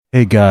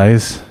Hey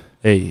guys,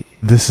 Hey,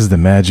 this is the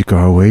Magic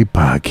Our Way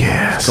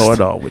podcast. what's going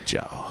on with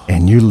y'all?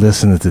 And you're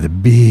listening to the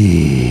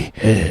BS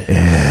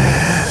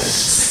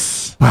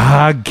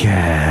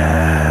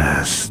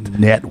Podcast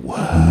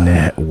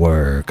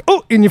Network.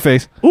 Oh, in your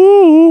face.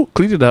 Ooh,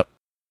 clean it up.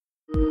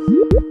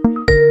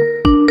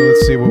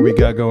 Let's see what we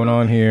got going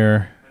on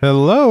here.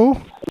 Hello.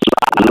 Live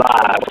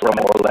from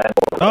Orlando.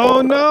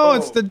 Oh no,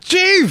 it's the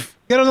Chief.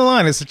 Get on the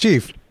line. It's the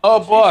Chief. Oh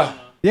boy.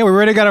 Yeah, we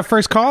already got our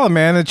first caller,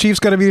 man. The Chief's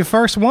got to be the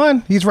first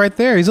one. He's right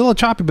there. He's a little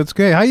choppy, but it's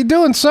good. How you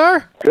doing,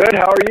 sir? Good,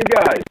 how are you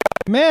guys?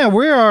 Man,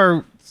 we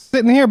are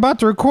sitting here about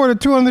to record a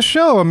two on the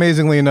show,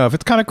 amazingly enough.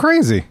 It's kind of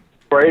crazy.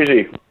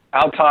 Crazy.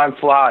 How time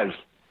flies.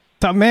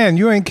 Man,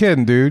 you ain't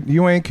kidding, dude.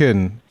 You ain't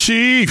kidding.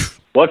 Chief.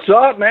 What's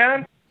up,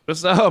 man?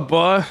 What's up,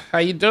 boy? How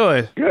you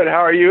doing? Good,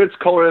 how are you? It's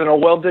colder than a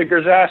well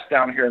digger's ass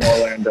down here in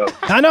Orlando.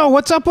 I know.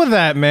 What's up with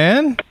that,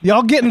 man?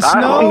 Y'all getting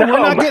snow? don't know, We're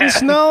not getting man.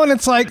 snow, and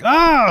it's like,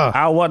 I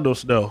don't want no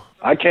snow.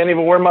 I can't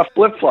even wear my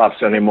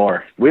flip-flops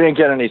anymore. We didn't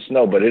get any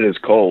snow, but it is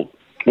cold.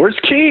 Where's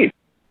Keith?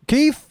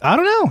 Keith, I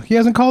don't know. He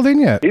hasn't called in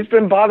yet. He's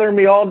been bothering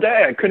me all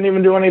day. I couldn't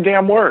even do any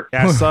damn work.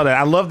 Yeah, I saw that.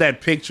 I love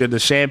that picture, the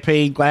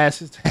champagne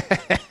glasses.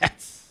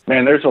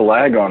 Man, there's a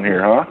lag on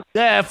here, huh?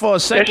 Yeah, for a Yeah,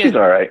 second. she's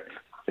all right.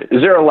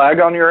 Is there a lag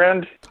on your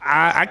end?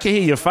 I can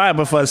hear you fine,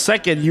 but for a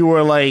second you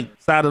were like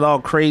sounded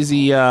all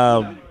crazy.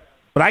 But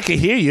I can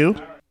hear you.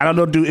 I don't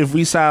know if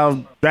we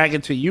sound dragging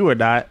to you or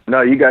not.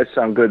 No, you guys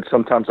sound good.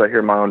 Sometimes I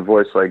hear my own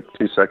voice like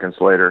 2 seconds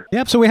later.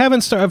 Yep, so we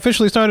haven't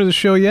officially started the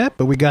show yet,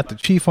 but we got the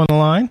Chief on the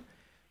line.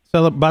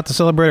 About to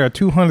celebrate our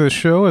 200th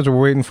show as we're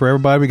waiting for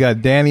everybody. We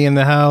got Danny in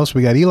the house.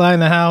 We got Eli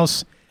in the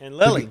house. And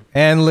Lily.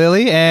 And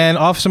Lily. And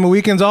Officer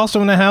Mohican's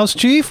also in the house,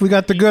 Chief. We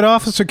got the good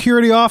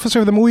security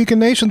officer of the Mohican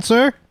Nation,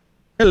 sir.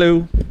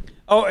 Hello.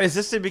 Oh, is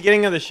this the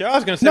beginning of the show? I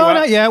was going to say. No, what?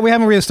 not yet. We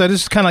haven't really started.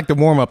 This is kind of like the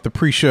warm-up, the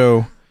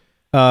pre-show.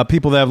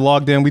 People that have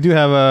logged in. We do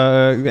have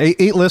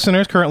eight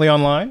listeners currently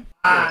online.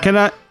 Can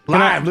I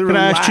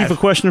ask Chief a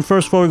question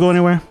first before we go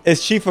anywhere?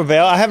 Is Chief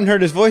Avail? I haven't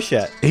heard his voice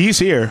yet. He's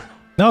here.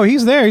 No,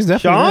 he's there. He's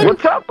definitely Sean? there.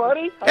 What's up,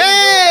 buddy? How you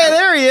Hey,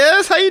 there he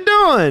is. How you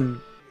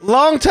doing?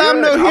 Long time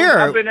doing? no Good. hear.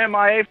 I've been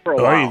MIA for a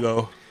while. There you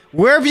go.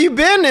 Where have you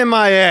been,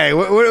 MIA?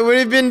 What have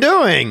you been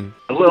doing?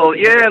 A little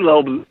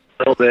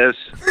this.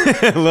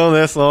 A little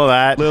this, a little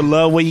that. Little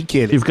love, where you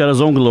kidding? You've got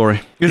his own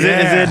glory. Is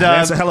it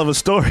that's a hell of a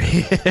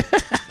story.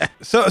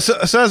 so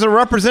as a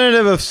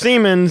representative of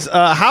Siemens,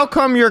 how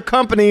come your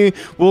company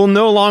will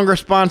no longer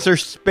sponsor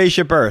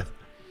Spaceship Earth?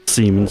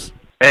 Siemens.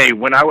 Hey,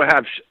 when I would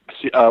have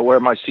wear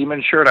my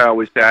Siemens shirt, I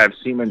always say I have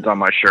Siemens on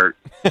my shirt.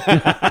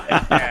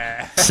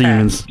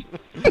 Siemens.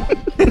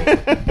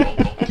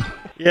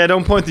 Yeah,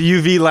 don't point the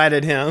UV light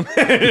at him.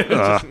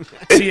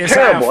 It's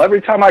terrible.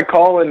 Every time I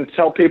call and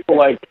tell people,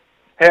 like,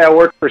 hey, I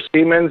work for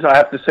Siemens, I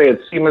have to say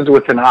it's Siemens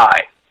with an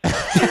I.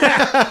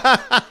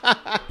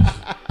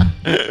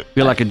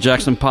 You're like a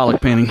Jackson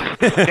Pollock painting.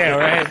 Yeah,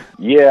 right.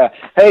 Yeah.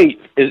 Hey,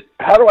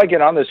 how do I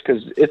get on this?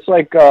 Because it's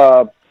like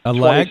A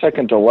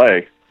 20-second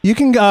delay. You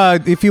can,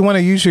 if you want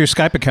to use your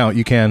Skype account,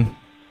 you can.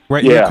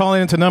 Right? Yeah. You're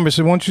calling into numbers,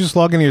 so why don't you just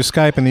log into your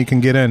Skype and you can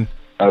get in.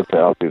 Okay,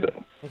 I'll do that.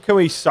 Can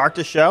we start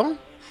the show?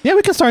 Yeah,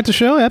 we can start the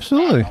show.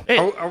 Absolutely.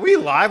 Are we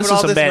live This with is all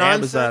some this bad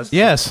nonsense? Amazon.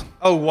 Yes.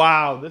 Oh,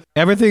 wow.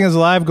 Everything is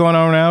live going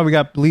on now. We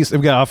got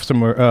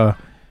Officer,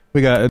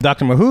 we got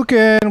Dr.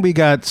 Mohican, we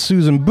got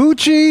Susan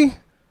Bucci,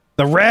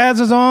 the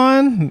Rads is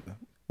on,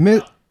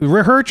 the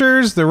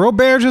Rehearchers, the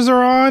Roberges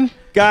are on.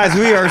 Guys,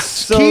 we are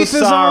so Keith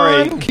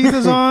sorry. is on. Keith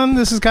is on.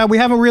 This is we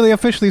haven't really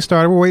officially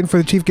started. We're waiting for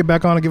the Chief to get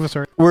back on and give us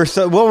our.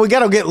 We got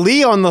to get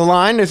Lee on the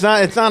line. It's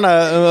not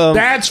a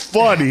That's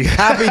funny.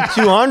 happy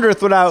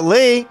 200th without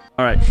Lee.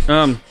 All right.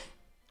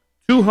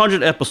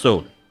 200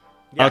 episode.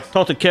 I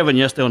talked to Kevin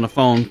yesterday on the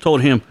phone.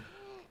 Told him,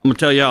 I'm going to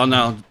tell y'all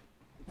now,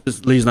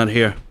 this Lee's not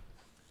here.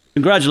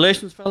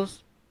 Congratulations,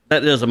 fellas.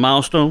 That is a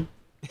milestone.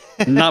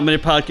 Not many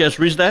podcasts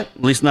reach that.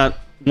 At least not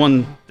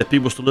one that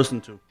people still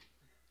listen to.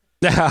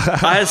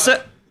 I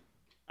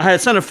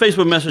had sent a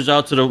Facebook message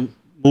out to the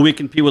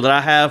Mohican people that I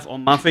have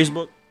on my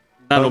Facebook.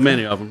 Not know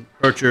many of them.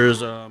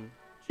 Purchers,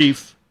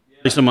 Chief,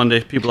 Lisa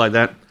Monday, people like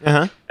that.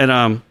 Uh-huh.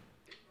 And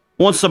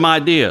want some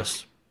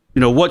ideas.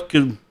 You know, what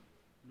could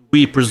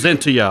we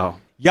present to y'all?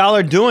 Y'all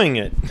are doing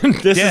it.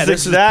 This is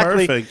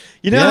exactly perfect.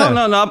 You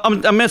know, No.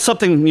 I meant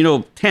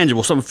something,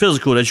 tangible, something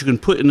physical that you can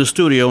put in the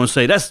studio and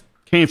say that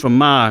came from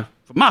my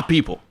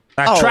people.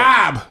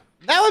 Tribe.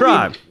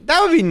 that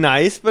would be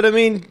nice, but I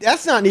mean,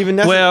 that's not even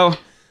necessary. Well,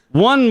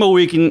 one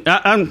Mohican,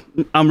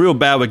 I'm real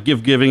bad with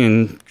gift giving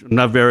and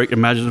not very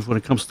imaginative when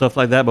it comes to stuff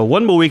like that. But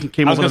one Mohican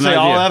came I up was with going an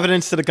to say idea. all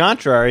evidence to the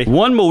contrary.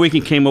 One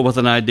Mohican came up with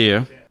an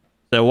idea.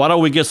 Said, why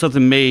don't we get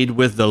something made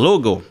with the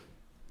logo?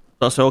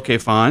 So I said, okay,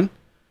 fine.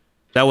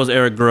 That was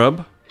Eric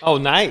Grubb. Oh,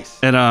 nice.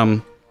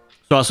 And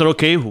so I said,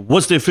 okay,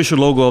 what's the official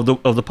logo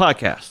of the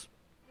podcast?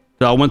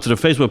 So I went to the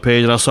Facebook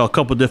page and I saw a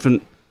couple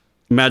different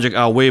Magic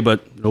Our Way,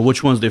 but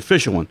which one's the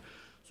official one?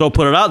 So I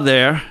put it out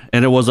there,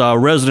 and it was our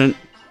resident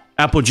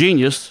Apple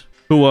genius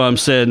who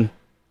said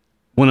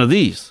one of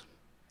these.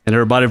 And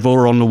everybody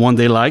voted on the one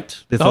they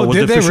liked. They thought was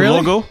the did they official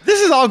really? logo. This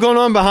is is all going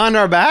on behind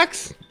our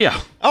backs? Yeah.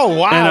 Oh,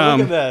 wow.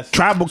 And, look at this.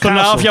 Tribal So now,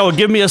 council. if y'all would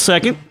give me a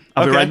second,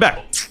 I'll be Okay. right back.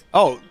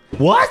 Oh,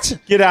 What?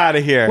 get out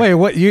of here. Wait,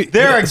 what? You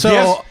There, so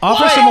yes.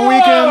 Officer Whoa!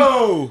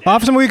 Weekend.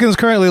 Officer Weekend's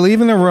currently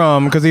leaving the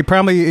room because he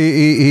probably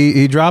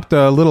he dropped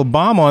a little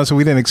bomb on us that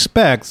we didn't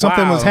expect.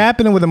 Something Wow. was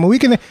happening with him.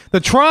 The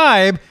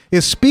tribe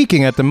is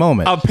speaking at the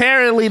moment.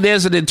 Apparently,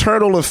 there's an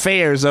internal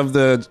affairs of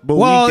the. well,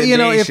 Mohican you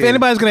know, if Nation.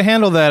 anybody's going to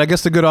handle that, I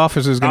guess the good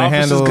officer is going to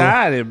Officers handle.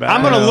 got it, man.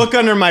 I'm going to look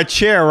under my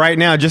chair right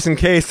now just in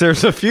case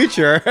there's a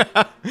future. There's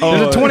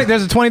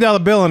a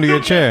 $20 bill under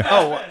your chair.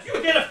 Oh,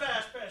 You get a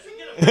fast pass. You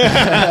get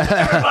a fast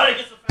pass. Everybody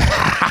gets a fast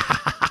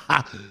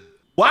pass.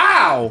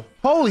 Wow!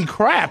 Holy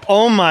crap!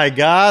 oh my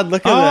God.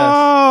 Look at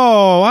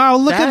Oh, wow,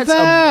 look at That's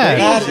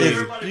that. this.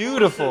 That is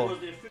beautiful.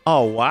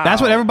 Oh wow!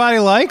 That's what everybody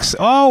likes?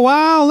 Oh,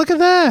 wow, look at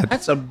that.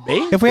 That's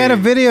amazing. If we had a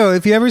video,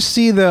 if you ever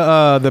see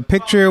the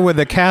picture with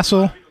the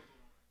castle,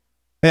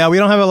 yeah, we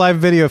don't have a live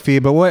video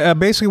feed, but what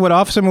basically what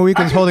Officer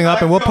Mohican's holding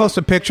up, and we'll post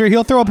a picture.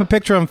 He'll throw up a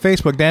picture on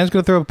Facebook. Dan's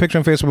going to throw up a picture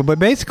on Facebook, but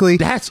basically,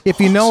 That's if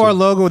you know awesome. our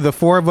logo, the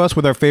four of us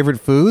with our favorite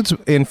foods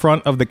in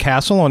front of the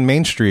castle on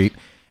Main Street,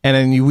 and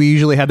then we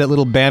usually have that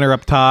little banner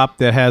up top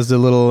that has the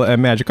little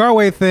Magic Our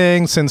Way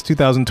thing since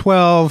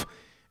 2012,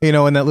 you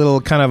know, and that little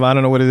kind of, I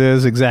don't know what it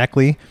is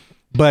exactly.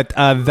 But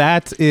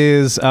that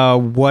is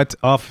what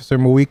Officer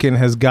Mohican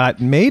has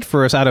got made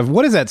for us out of,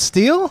 what is that,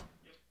 steel?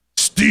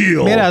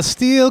 Steel. Made out of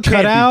steel, Can't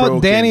cut be out. broken.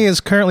 Danny is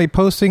currently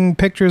posting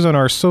pictures on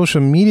our social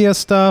media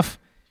stuff.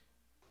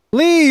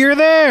 Lee, you're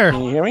there.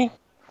 Can you hear me?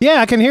 Yeah,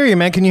 I can hear you,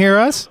 man. Can you hear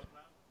us?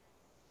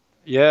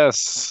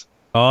 Yes.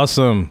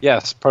 Awesome.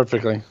 Yes,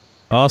 perfectly.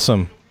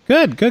 Awesome.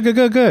 Good.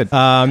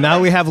 Now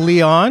we have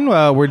Lee on.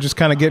 We're just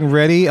kind of getting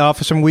ready.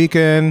 Officer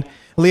Weekend.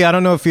 Lee, I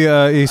don't know if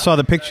you saw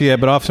the picture yet,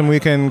 but Officer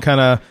Weekend kind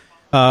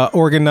of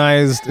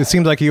organized. It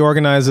seems like he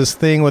organized this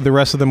thing with the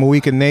rest of the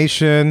Mohican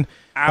Nation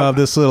of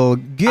this little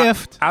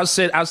gift. I'll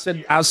send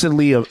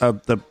Lee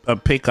a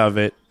pic of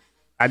it.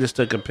 I just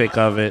took a pic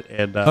of it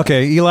and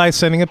Okay, Eli's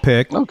sending a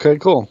pic. Okay,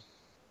 cool.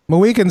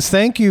 Mohicans,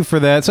 thank you for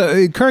that.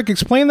 So, Kirk,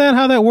 explain that,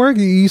 how that worked.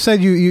 You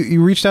said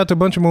you reached out to a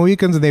bunch of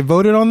Mohicans and they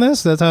voted on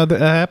this? That's how that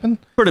happened?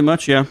 Pretty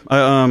much, yeah.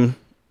 The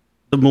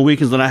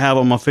Mohicans that I have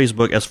on my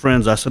Facebook as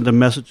friends, I sent a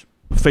message,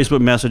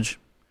 Facebook message,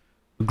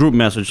 a group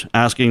message,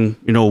 asking,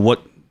 you know,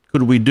 what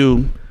could we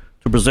do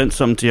to present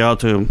something to y'all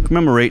to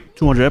commemorate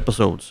 200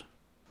 episodes?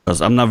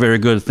 Because I'm not very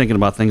good at thinking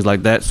about things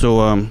like that. So,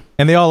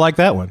 And they all like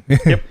that one.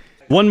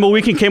 one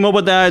Mohican came up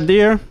with the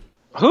idea.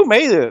 Who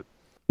made it?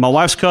 My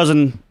wife's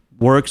cousin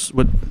works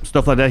with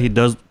stuff like that. He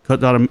does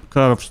cut out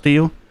of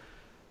steel.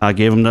 I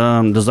gave him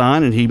the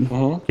design, and he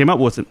came up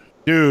with it.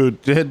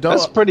 dude,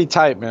 That's pretty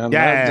tight, man.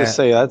 Yeah. I'll just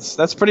say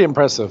that's pretty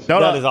impressive.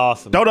 That is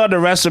awesome. Don't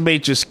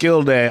underestimate your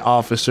skill there,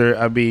 officer.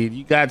 I mean,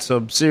 you got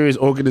some serious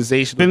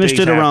organizational Finished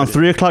things it around happening.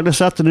 3 o'clock this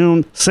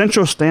afternoon,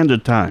 Central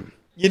Standard Time.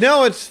 You know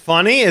what's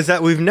funny is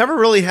that we've never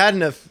really had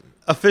an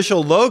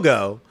official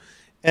logo.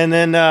 And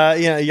then,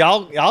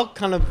 y'all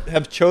kind of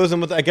have chosen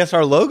what I guess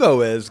our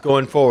logo is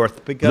going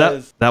forth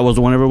because That was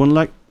the one everyone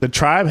liked. The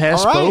tribe has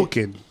All right.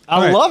 spoken.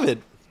 I right. love it.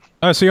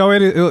 All right, so y'all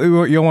ready?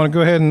 You want to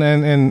go ahead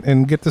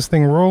and get this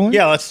thing rolling?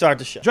 Yeah, let's start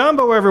the show.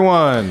 Jumbo,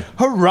 everyone.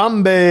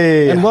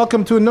 Harambe. And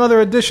welcome to another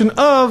edition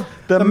of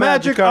the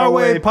Magic Our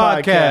Way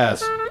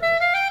podcast.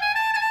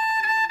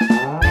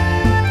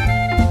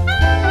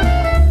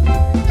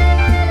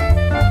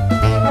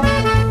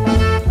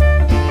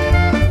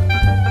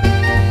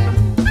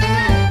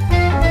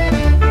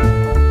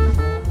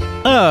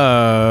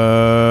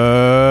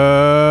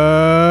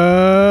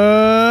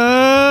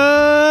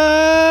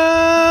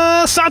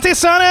 Sante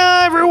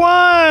Sana,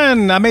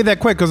 everyone! I made that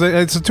quick because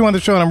it's a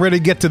 200 show and I'm ready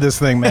to get to this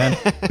thing, man,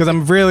 because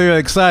I'm really, really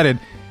excited.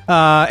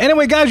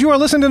 Anyway, guys, you are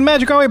listening to the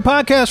Magic Our Way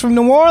podcast from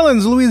New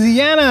Orleans,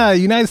 Louisiana,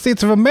 United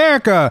States of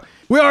America.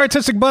 We are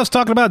Artistic Buzz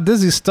talking about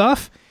Disney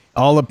stuff.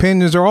 All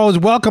opinions are always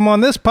welcome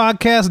on this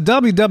podcast,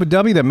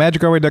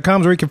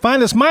 www.magicourway.com is where you can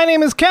find us. My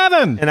name is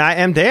Kevin. And I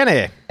am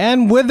Danny.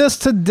 And with us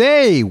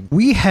today,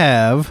 we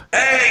have...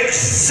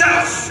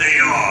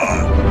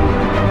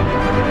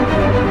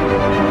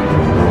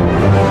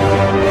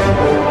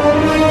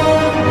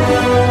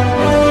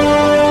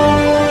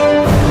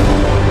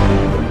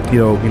 You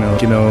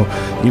know.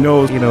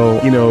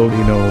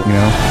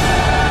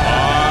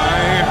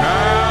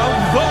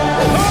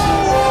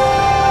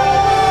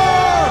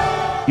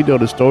 You know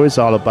the story's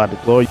all about the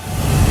glory.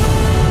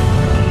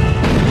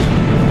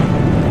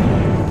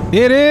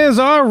 It is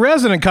our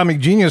resident comic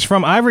genius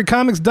from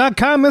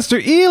ivorycomics.com,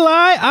 Mr.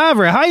 Eli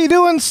Ivory. How you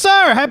doing,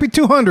 sir? Happy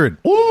 200.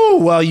 Ooh,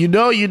 well, you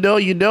know.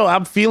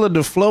 I'm feeling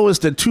the flow. It's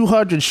the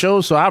 200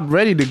 show, so I'm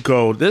ready to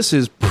go. This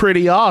is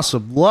pretty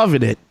awesome.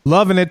 Loving it.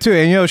 Loving it, too.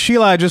 And,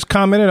 Sheila just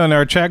commented on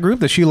our chat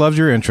group that she loves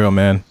your intro,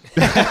 man.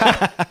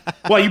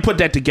 Well, you put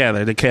that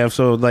together, the Kev.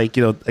 So,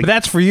 But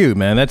that's for you,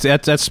 man.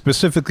 That's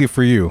specifically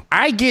for you.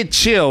 I get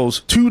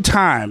chills 2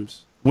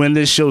 times when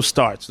this show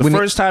starts. The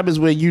first time is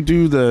when you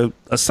do the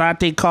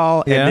Asante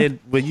call, Yeah. and then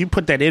when you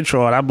put that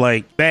intro on, I'm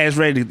like, man, it's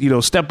ready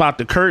to, step out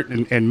the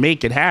curtain and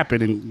make it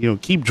happen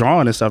and, keep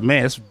drawing and stuff.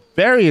 Man, it's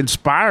very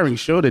inspiring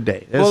show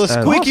today. Well, the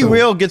squeaky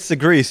wheel gets the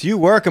grease. You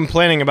were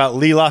complaining about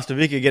Lee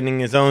Lastavica getting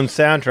his own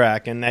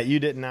soundtrack, and that you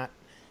did not.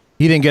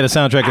 He didn't get a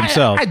soundtrack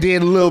himself. I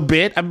did a little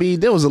bit. I mean,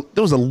 there was a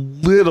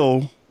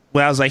little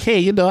where I was like, hey,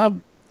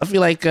 I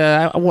feel like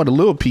I want a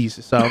little piece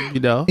or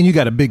something, And you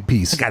got a big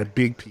piece. I got a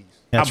big piece.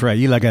 That's right.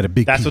 You got a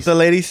big piece. That's what the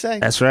ladies say.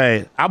 That's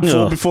right. I'm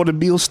full before the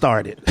meal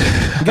started.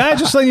 Guys,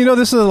 just letting you know,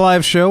 this is a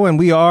live show, and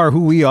we are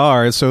who we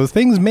are, so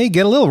things may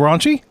get a little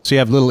raunchy. So you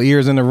have little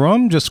ears in the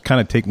room. Just kind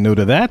of take note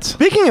of that.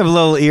 Speaking of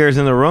little ears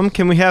in the room,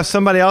 can we have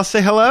somebody else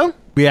say hello?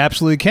 We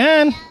absolutely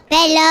can.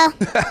 Hello.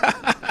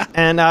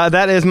 And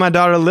that is my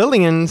daughter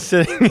Lillian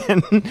sitting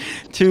in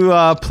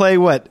to play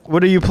what?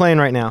 What are you playing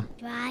right now?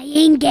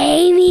 Drawing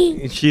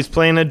gaming. She's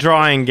playing a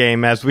drawing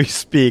game as we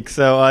speak.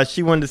 So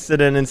she wanted to sit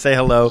in and say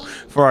hello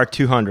for our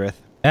 200th.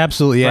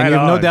 Absolutely. And Right you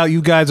have no on. doubt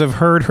you guys have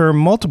heard her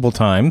multiple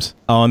times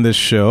on this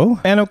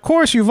show. And of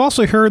course, you've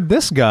also heard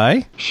this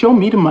guy. Show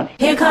me the money.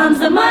 Here comes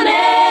the money.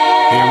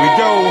 Here we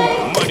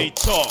go. Money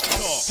talk.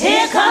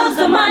 Here comes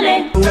the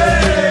money.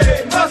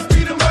 Hey, must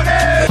be the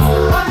money.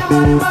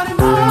 Money, money, money,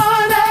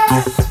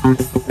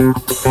 money.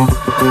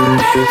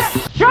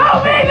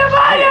 Show me the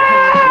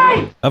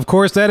money. Of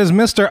course, that is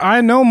Mr. I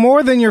Know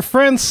More Than Your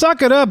Friend,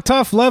 Suck It Up,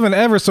 Tough Love, and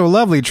Ever So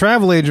Lovely,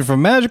 travel agent for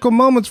magical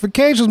moments,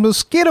 vacations,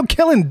 mosquito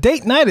killing,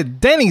 date night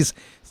at Denny's.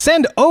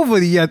 Bend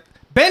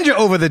you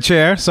over the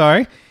chair.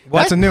 Sorry.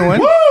 What? That's a new one.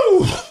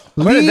 Woo!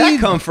 Where did that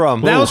come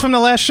from? That was from the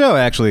last show,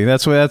 actually.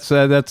 That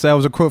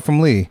was a quote from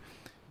Lee.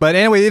 But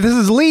anyway, this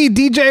is Lee,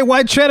 DJ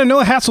White Cheddar, No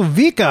Hassle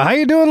Vika. How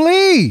you doing,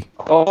 Lee?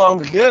 Oh, I'm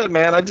good,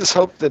 man. I just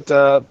hope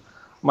that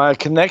my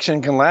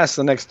connection can last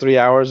the next 3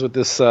 hours with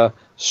this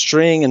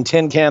string and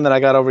tin can that I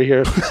got over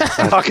here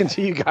talking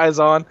to you guys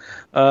on.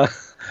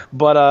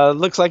 But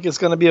looks like it's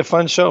going to be a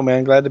fun show,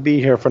 man. Glad to be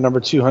here for number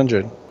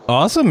 200.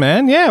 Awesome,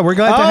 man. Yeah, we're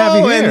glad to have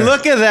you here. And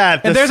look at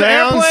that. And The there's an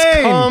sounds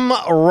airplane. come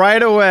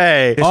right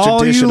away. All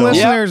traditional. you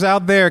listeners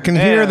out there can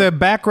hear Yeah. the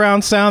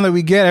background sound that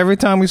we get every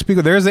time we speak.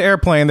 There's the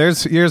airplane.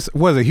 Here's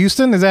what is it,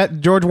 Houston? Is that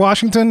George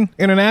Washington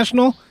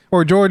International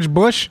or George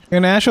Bush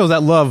International? Is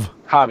that Love?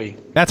 Hobby.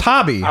 That's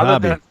Hobby. I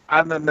Hobby.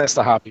 live next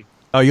to Hobby.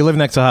 Oh, you live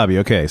next to Hobby.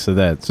 Okay, so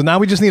now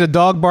we just need a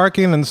dog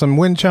barking and some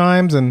wind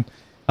chimes and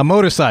a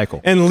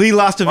motorcycle. And Lee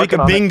Working Lastavica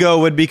on it. bingo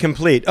would be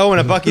complete. Oh,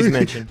 and a Bucky's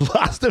mentioned.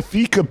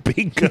 Lastavica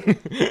bingo.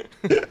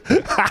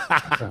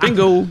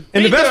 Bingo.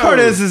 And the best part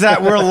is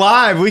that we're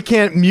live. We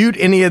can't mute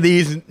any of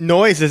these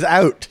noises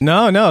out.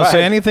 No. So Right.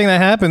 anything that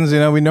happens,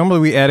 we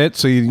normally edit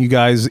so you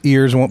guys'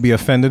 ears won't be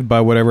offended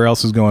by whatever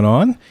else is going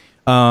on.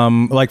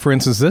 Like for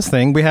instance, this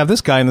thing. We have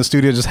this guy in the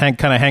studio just kind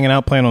of hanging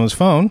out playing on his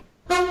phone.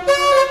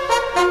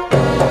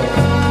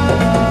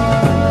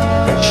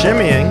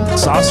 Shimmying.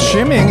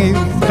 Shimming, he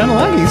kind of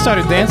like it. He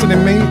started dancing the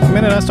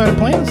minute I started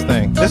playing this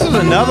thing. This is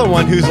another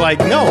one who's like,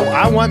 no,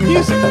 I want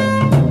music.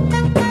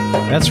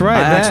 That's right.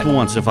 I that- asked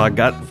once if I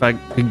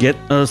could get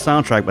a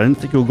soundtrack, but I didn't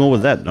think you were going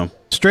with that, though.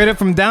 Straight up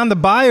from down the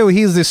bayou,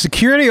 he's the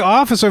security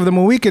officer of the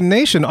Mohican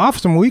Nation,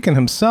 Officer Mohican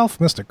himself,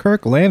 Mr.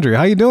 Kirk Landry.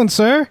 How you doing,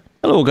 sir?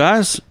 Hello,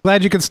 guys.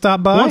 Glad you could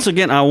stop by. Once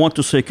again, I want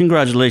to say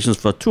congratulations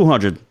for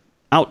 200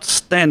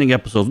 outstanding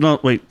episodes. No,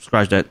 wait,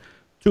 scratch that.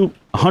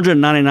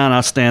 199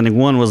 outstanding.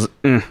 One was.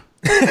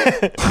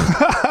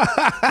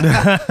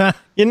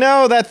 You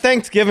know, that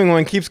Thanksgiving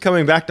one keeps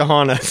coming back to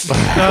haunt us.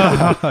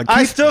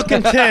 I still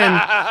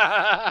contend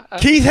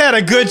Keith had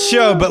a good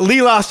show, but Lee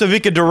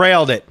Lastavica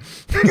derailed it.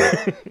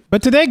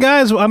 But today,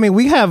 guys, I mean,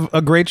 we have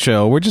a great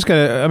show. We're just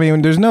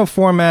there's no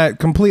format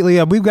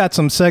completely. We've got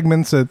some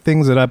segments of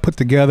things that I put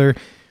together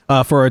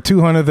for our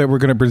 200 that we're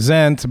going to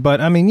present.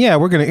 But, I mean, yeah,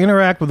 we're going to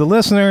interact with the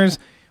listeners.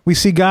 We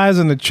see guys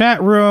in the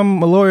chat room,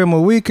 Maloria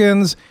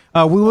Mohicans.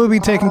 We will be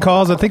taking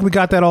calls. I think we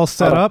got that all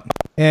set up.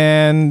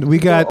 And we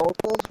got...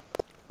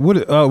 we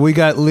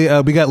got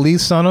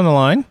Lee's son on the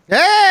line.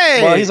 Hey!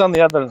 Well, he's on the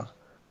other.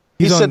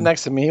 He's on- sitting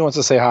next to me. He wants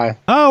to say hi.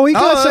 Oh, we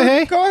gotta say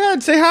hey. Go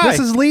ahead, say hi. This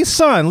is Lee's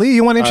son. Lee,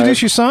 you want to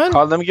introduce your son?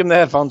 Let me give him the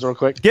headphones real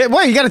quick.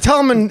 Wait, you got to tell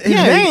him his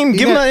name.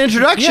 Give him an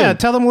introduction. Yeah,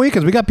 tell them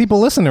Mohicans. We got people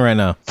listening right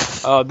now.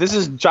 This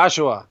is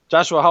Joshua.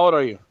 Joshua, how old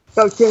are you?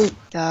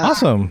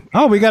 Awesome.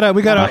 Oh, we got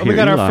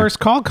our first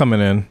call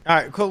coming in. All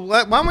right, cool.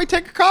 Why don't we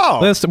take a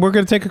call? We're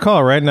gonna take a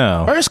call right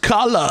now. First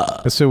caller.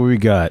 Let's see what we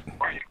got.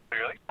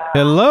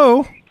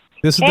 Hello.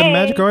 This is the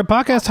Magic Hour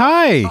Podcast.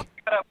 Hi. This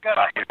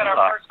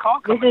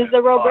is the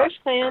Roberge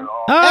clan.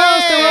 Oh,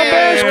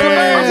 it's the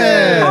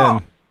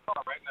Roberge clan.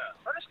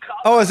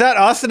 Oh, is that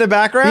us in the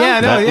background? Yeah,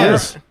 no,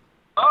 yes.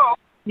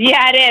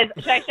 Yeah, it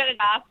is. Should I shut it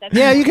off?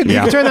 Yeah, you can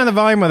turn down the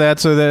volume of that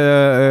so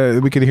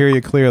that we can hear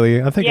you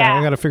clearly. I think Yeah.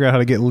 I got to figure out how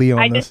to get Lee on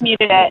I this. just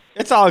muted it.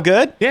 It's all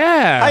good.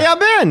 Yeah. How y'all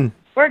been?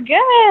 We're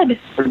good.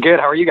 We're good.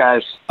 How are you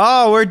guys?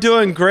 Oh, we're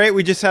doing great.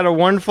 We just had a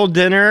wonderful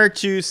dinner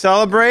to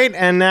celebrate,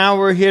 and now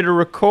we're here to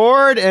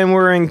record, and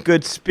we're in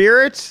good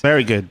spirits.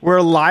 Very good.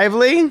 We're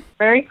lively.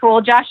 Very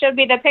cool. Josh showed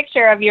me the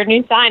picture of your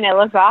new sign. It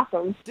looks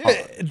awesome.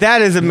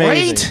 That is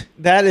amazing. Great.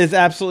 That is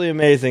absolutely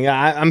amazing.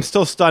 I'm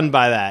still stunned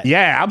by that.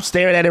 Yeah, I'm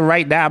staring at it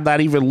right now. I'm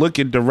not even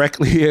looking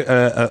directly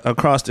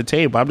across the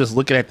table. I'm just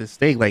looking at this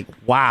thing like,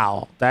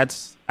 wow,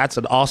 that's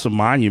an awesome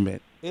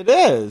monument. It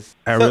is.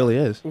 It really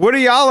is. What are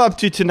y'all up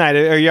to tonight?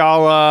 Are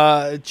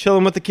y'all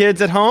chilling with the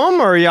kids at home,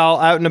 or are y'all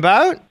out and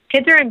about?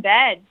 Kids are in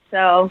bed,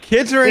 so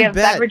Kids are we in have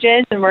bed.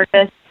 beverages, and we're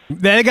just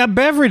They got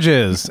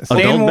beverages.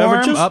 Staying warm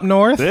beverages? up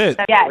north. Good.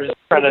 yeah. We're just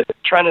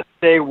trying to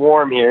stay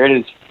warm here. It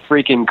is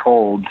freaking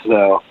cold,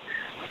 so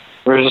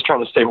we're just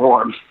trying to stay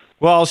warm.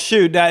 Well,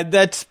 shoot,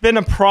 that's been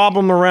a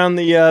problem around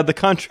the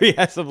country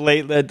as of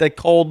late. That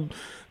cold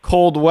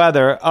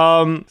weather.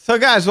 So,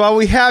 guys, while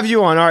we have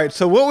you on, all right.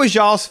 So, what was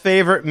y'all's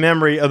favorite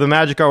memory of the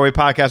Magic Our Way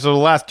podcast over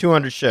the last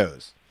 200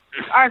 shows?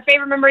 Our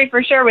favorite memory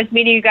for sure was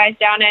meeting you guys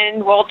down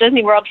in Walt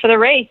Disney World for the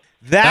race.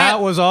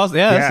 That was awesome.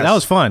 Yeah, Yes. that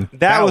was fun.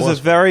 That was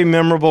a very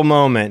memorable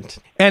moment.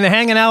 And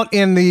hanging out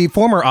in the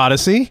former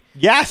Odyssey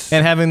Yes.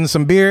 and having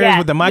some beers Yeah.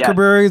 with the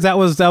microbreweries, that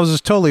was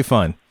just totally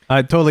fun.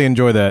 I totally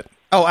enjoyed that.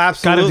 Oh, Got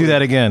absolutely. to do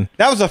that again.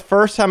 That was the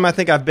first time I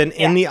think I've been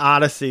in the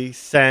Odyssey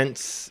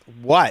since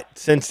what?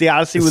 Since the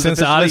Odyssey was Since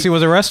the officially Odyssey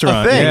was a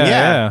restaurant. thing, yeah,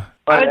 yeah.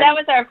 But that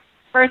was our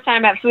first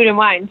time at Food and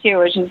Wine too,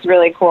 which is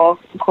really cool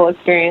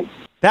experience.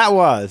 That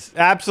was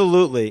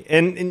absolutely,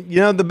 and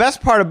you know the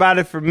best part about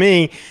it for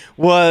me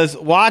was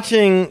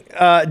watching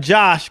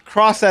Josh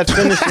cross that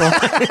finish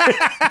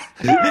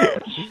line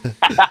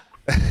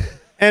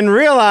and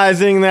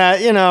realizing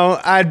that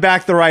I'd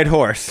backed the right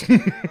horse.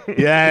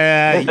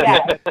 Yeah,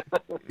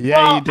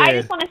 Well, you did. I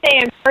just want to say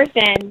in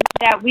person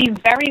that we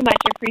very much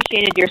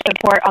appreciated your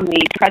support on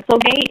the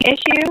Pretzelgate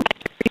issue.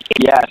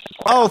 Yes.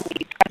 Oh,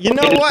 you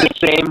know It is what?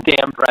 the same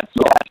damn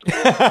pretzel.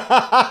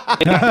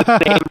 It's the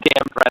same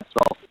damn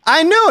pretzel.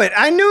 I knew it.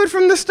 I knew it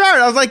from the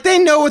start. I was like, they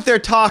know what they're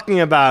talking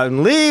about.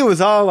 And Lee was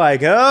all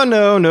like, oh,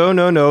 no.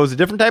 It was a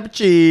different type of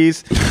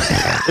cheese.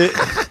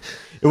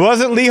 It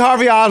wasn't Lee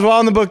Harvey Oswald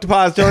in the book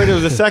depository. It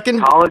was a second.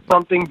 Call it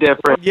something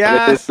different.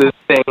 Yes. It's the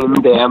same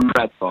damn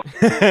pretzel.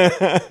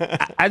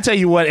 I tell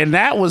you what, and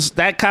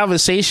that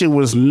conversation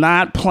was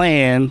not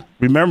planned.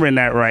 Remembering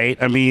that, right?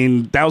 I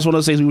mean, that was one of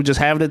those things we were just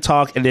having a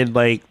talk, and then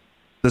like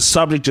the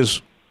subject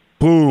just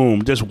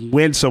boom, just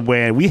went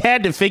somewhere. And we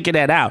had to figure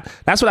that out.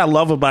 That's what I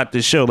love about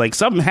this show. Like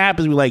something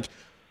happens,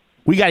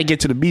 we got to get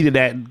to the meat of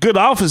that. Good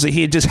officer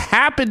here just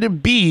happened to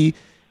be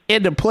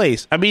in the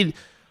place. I mean,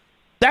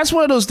 that's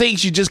one of those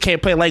things you just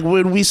can't play. Like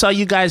when we saw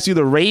you guys do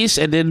the race,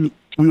 and then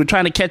we were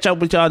trying to catch up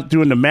with y'all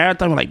during the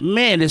marathon. We're like,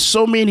 man, there's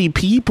so many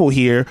people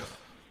here.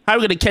 How are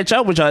we gonna catch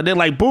up with y'all? And then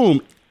like,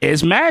 boom,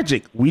 it's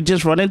magic. We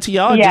just run into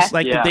y'all, just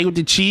like the thing with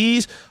the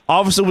cheese.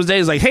 Officer was there.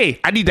 He's like, hey,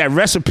 I need that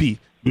recipe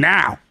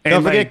now. And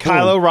Don't forget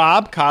Kylo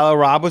Rob. Kylo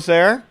Rob was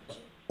there.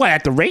 What,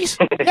 at the race?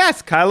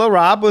 Yes, Kylo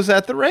Rob was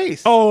at the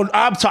race. Oh,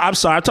 I'm sorry. I'm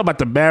talking about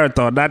the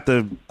marathon, not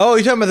the. Oh,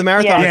 you're talking about the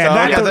marathon.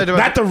 Yeah,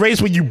 not the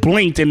race when you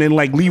blinked and then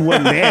like Lee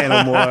wasn't there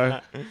no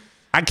more.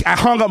 I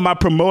hung up my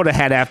promoter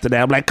hat after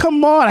that. I'm like,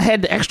 come on, I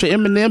had the extra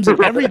M&Ms and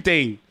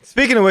everything.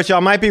 Speaking of which,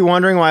 y'all might be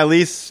wondering why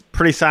Lee's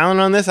pretty silent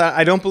on this.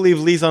 I don't believe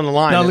Lee's on the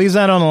line. No, Lee's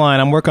not on the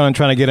line. I'm working on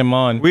trying to get him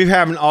on. We've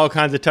having all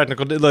kinds of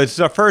technical. Look, it's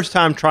our first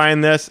time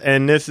trying this,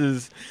 and this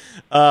is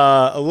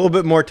a little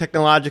bit more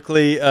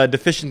technologically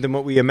deficient than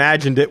what we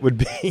imagined it would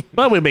be.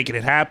 But we're making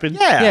it happen.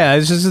 Yeah,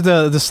 it's just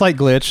the slight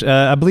glitch.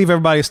 I believe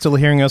everybody's still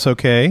hearing us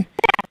okay.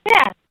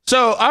 Yeah.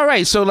 So, all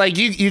right. So, like,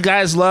 you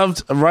guys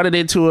loved running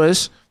into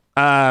us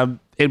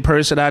in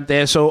person out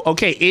there. So,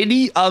 okay,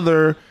 any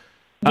other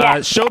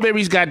show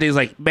memories got this?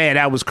 Like, man,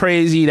 that was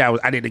crazy. I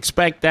didn't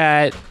expect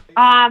that.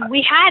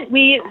 We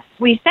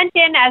sent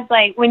in as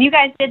like when you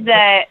guys did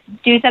the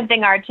do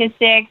something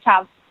artistic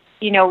top,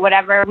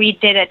 whatever, we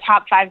did a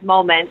top 5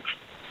 moments,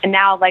 and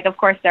now like of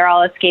course they're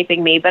all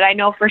escaping me, but I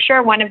know for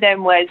sure one of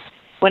them was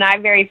when I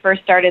very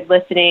first started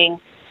listening.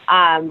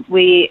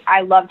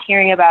 I loved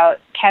hearing about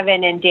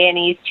Kevin and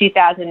Danny's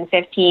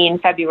 2015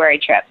 February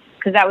trip,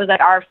 because that was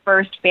like our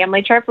first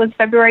family trip was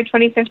February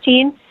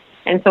 2015,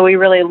 and so we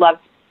really loved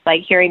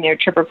like hearing their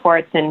trip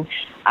reports, and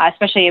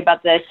especially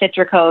about the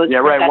Citricos. Yeah,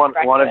 right.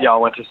 One of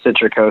y'all went to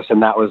Citricos,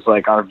 and that was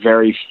like our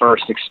very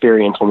first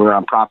experience when we were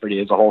on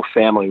property as a whole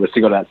family, was to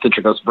go to that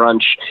Citricos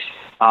brunch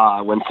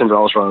when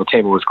Cinderella's Royal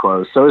Table was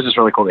closed. So it was just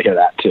really cool to hear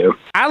that too.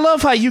 I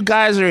love how you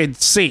guys are in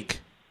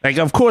sync. Like,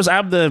 of course,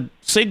 I'm the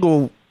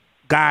single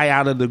guy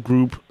out of the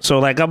group, so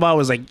like I'm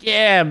always like,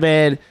 yeah,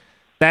 man,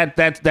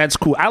 that's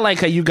cool. I like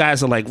how you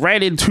guys are like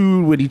right in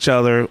tune with each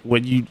other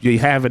when you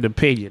have an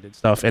opinion and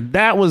stuff. And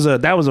that was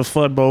a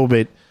fun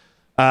moment,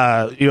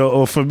 for me.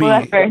 Well,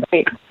 that's very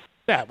sweet.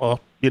 Yeah, well,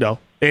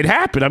 it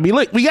happened. I mean,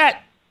 look, we got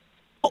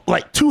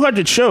like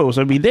 200 shows.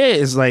 I mean, there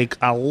is like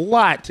a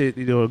lot to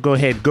go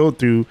ahead and go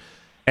through,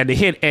 and to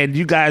hit, and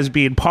you guys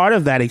being part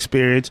of that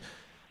experience,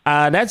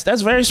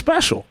 that's very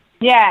special.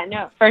 Yeah,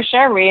 no, for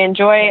sure. We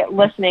enjoy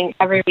listening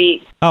every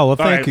week. Oh, well,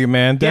 thank you,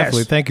 man. Definitely.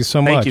 Yes. Thank you so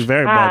much. Thank you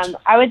very much.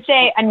 I would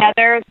say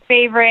another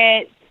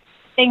favorite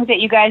things that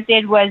you guys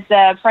did was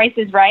The Price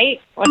is Right,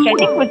 which I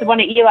think was one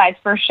of Eli's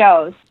first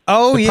shows.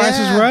 Oh, The Price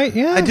is Right?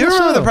 Yeah, I do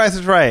remember The Price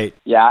is Right.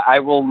 Yeah, I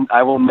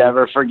will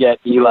never forget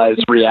Eli's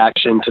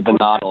reaction to the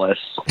Nautilus.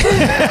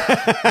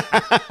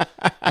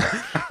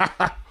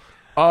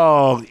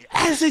 Oh,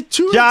 is it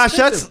too Josh,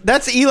 expensive?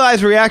 that's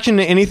Eli's reaction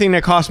to anything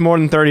that costs more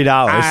than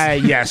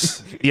 $30.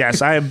 Yes.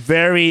 Yes, I am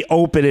very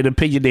open and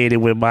opinionated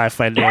with my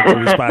financial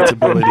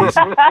responsibilities.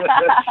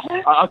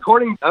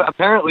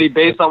 Apparently,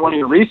 based on one of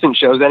your recent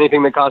shows,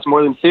 anything that costs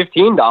more than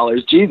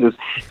 $15, Jesus,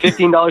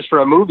 $15 for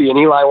a movie, and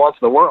Eli wants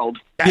the world.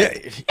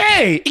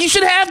 Hey, you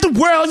should have the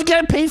world. You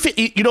gotta pay for.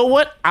 You know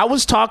what? I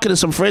was talking to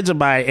some friends of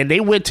mine, and they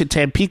went to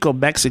Tampico,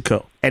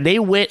 Mexico, and they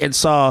went and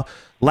saw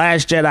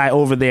Last Jedi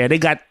over there. They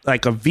got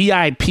like a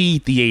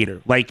VIP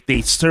theater. Like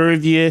they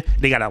serve you.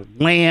 They got a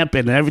lamp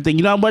and everything.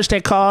 You know how much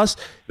that costs?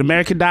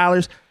 American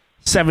dollars,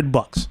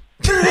 $7.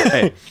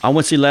 Hey, I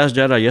went to see Last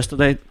Jedi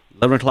yesterday,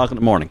 11 o'clock in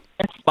the morning.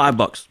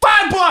 $5.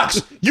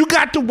 $5. You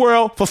got the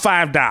world for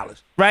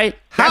 $5, right?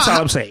 That's all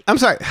I'm saying. I'm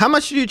sorry. How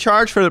much do you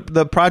charge for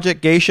the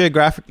Project Geisha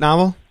graphic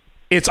novel?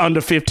 It's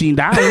under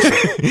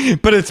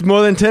 $15. But it's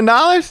more than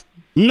 $10?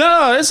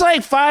 No, it's like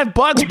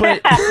 $5,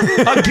 but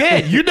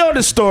again, you know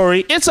the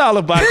story. It's all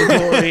about the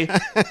glory.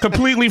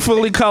 Completely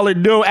fully colored,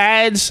 no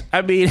ads.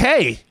 I mean,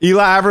 hey.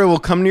 Eli Avery will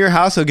come to your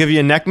house. He'll give you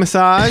a neck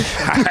massage.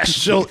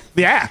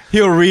 Yeah.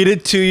 He'll read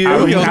it to you.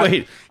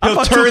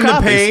 He'll turn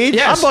the page.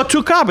 Yes. I bought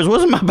 2 copies.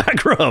 What's in my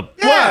back rub?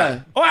 Yeah.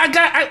 Oh,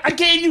 I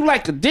gave you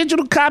like a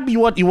digital copy. You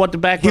want the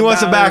back rub? He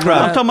wants a back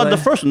rub. I'm talking about the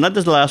first one, not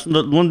this last one,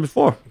 the one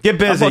before. Get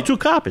busy. I bought 2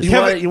 copies.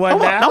 You want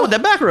that? I want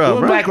that back rub, You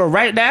want bro. back rub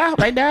right now?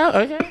 Right now?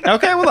 Okay.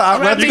 Okay, well,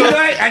 let's go. You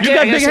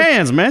got big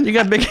hands, man. You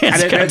got big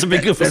hands. Got to be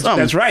good for something.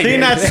 That's right.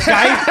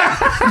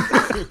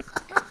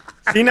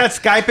 Seeing that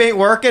Skype ain't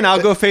working,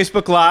 I'll go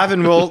Facebook Live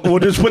and we'll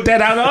just put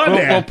that out on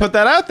there. We'll put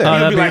that out there.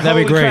 Oh, that'd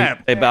be great.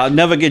 Crap. Hey, but I'll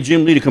never get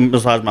Jim Lee to come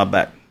massage my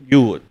back.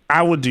 You would.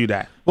 I would do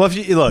that. Well, if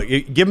you look,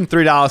 you give him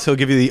 $3, he'll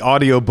give you the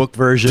audiobook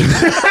version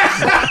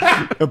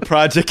of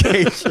Project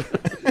Geisha.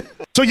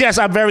 So yes,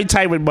 I'm very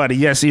tight with money.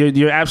 Yes,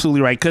 you're absolutely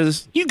right.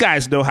 Because you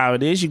guys know how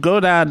it is. You go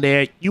down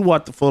there, you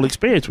want the full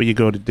experience when you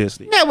go to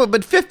Disney. Yeah,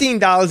 but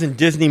 $15 in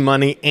Disney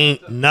money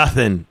ain't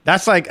nothing.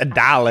 That's like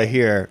 $1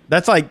 here.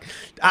 That's like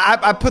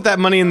I put that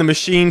money in the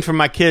machine for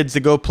my kids to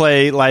go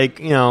play like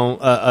an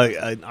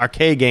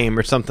arcade game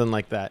or something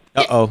like that.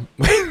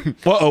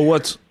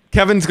 What's?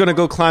 Kevin's gonna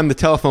go climb the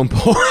telephone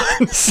pole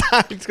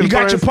inside. You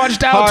got your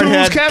punched out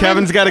tools, Kevin?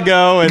 Kevin's got to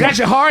go. And You got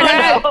your hard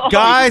hat?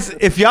 guys,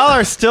 if y'all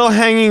are still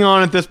hanging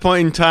on at this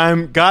point in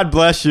time, God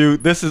bless you.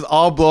 This is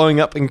all blowing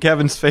up in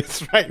Kevin's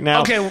face right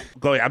now. Okay,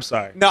 go ahead. I'm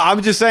sorry. No,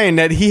 I'm just saying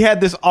that he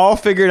had this all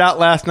figured out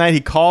last night.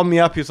 He called me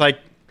up. He was like,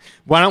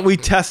 why don't we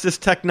test this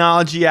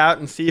technology out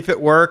and see if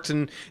it works?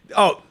 And,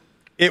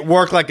 it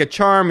worked like a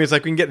charm. He's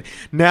like, we can get...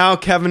 Now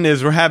Kevin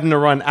we're having to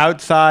run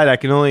outside. I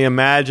can only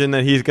imagine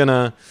that he's going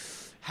to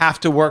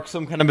have to work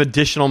some kind of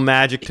additional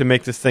magic to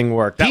make this thing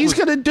work. He's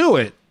going to do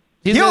it.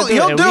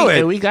 He'll do it.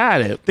 And we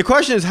got it. The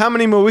question is, how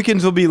many more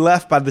weekends will be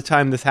left by the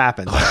time this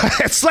happens?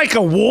 It's like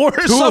a war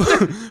or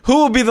something. Who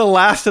will be the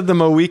last of the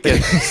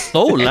Mohicans?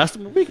 Last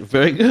of Mohican.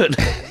 Very good.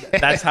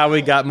 That's how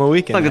we got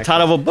Mohican. Like the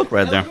title of a book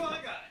right there.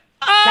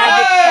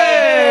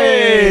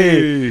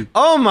 Hey!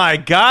 Oh my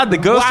God! The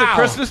Ghost of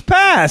Christmas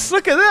Past.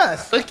 Look at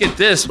this. Look at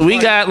this. We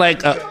got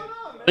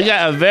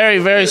a very,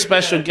 very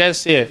special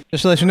guest here.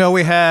 Just to let you know,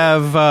 we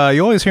have,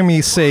 you always hear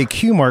me say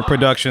Q-Mark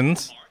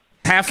Productions.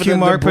 Half of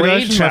Q-Mark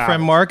Productions. My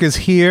friend Mark is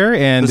here,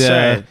 and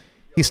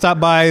he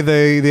stopped by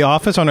the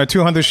office on our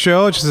 200th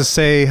show just to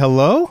say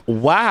hello.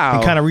 Wow.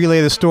 And kind of relay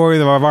the story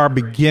of our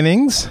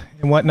beginnings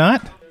and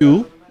whatnot.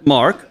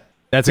 Mark.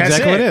 That's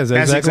exactly what it is.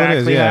 That's exactly what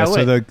it is. Yeah.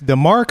 So the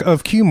mark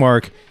of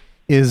Q-Mark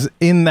is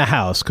in the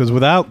house, because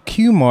without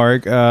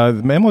Q-Mark,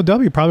 the MOW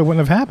probably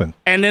wouldn't have happened.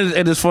 And then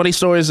it is funny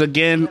stories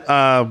again.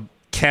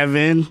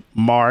 Kevin,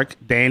 Mark,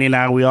 Danny, and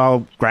I, we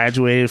all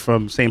graduated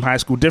from same high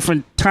school,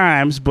 different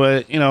times,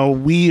 but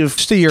we've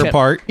just a year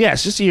apart.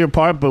 Yes, just a year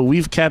apart, but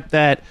we've kept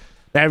that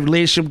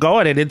relationship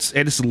going, and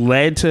it's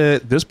led to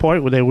this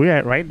point where we're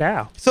at right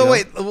now. So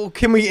wait,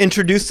 can we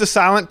introduce the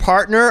silent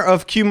partner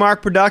of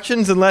Q-Mark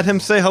Productions and let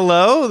him say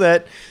hello?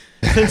 That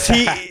since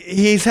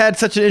he's had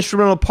such an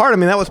instrumental part. I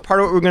mean, that was part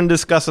of what we were going to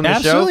discuss on the show.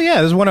 Absolutely,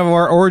 yeah. This is one of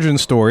our origin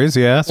stories.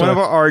 Yeah, one of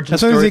our origin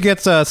stories. As soon as he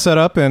gets set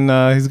up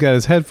and he's got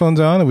his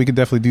headphones on, we could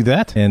definitely do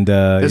that. And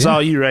it's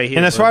all you right here.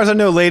 And as far as I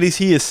know, ladies,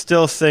 he is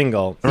still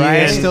single. Right,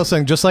 he is still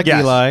single, just like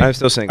Eli. I'm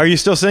still single. Are you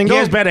still single? He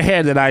has better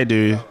hair than I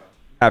do.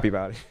 Happy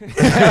about it.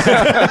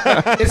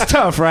 It's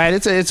tough, right?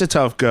 It's a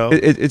tough go.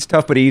 It's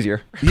tough, but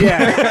easier.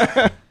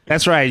 Yeah,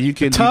 that's right. You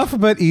can tough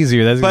but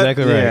easier. That's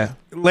exactly right. Yeah.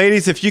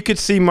 Ladies, if you could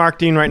see Mark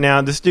Dean right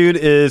now, this dude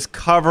is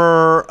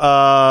cover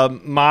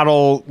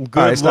model. Good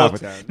right, stop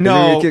looks. with that.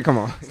 No, come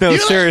on. No,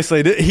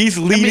 seriously, he's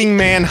leading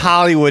man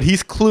Hollywood.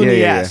 He's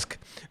Clooney-esque.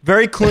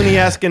 Very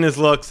Clooney-esque in his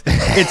looks.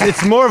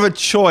 It's more of a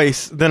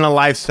choice than a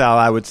lifestyle,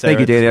 I would say.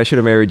 Thank you, Danny. I should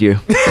have married you.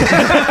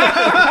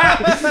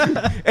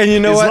 And you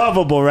know it's what?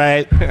 Lovable,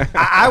 right?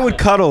 I would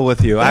cuddle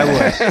with you. I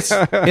would.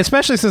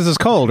 Especially since it's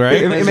cold,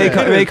 right? It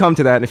may come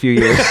to that in a few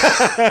years.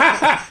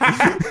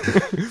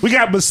 We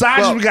got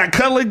massages. We got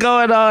cuddling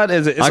going on.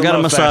 I got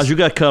a massage. You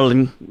got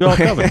cuddling. We all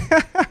covered.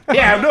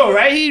 Yeah, I know,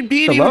 right? He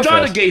didn't even love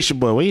join the fest. geisha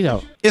boy. What do you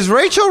know? Is the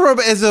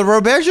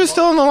Roberge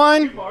still on the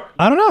line?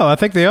 I don't know. I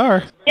think they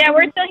are. Yeah,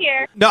 we're still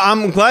here. No,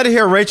 I'm glad to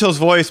hear Rachel's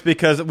voice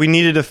because we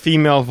needed a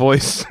female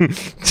voice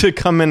to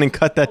come in and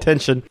cut that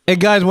tension. Hey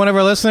guys, one of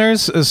our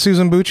listeners,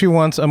 Susan Bucci,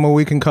 wants a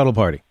Mohican cuddle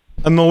party.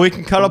 A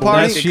Mohican cuddle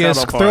party? She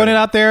has thrown it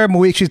out there.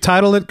 She's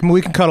titled it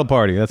Mohican cuddle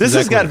party. That's This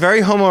exactly has got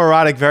very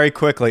homoerotic very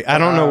quickly. I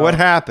don't know what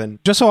happened.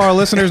 Just so our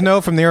listeners know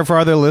from near or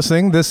farther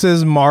listening, this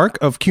is Mark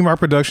of Q Mark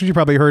Productions. You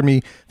probably heard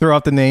me throw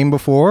out the name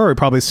before, or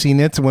probably seen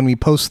it when we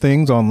post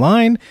things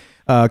online.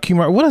 Q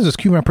Mark, what is this?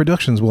 Q Mark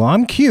Productions. Well,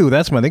 I'm Q.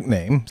 That's my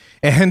nickname,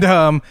 and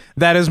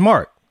that is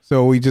Mark.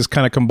 So we just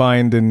kind of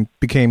combined and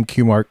became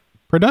Q Mark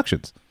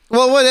Productions.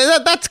 Well,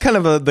 that's kind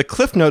of the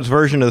Cliff Notes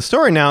version of the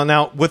story now.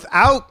 Now,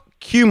 without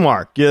Q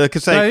Mark, you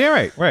could say,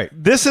 yeah, right.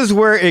 This is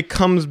where it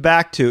comes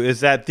back to, is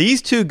that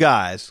these two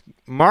guys,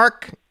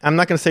 Mark, I'm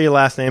not going to say your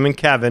last name, and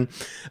Kevin,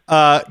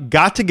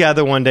 got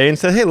together one day and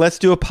said, hey, let's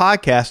do a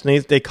podcast.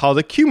 And they called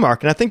it Q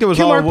Mark. And I think there was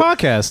Q Mark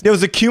podcast. There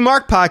was a Q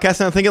Mark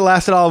podcast, and I think it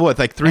lasted all,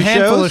 like 3 shows? A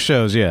handful of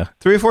shows, yeah.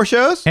 3 or 4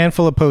 shows?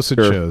 Handful of posted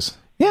shows.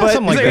 Yeah, But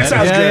something like that.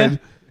 sounds Yeah, good.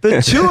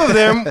 The two of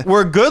them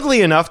were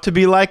goodly enough to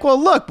be like,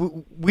 well, look,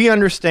 we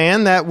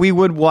understand that we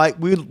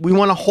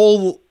want a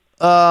whole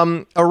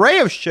array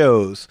of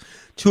shows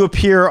to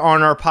appear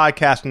on our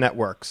podcast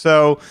network.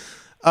 So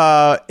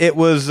it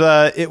was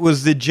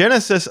the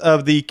genesis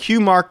of the Q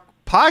Mark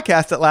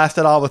podcast that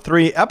lasted all the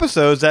 3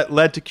 episodes that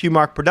led to Q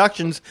Mark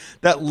Productions,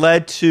 that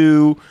led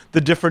to the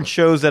different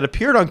shows that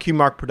appeared on Q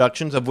Mark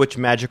Productions, of which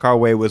Magic Our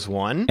Way was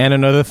one. And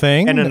another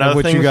thing, of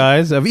which you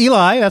guys, of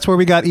Eli, that's where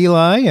we got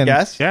Eli. And,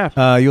 yes.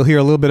 Yeah. You'll hear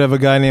a little bit of a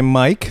guy named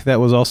Mike that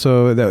was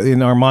also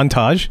in our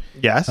montage.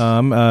 Yes.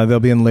 They'll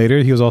be in later.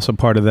 He was also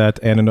part of that.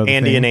 And another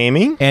Andy thing. and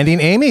Amy. Andy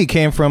and Amy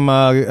came from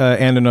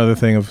and another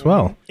thing as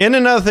well. And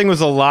another thing was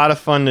a lot of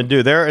fun to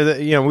do.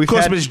 We've Of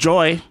course, had Miss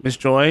Joy.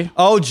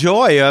 Oh,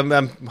 Joy!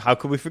 How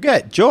could we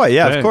forget Joy?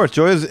 Yeah, Yeah. of course.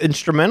 Joy is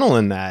instrumental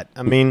in that.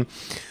 I mean,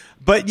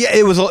 but yeah,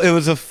 it was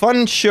a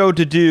fun show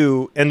to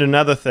do, and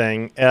another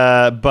thing.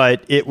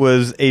 But it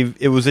was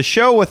a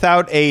show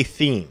without a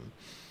theme.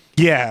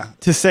 Yeah.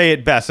 To say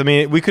it best. I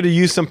mean, we could have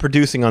used some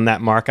producing on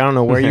that, Mark. I don't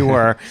know where you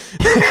were.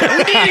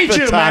 We needed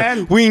you,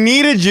 man. We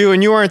needed you,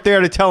 and you weren't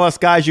there to tell us,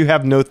 guys, you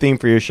have no theme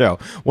for your show.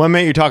 One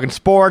minute you're talking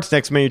sports,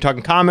 next minute you're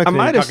talking comics, I then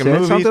might you're have talking said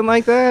movies. something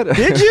like that.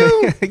 Did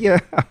you? Yeah.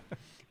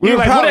 You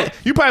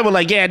probably were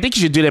like, yeah, I think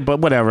you should do that, but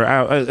whatever.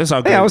 It's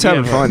all good. Hey, I was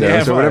having fun though.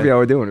 Yeah, So whatever y'all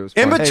were doing, it was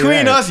fun. In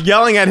between us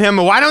yelling at him,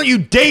 why don't you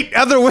date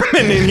other women?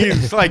 And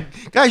he's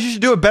like, guys, you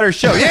should do a better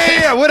show.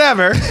 Yeah,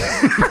 whatever.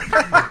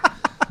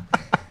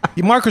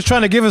 Mark was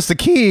trying to give us the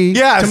key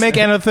to make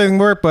anything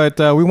work, but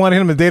we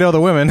wanted him to date other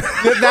women.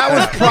 That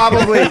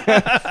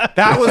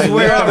was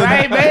where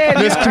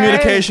the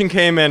miscommunication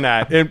came in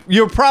at. And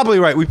you're probably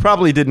right. We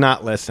probably did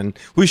not listen.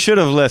 We should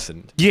have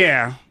listened.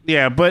 Yeah,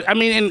 but I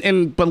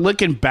mean, but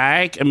looking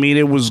back, I mean,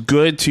 it was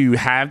good to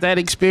have that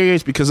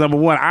experience because number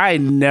one, I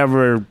had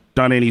never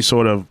done any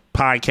sort of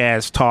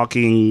podcast,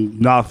 talking,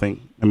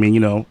 nothing. I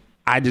mean,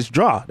 I just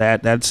draw.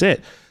 That's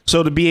it.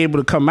 So to be able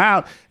to come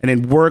out and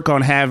then work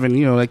on having,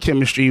 that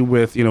chemistry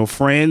with,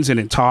 friends and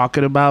then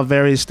talking about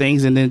various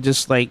things and then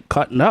just like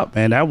cutting up,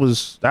 man, that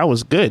was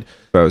good.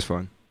 That was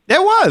fun. It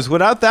was.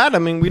 Without that, I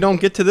mean, we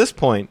don't get to this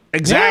point.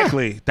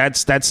 Exactly. Yeah.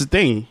 That's the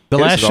thing. The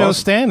last show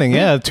standing.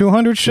 Yeah,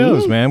 200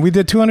 shows, man. We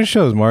did 200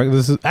 shows, Mark.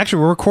 This is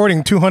actually, we're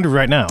recording 200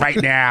 right now.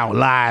 Right now,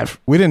 live.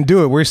 We didn't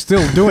do it. We're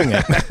still doing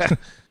it.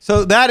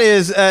 So that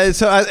is.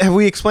 Have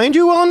we explained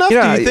you well enough? Do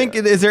you think?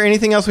 Is there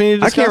anything else we need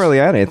to discuss? I can't really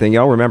add anything.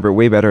 Y'all remember it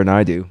way better than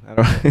I do.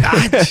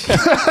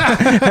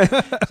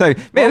 It's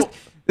like, man,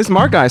 this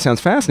Mark guy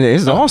sounds fascinating.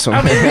 This is awesome.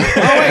 I mean, we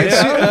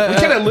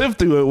kind of lived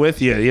through it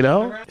with you,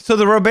 So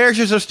the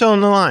Roberges are still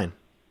on the line.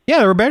 Yeah,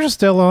 the Roberges are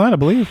still on, I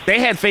believe.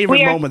 They had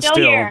favorite moments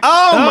still. Here.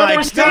 Oh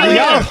my God!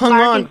 Y'all hung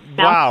on.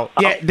 Wow.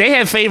 Yeah, they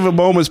had favorite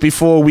moments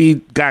before we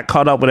got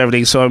caught up with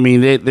everything. So I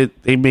mean,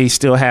 they may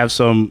still have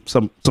some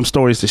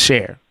stories to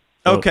share.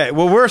 Okay,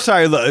 well, we're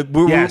sorry. Look,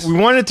 we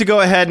wanted to go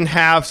ahead and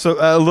have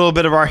a little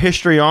bit of our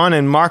history on,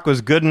 and Mark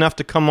was good enough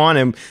to come on.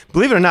 And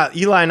believe it or not,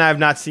 Eli and I have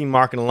not seen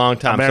Mark in a long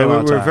time, so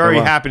we're very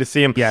happy to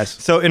see him. Yes.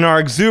 So in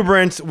our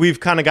exuberance, we've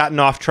kind of gotten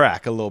off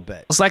track a little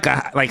bit. It's like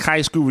a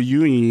high school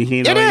reunion.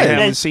 It is. You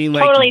haven't seen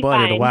like totally your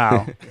butt in a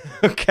while.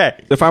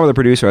 Okay. If I were the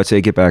producer, I'd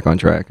say get back on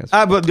track.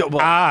 But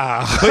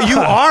you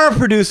are a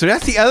producer.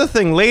 That's the other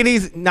thing,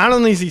 ladies. Not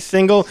only is he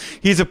single,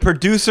 he's a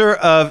producer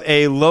of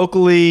a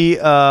locally.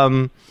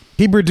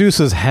 He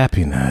produces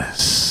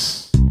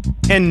happiness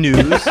and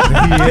news.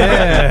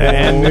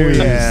 And news.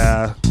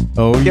 Yeah.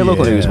 Oh, yeah.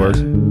 Local news works.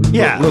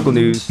 Yeah, local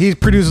news. He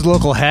produces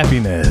local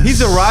happiness. He's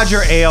the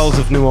Roger Ailes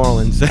of New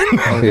Orleans.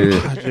 I'm here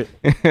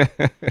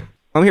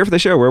for the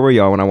show. Where were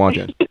y'all when I walked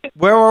in?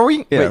 Where were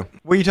we? Yeah. Wait,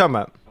 what are you talking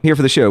about? Here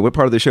for the show. What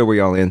part of the show were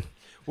y'all in?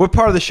 What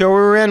part of the show we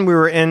were in? We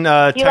were in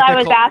Eli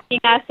was asking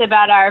us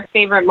about our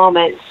favorite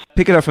moments.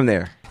 Pick it up from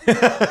there.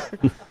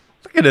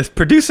 Look at us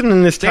producing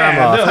in this time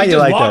off. No, How he you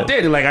just like walked that?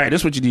 in and like, all right, this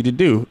is what you need to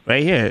do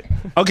right here.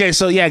 Okay,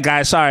 so yeah,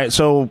 guys, sorry.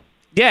 So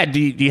Yeah, do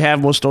you have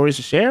more stories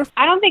to share?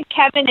 I don't think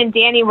Kevin and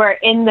Danny were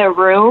in the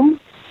room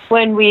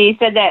when we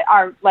said that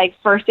our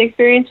first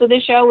experience with the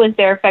show was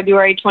their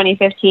February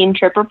 2015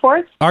 trip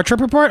reports. Our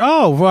trip report?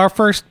 Oh, our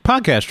first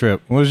podcast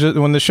trip was just,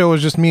 when the show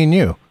was just me and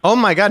you. Oh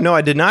my God! No,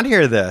 I did not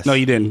hear this. No,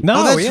 you didn't. No,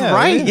 Oh, that's yeah,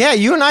 right. yeah. Yeah,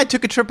 you and I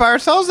took a trip by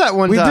ourselves that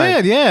one We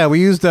time. did, yeah.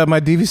 We used my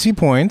DVC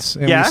points,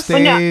 and Yes? we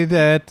stayed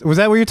at... Was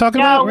that what you're talking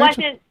No, about,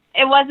 Rachel?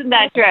 it wasn't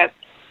that trip.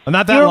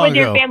 Not that You were long with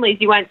your ago. families.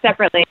 You went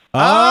separately.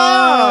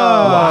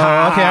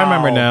 Oh, okay, I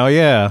remember now,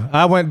 yeah.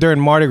 I went during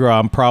Mardi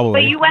Gras,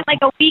 probably. But you went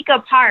a week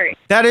apart.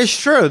 That is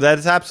true. That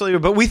is absolutely.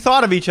 But we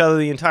thought of each other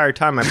the entire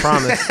time. I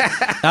promise.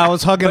 I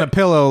was hugging a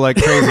pillow like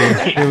crazy.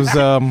 It was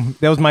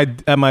that was my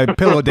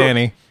pillow,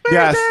 Danny.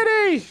 Yes.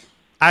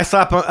 I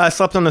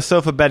slept on the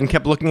sofa bed and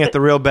kept looking at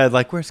the real bed,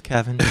 like, "Where's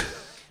Kevin?"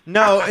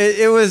 No,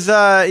 it was.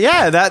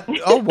 Yeah. That.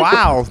 Oh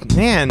wow,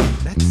 man.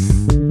 That's.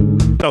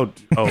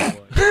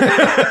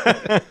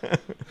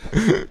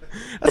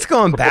 That's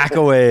going back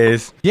a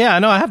ways. Yeah, I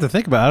know. I have to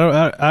think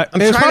about it.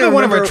 I'm It was trying probably to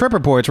one of our remember- trip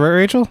reports, right,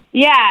 Rachel?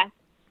 Yeah.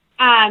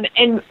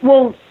 And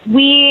well,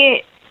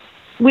 we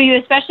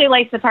especially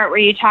liked the part where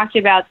you talked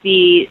about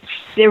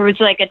there was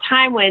a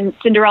time when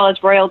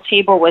Cinderella's Royal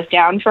Table was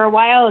down for a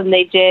while, and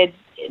they did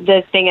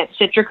the thing at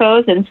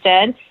Citrico's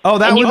instead. Oh,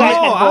 that and you was guys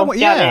had both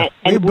done it,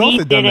 we and both we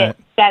had did done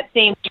that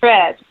same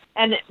trip.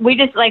 And we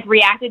just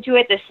reacted to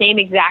it the same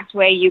exact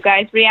way you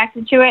guys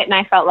reacted to it, and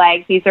I felt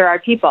like these are our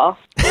people.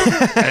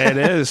 It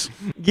is.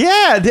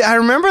 Yeah, I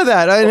remember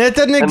that, and it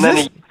doesn't And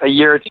exist. then a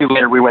year or two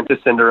later, we went to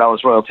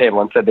Cinderella's Royal Table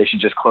and said they should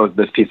just close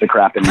this piece of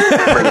crap and bring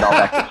it all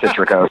back to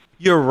Citrico.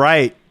 You're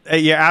right.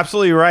 You're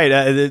absolutely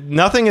right.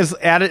 Nothing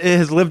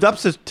has lived up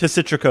to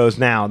Citrico's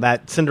now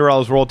that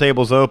Cinderella's Royal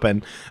Table's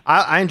open.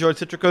 I enjoyed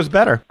Citrico's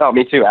better. Oh,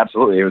 me too.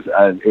 Absolutely,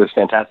 it was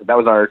fantastic. That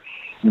was our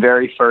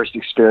very first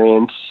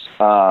experience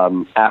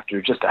after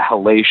just a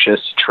hellacious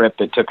trip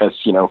that took us,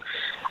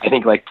 I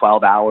think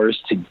 12 hours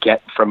to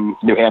get from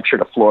New Hampshire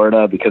to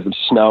Florida because of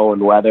snow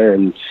and weather,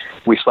 and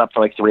we slept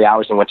for 3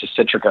 hours and went to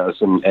Citrico's,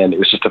 and it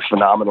was just a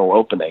phenomenal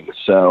opening.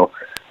 So,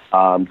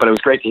 but it was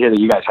great to hear that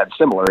you guys had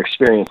similar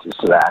experiences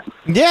to that.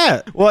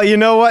 Yeah. Well, you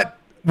know what?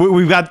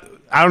 We've got,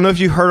 I don't know if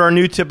you heard our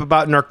new tip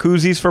about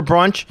Narcoossee's for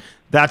brunch.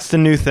 That's the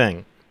new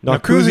thing.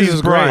 Narcoossee's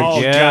is great. Oh,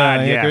 yeah,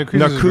 God, yeah.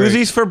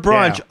 Narcoosse's for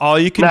brunch. Yeah. All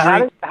you can Now,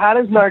 drink. how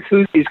does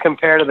Narcoosse's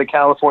compare to the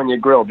California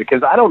Grill?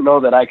 Because I don't know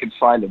that I could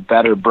find a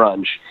better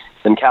brunch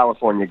than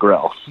California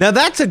Grill. Now,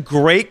 that's a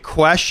great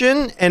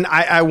question, and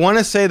I want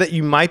to say that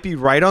you might be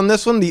right on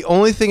this one. The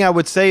only thing I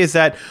would say is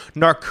that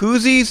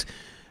Narcoosse's,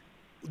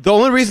 the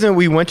only reason that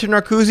we went to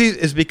Narcoosse's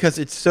is because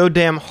it's so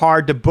damn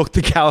hard to book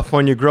the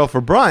California Grill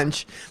for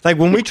brunch.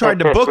 When we tried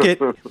to book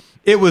it,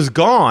 it was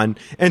gone.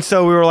 And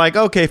so we were like,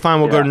 okay, fine,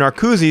 we'll go to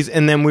Narcoosse's,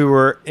 and then we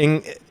were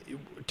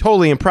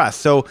totally impressed.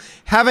 So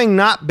having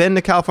not been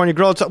to California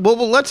Grill,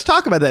 well, let's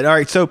talk about that. All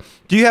right, so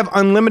do you have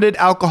unlimited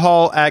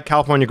alcohol at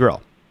California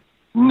Grill?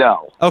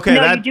 No. Okay.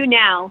 No, you do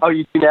now. Oh,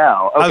 you do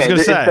now. Okay. I was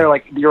gonna say.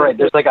 You're right.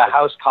 There's a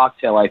house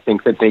cocktail, I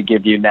think, that they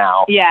give you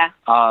now. Yeah.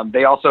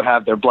 They also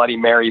have their Bloody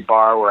Mary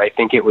bar, where I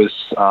think it was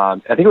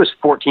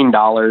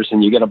 $14,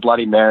 and you get a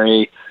Bloody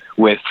Mary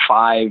with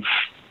 5,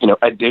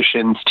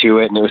 additions to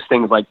it, and it was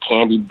things like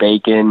candied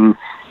bacon,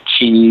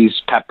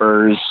 cheese,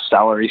 peppers,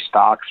 celery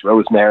stalks,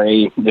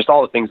 rosemary, just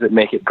all the things that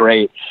make it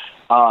great.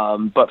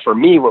 But for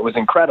me, what was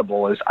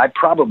incredible is I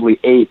probably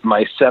ate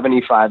my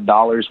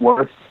 $75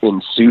 worth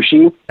in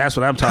sushi. That's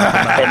what I'm talking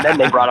about. And then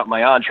they brought up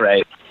my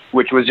entree,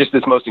 which was just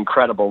this most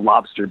incredible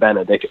lobster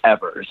Benedict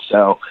ever.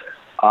 So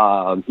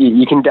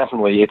you can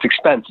definitely, it's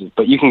expensive,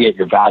 but you can get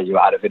your value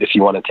out of it if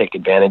you want to take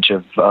advantage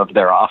of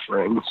their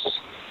offerings.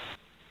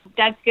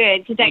 That's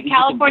good, because at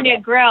California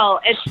Grill,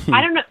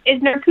 I don't know,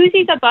 is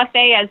Narcoosse's a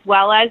buffet as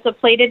well as a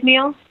plated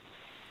meal?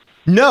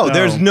 No,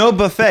 there's no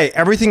buffet.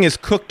 Everything is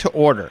cooked to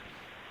order.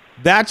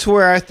 That's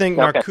where I think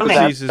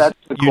Narcoosse's is that's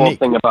the cool unique.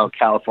 thing about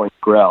California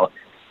Grill.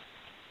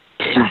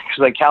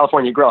 Because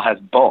California Grill has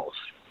both.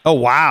 Oh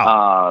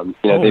wow!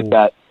 They've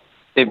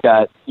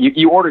got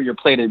you order your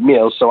plated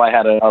meals. So I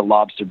had a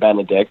lobster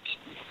Benedict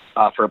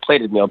for a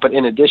plated meal, but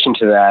in addition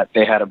to that,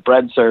 they had a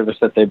bread service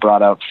that they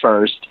brought out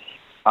first.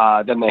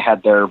 Then they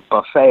had their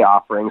buffet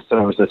offerings. So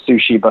there was a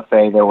sushi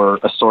buffet. There were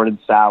assorted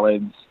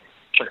salads,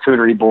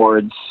 charcuterie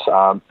boards,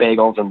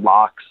 bagels and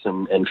lox,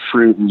 and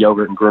fruit and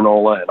yogurt and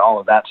granola and all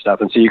of that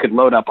stuff. And so you could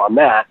load up on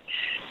that.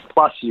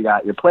 Plus you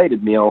got your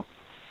plated meal.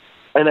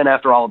 And then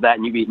after all of that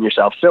and you've eaten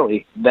yourself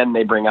silly, then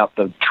they bring out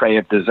the tray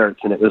of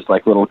desserts, and it was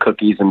little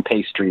cookies and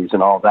pastries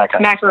and all of that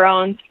kind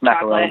Macarons, of stuff.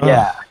 Macarons, chocolate.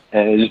 yeah.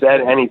 And just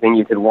anything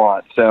you could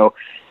want. So,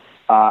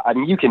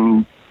 you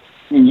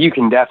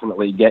can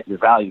definitely get your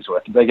values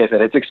with it. Like I said,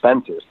 it's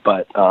expensive,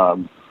 but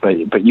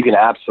you can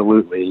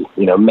absolutely,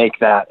 make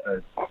that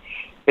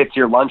it's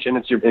your lunch and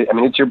it's your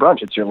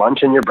brunch. It's your lunch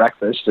and your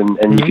breakfast, and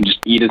you can just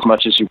eat as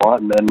much as you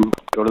want, and then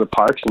go to the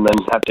parks, and then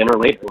have dinner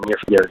later, and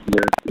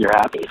you're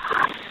happy.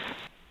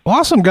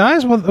 Awesome,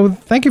 guys. Well,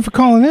 thank you for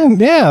calling in.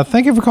 Yeah,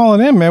 thank you for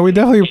calling in, man. We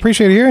definitely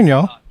appreciate hearing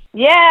y'all.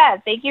 Yeah,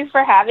 thank you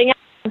for having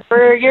us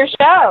for your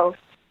show.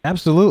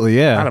 Absolutely,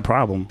 yeah. Not a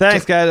problem.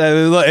 Thanks, guys.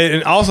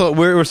 And also,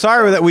 we're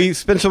sorry that we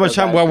spent so much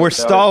time while we're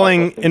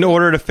stalling in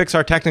order to fix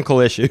our technical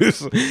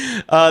issues.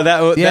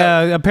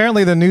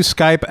 Apparently the new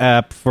Skype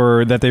app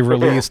that they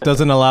released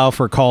doesn't allow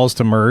for calls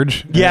to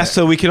merge. Yeah,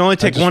 so we can only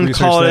take one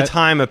call at a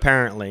time,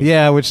 apparently.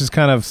 Yeah, which is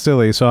kind of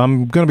silly. So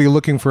I'm going to be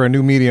looking for a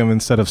new medium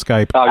instead of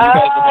Skype. Oh, you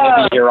guys are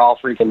going to be here all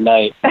freaking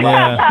night.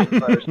 Yeah.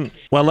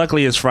 Well,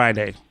 luckily it's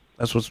Friday.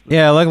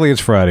 Luckily it's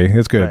Friday.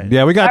 It's good. Right.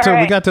 Yeah, we got to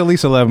at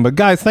least 11. But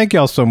guys, thank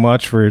y'all so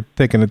much for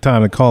taking the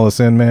time to call us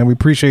in, man. We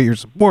appreciate your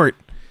support,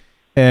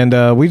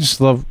 and we just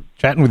love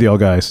chatting with y'all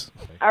guys.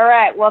 All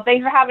right. Well,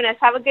 thanks for having us.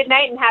 Have a good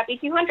night and happy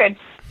 200.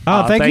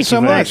 Oh, thank you so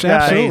much.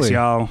 Absolutely, thanks,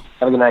 y'all.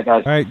 Have a good night,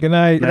 guys. All right. Good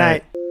night. Good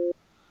night.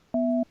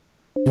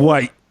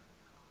 What?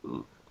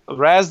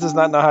 Raz does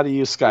not know how to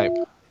use Skype.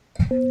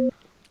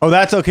 Oh,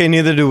 that's okay.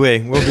 Neither do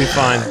we. We'll be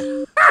fine.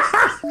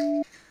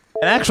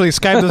 And actually,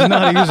 Skype doesn't know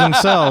how to use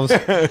themselves.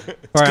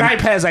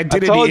 Skype has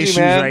identity issues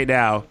right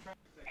now.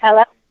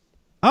 Hello?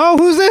 Oh,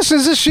 who's this?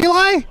 Is this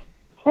Sheila?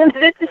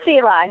 This is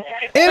Sheila.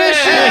 It is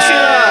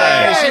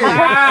Sheila.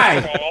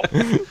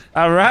 Hi.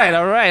 All right.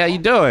 How you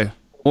doing?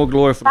 More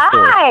glory for the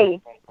story.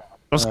 Hi.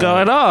 What's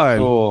going on?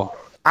 Cool.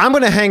 I'm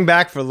going to hang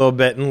back for a little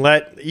bit and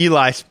let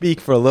Eli speak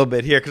for a little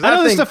bit here. I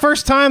know this is the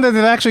first time that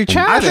they've actually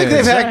chatted. I think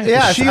they've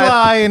had,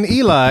 Sheila and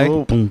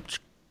Eli.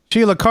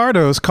 Sheila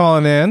Cardo's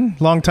calling in.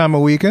 Long time a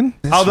weekend.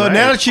 Although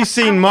now that she's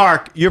seen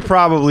Mark, you're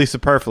probably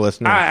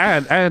superfluous now. I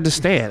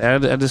understand. I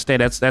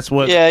understand. That's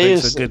what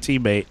makes a good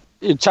teammate.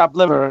 You chopped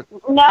liver.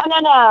 No,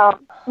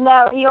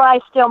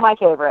 Eli's still my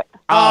favorite.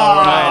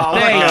 All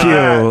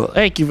right,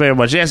 thank you very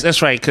much. Yes,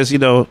 that's right. Because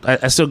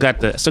I still got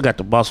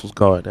the muscles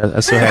going. I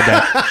still had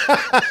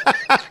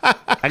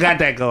that. I got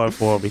that going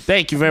for me.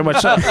 Thank you very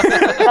much.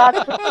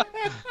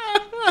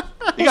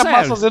 You got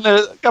muscles in there.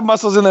 Got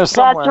muscles in there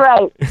somewhere.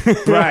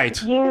 That's right. Right.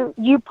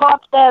 You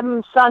popped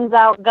them guns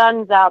out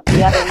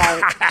the other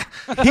night.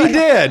 He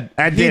did.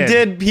 I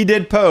did. He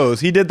did pose.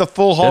 He did the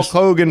full Hulk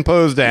Hogan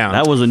pose down.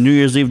 That was a New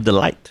Year's Eve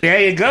delight.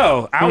 There you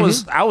go. I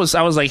was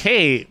like,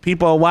 hey,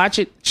 people are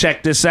watching.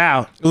 Check this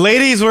out.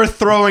 Ladies were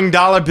throwing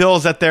dollar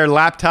bills at their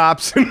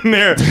laptops and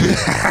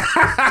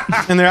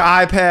their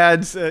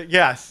iPads.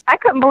 Yes. I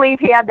couldn't believe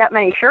he had that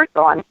many shirts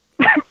on.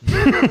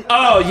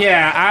 Oh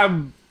yeah,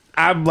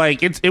 I'm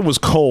like it was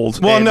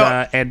cold. Well,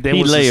 and there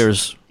Need was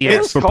layers.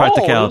 It's for cold.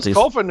 practicalities. It's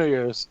cold for New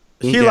Year's.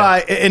 Eli,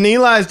 in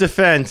Eli's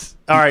defense,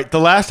 all right, the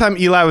last time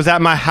Eli was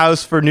at my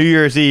house for New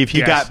Year's Eve,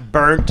 he got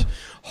burnt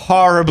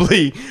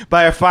horribly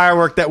by a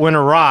firework that went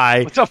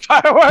awry. What's a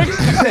firework?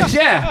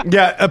 Yeah.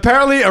 Yeah,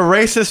 apparently a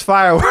racist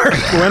firework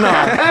went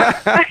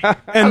off.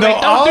 And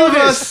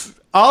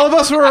all of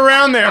us were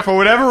around there for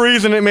whatever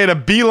reason. It made a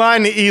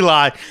beeline to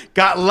Eli,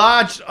 got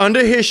lodged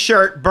under his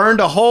shirt, burned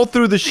a hole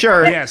through the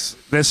shirt. Yes,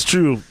 that's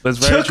true. That's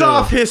very took true.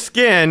 off his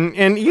skin,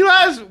 and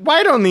Eli's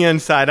white on the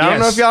inside. I don't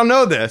know if y'all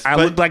know this. I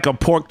look like a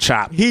pork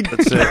chop.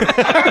 That's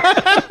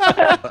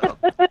it.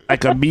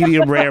 Like a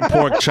medium rare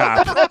pork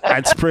chop.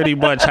 That's pretty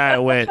much how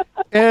it went.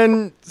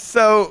 And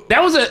so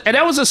that was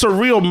a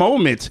surreal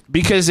moment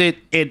because it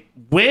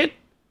went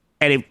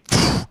and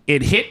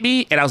it hit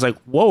me, and I was like,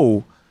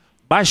 whoa.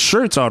 My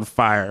shirt's on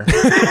fire.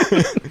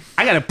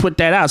 I gotta put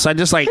that out. So I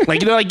just like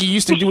you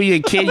used to do when you're a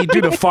kid, you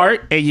do the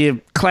fart and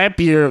you clamp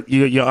your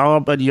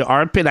arm under your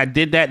armpit. I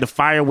did that, and the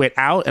fire went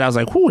out, and I was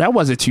like, "Whoo, that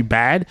wasn't too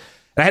bad."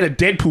 And I had a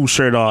Deadpool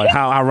shirt on.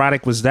 How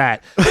ironic was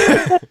that?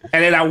 And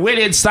then I went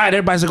inside.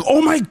 Everybody's like,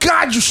 "Oh my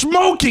God, you're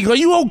smoking. Are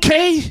you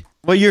okay?"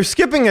 Well, you're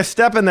skipping a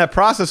step in that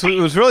process. It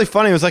was really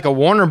funny. It was like a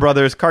Warner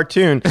Brothers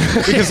cartoon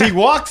because he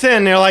walks in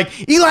and they're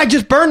like, Eli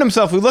just burned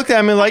himself. We looked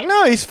at him and like,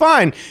 no, he's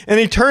fine. And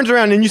he turns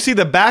around and you see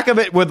the back of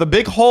it where the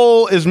big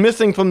hole is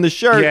missing from the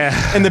shirt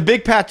and the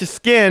big patch of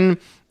skin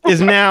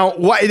is now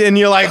white. And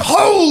you're like,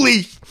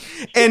 holy!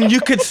 And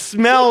you could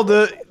smell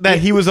that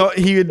he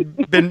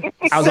had been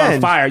I was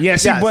on fire. Yeah,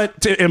 see,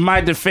 but in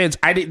my defense,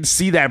 I didn't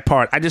see that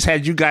part. I just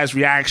had you guys'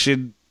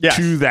 reaction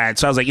to that.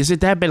 So I was like, is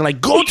it that bad? Like,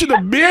 go to the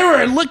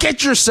mirror and look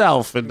at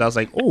yourself. And I was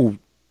like, oh,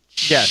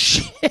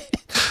 shit.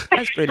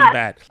 That's pretty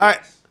bad. All right.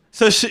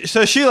 So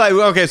Sheila,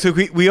 okay, so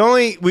we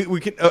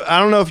can, I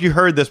don't know if you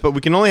heard this, but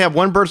we can only have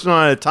one person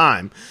on at a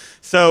time.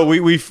 So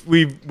we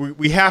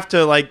have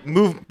to like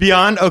move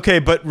beyond. Okay,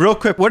 but real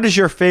quick, what is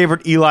your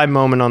favorite Eli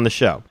moment on the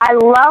show? I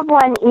love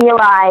when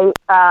Eli,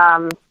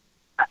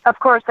 of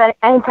course,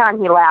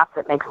 anytime he laughs,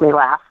 it makes me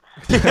laugh.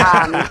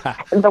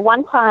 The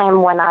one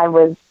time when I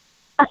was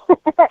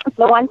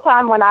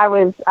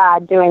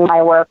doing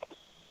my work,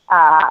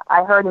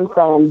 I heard him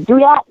saying, do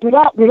that, do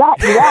that, do that,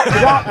 do that, do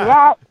that, do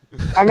that.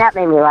 And that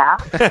made me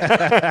laugh.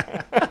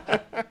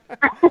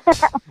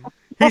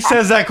 He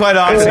says that quite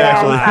often,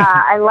 actually.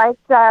 I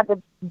liked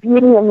the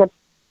Beauty and the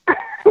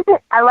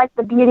I liked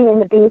the Beauty and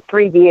the Beast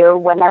review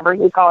whenever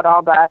he called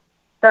all the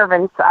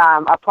servants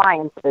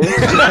appliances.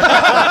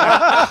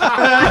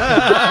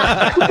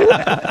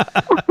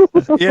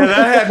 Yeah,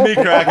 that had me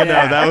cracking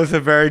up. That was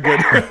a very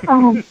good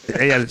one.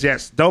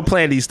 Yes, don't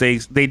plan these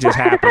things. They just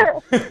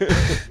happen.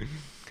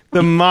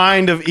 The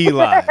mind of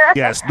Eli.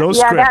 Yes, no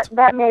Yeah, script.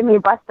 that made me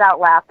bust out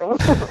laughing.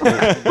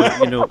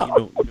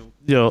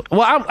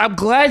 Well, I'm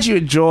glad you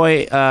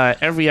enjoy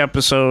every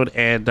episode,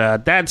 and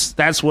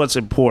that's what's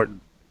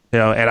important.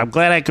 And I'm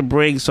glad I could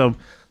bring some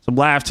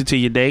laughter to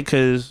your day,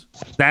 because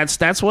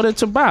that's what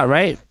it's about,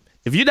 right?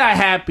 If you're not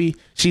happy,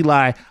 she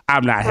lie,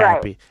 I'm not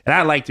happy, and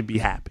I like to be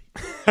happy,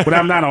 but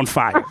I'm not on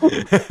fire.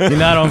 You're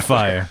not on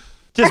fire.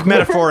 Just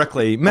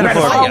metaphorically. When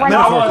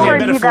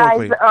you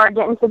guys are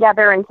getting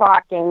together and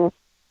talking,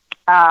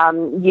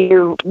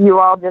 you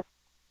all just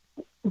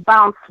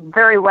bounce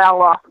very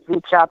well off of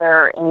each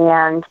other,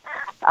 and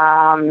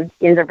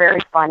they're very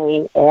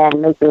funny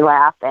and make me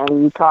laugh,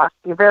 and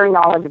you're very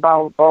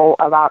knowledgeable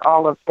about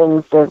all of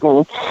things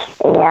Disney,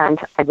 and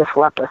I just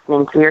love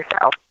listening to your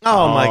show.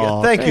 Oh my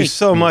God! Thank you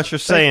so much for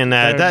saying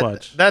that.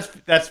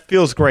 That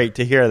feels great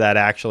to hear that.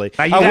 Actually,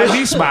 you got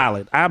me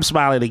smiling. I'm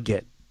smiling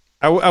again.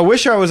 I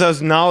wish I was as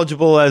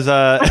knowledgeable as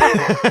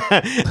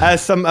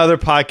as some other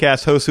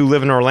podcast hosts who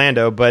live in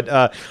Orlando, but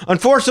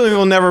unfortunately,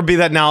 we'll never be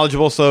that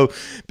knowledgeable. So,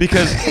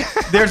 because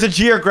there's a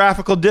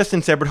geographical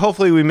distance there, but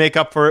hopefully, we make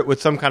up for it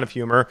with some kind of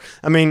humor.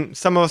 I mean,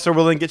 some of us are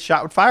willing to get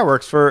shot with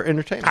fireworks for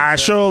entertainment. I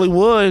surely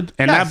would,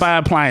 and not buy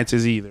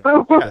appliances either.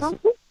 Yes.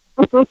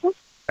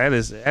 That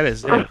is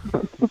it.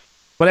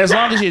 But as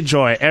long as you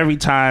enjoy it every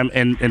time,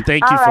 and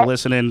thank you for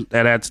listening,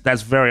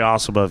 that's very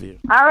awesome of you.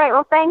 All right.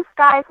 Well, thanks,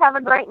 guys. Have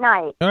a great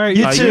night. All right.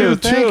 You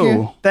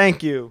too.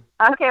 Thank you.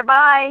 Okay.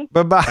 Bye.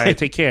 Bye-bye. All right,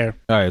 take care.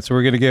 All right, so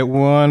we're going to get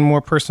one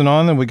more person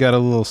on, and we got a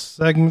little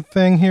segment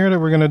thing here that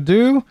we're going to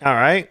do. All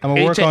right. I'm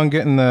going to work on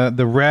getting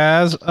the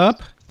Raz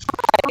up.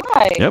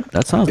 Hi. Yep,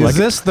 that sounds Is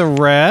this the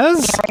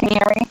Raz?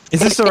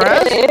 Is this the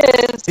Raz?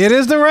 It is. It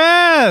is the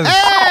Raz.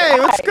 Hey,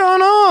 what's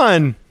going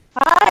on?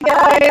 Hi,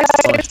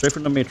 guys. Straight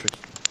from the Matrix.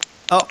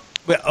 Oh,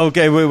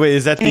 okay. Wait.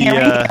 Is that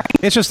the?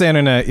 It's just the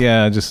internet.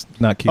 Yeah, just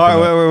not keeping. All right,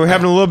 up. we're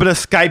having a little bit of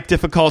Skype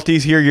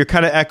difficulties here. You're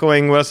kind of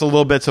echoing with us a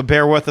little bit, so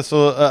bear with us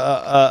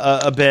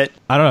a bit.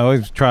 I don't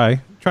know. Try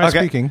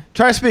speaking.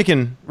 Try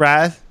speaking,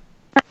 Raz.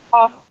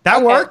 Oh,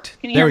 that worked.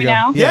 Can you hear me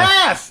now?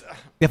 Yes.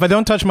 If I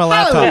don't touch my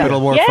laptop,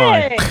 it'll work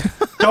fine.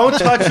 Don't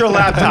touch your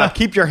laptop.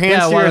 Keep your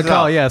hands to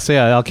yourself. Yes,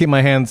 I'll keep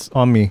my hands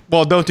on me.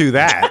 Well, don't do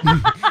that.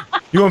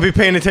 You won't be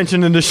paying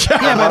attention in the show.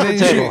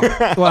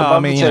 Well, I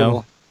mean, you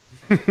know,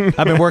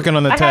 I've been working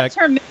on the I tech. had to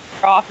turn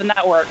Mixer off, and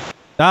that worked.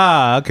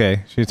 Ah,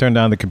 okay. She turned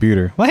down the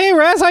computer. Well, hey,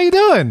 Raz, how you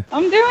doing?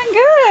 I'm doing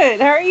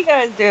good. How are you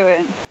guys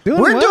doing?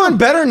 We're doing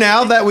better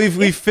now that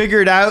we've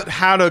figured out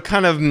how to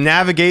kind of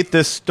navigate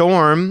this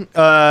storm.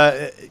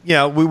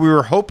 We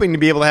were hoping to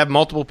be able to have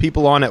multiple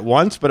people on at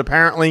once, but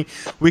apparently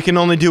we can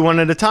only do one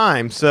at a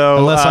time. So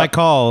unless I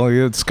call,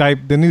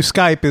 Skype, the new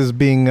Skype is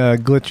being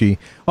glitchy.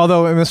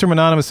 Although Mr.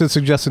 Mononymous did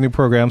suggest a new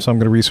program, so I'm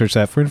going to research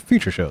that for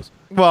future shows.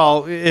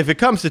 Well, if it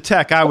comes to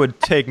tech, I would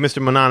take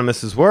Mr.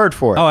 Mononymous's word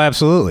for it. Oh,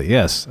 absolutely,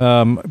 yes.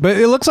 But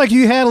it looks like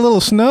you had a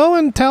little snow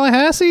in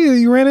Tallahassee that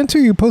you ran into.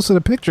 You posted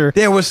a picture.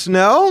 There was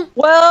snow?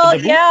 Well,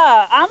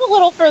 yeah. I'm a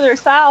little further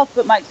south,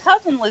 but my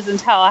cousin lives in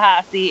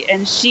Tallahassee,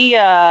 and she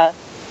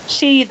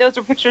those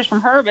are pictures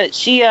from her, but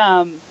she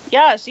had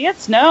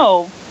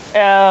snow.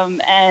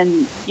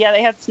 And yeah,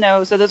 they had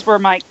snow. So those were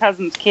my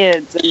cousin's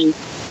kids, and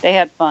they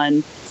had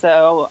fun.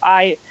 So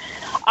I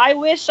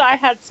wish I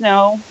had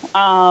snow.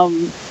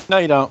 No,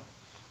 you don't.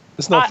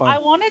 It's no fun. I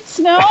wanted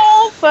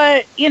snow,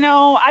 but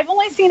I've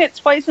only seen it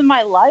twice in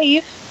my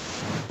life,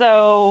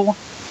 so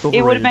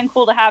it would have been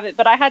cool to have it.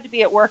 But I had to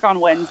be at work on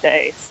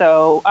Wednesday,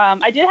 so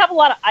I did have a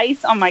lot of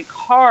ice on my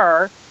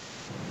car,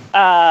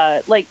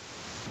 like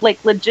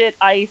legit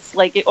ice,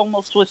 like it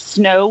almost was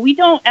snow. We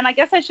don't, and I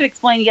guess I should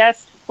explain.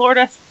 Yes,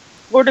 Florida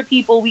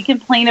people, we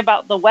complain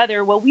about the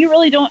weather. Well, we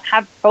really don't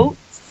have coats.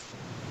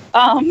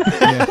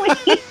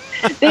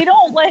 They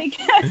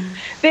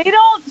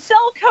don't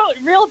sell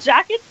real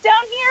jackets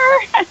down here.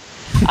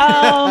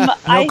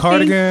 No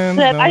cardigans.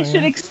 I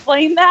should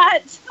explain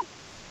that.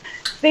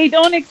 They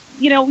don't,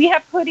 we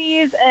have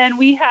hoodies and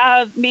we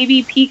have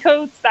maybe pea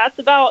coats. That's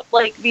about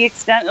the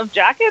extent of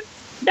jackets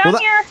down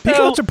here. Pea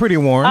coats are pretty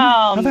warm.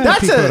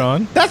 That's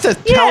a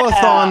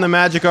telethon the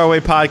Magic Our Way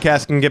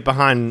podcast can get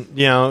behind.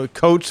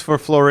 Coats for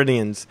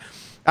Floridians.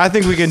 I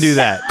think we can do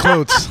that.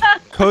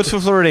 Coats for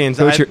Floridians.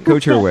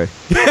 Coach your way.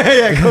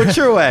 Yeah, coach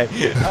your way.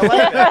 I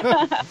like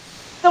that.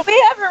 So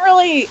we haven't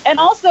really, and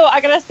also I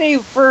gotta say,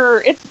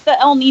 it's the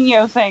El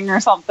Nino thing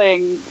or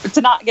something,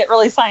 to not get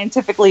really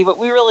scientifically, but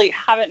we really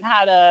haven't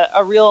had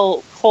a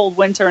real cold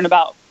winter in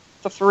about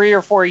 3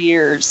 or 4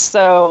 years.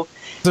 So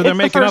they're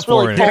making up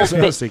for it.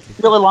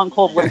 Really long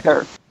cold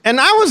winter. And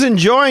I was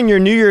enjoying your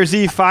New Year's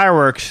Eve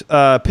fireworks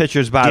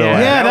pictures, by the way.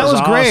 Yeah, that was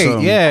great.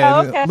 Awesome. Yeah, Oh,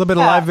 okay. a little bit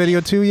of live video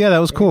too. Yeah, that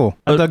was cool.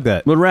 I dug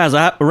that. But Raz,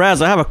 I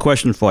have a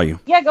question for you.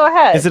 Yeah, go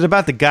ahead. Is it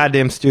about the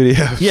goddamn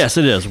studios? Yes,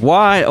 it is.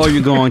 Why are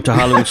you going to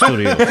Hollywood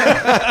Studios?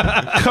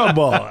 Come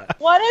on.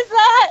 What is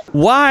that?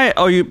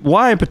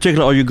 Why in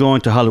particular are you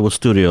going to Hollywood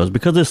Studios?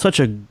 Because it's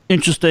such a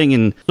interesting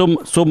and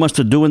so much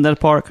to do in that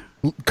park.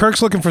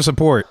 Kirk's looking for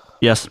support.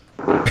 Yes.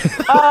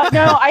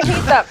 No, I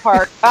hate that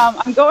park.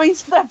 I'm going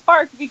to that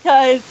park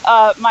because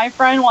my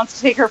friend wants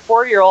to take her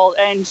 4-year-old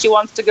and she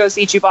wants to go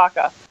see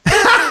Chewbacca.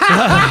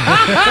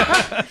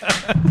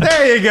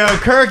 There you go,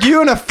 Kirk.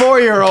 You and a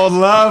 4-year-old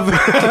love.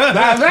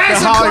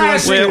 That's a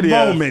classic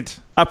moment.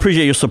 I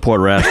appreciate your support,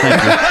 Raz.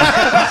 Thank you.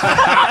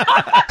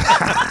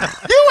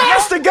 You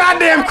asked the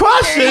goddamn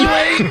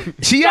question.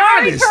 She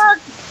Sorry, honest. Kirk.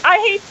 I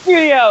hate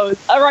studios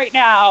right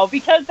now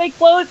because they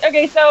closed.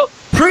 Okay, so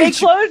they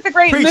closed the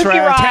Great Movie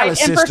Ride,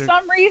 and for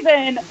some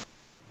reason,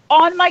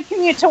 on my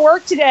commute to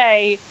work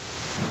today,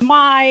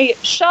 my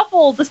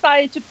shuffle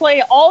decided to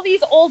play all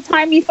these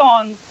old-timey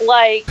songs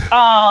like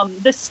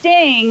The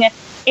Sting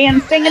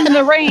and Singing in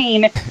the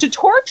Rain to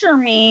torture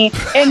me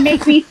and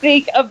make me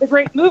think of the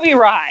Great Movie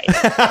Ride.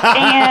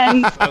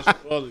 And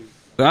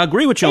I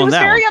agree with you it on was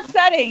that very one.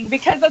 upsetting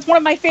because that's one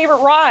of my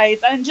favorite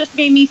rides and just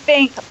made me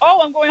think,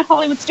 oh, I'm going to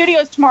Hollywood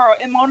Studios tomorrow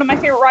and one of my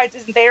favorite rides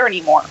isn't there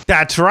anymore.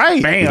 That's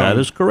right. Bam. That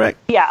is correct.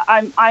 Yeah,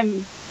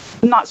 I'm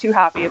not too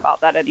happy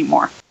about that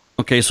anymore.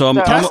 Okay, so I'm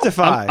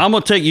Testify. I'm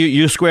gonna take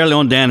you squarely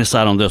on Danny's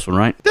side on this one,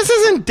 right? This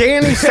isn't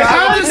Danny's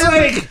side.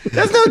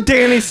 There's no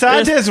Danny's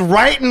side. There's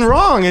right and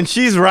wrong, and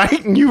she's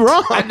right and you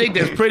wrong. I think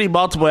there's pretty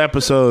multiple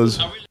episodes.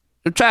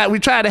 We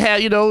try to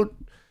have,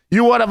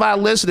 you one of our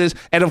listeners.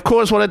 And of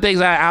course, one of the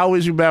things I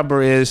always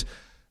remember is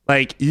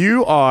like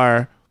you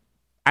are,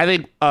 I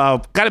think,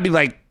 gotta be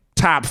like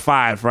top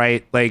 5,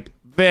 right? Like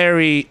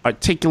very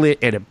articulate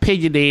and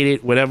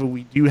opinionated whenever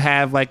we do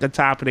have like a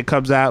topic that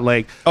comes out.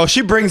 Like, oh,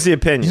 she brings the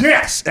opinion.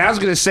 Yes, I was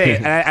gonna say,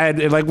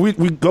 and like we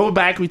go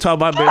back, we talk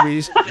about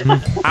memories.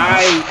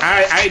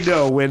 I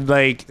know when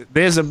like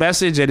there's a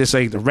message and it's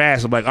like the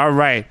Raz. I'm like, all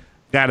right,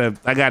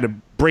 I gotta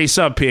brace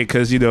up here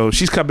because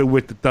she's coming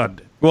with the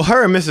thunder. Well,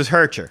 her and Mrs.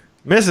 Hercher.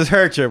 Mrs.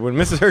 Hercher, when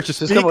Mrs. Hercher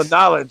speaks, Just with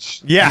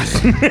knowledge. Yes.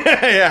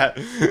 Yeah.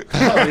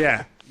 Oh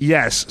yeah.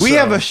 Yes. We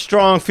have a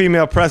strong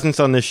female presence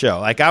on this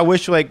show. Like, I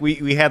wish like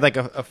we had like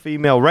a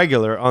female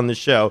regular on the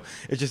show.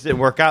 It just didn't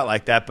work out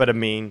like that. But I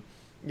mean,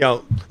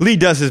 Lee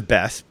does his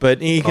best,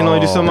 but he can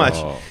only do so much.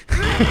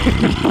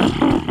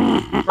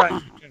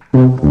 Right.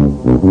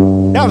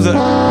 That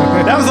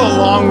was a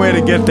long way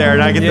to get there,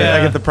 and I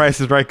get the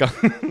prices right.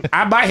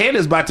 My head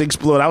is about to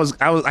explode.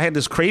 I had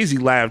this crazy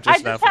laugh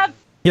just now.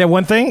 Yeah,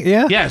 one thing.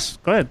 Yeah. Yes.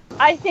 Go ahead.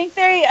 I think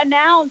they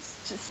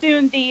announced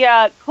soon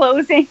the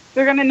closing.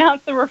 They're going to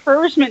announce the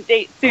refurbishment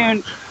date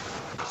soon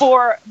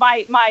for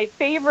my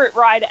favorite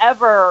ride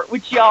ever,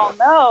 which y'all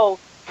know,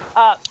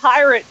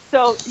 Pirates.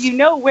 So you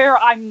know where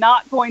I'm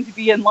not going to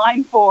be in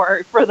line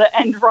for the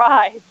end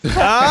ride.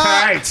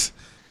 Right.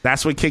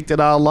 That's what kicked it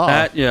all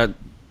off.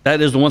 That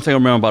is the one thing I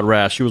remember about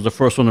Raz. She was the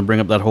first one to bring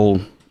up that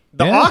whole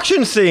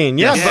auction scene.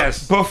 Yeah,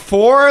 yes.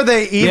 Before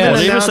they even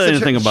announced said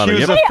anything about she it.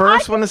 was the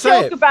first one to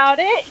say it. Joke about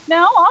it.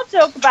 No, I'll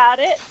joke about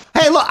it.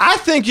 Hey, look, I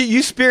think you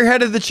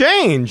spearheaded the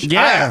change.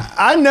 Yeah.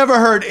 I never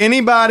heard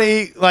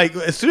anybody, like,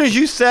 as soon as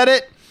you said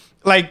it,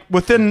 like,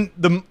 within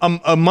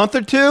a month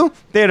or two,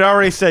 they had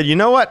already said, you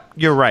know what?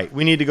 You're right.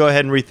 We need to go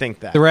ahead and rethink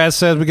that. The Raz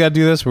says we got to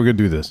do this. We're going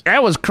to do this.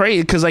 That was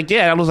crazy because,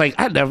 I was like,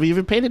 I never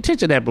even paid attention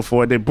to that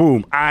before. Then,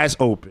 boom, eyes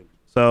open.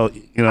 So,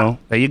 there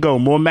you go.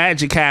 More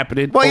magic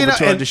happening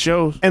over the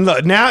shows. And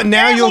look,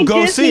 now you'll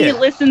go see it.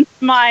 Listen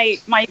to my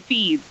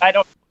feeds. I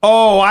don't.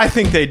 Oh, I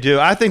think they do.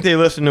 I think they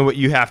listen to what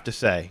you have to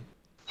say.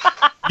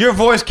 Your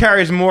voice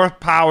carries more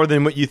power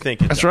than what you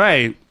think it does. That's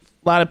right.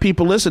 A lot of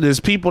people listen to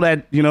this. People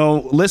that,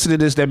 listen to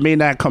this that may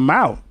not come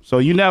out. So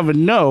you never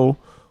know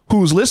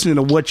who's listening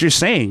to what you're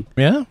saying.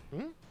 Yeah.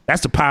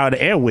 That's the power of the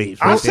airwaves.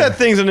 I've said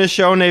things on this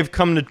show and they've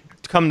come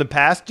to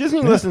pass.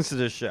 Disney listens to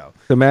this show.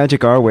 The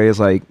magic our way is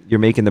like you're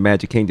making the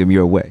Magic Kingdom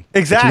your way.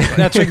 Exactly.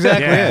 That's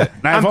exactly it.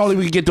 Now, if only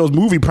we could get those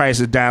movie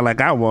prices down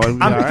like I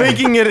want. I'm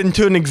thinking it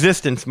into an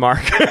existence, Mark.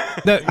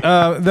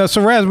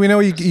 So Raz, we know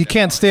you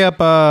can't stay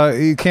up.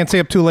 You can't stay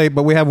up too late,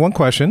 but we have one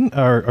question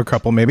or a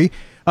couple maybe.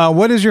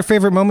 What is your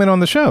favorite moment on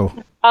the show?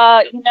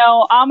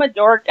 I'm a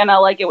dork and I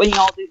like it when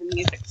y'all do the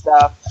music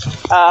stuff.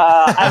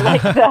 I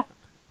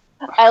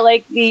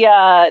like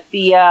the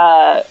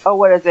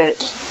what is it?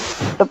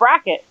 The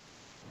bracket.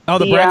 Oh,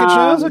 the bracket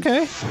shows?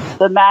 Okay.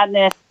 The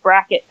Madness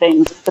bracket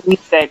things, the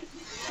music.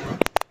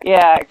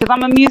 Yeah, because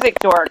I'm a music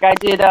dork. I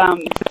did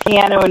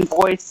piano and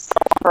voice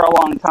for a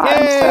long time.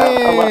 Yay! So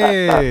I love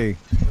that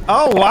stuff.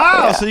 Oh,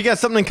 wow. Yeah. So you got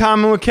something in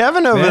common with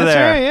Kevin over That's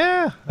there. right,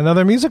 yeah.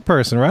 Another music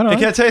person, right on. Hey,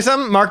 can I tell you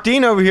something? Mark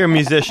Dean over here,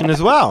 musician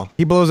as well.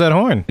 He blows that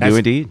horn. You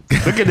indeed.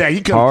 Look at that.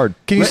 You can, Hard.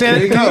 Can you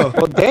say it?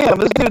 Well, damn,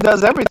 this dude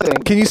does everything.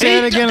 Can you say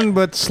it again,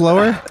 but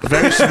slower?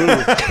 Very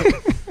smooth.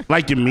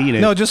 Like you mean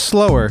it. No, just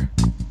slower.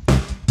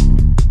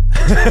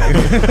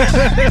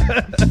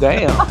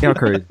 Damn. Yeah,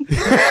 crazy.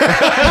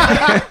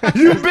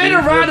 You've been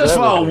around us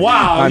for a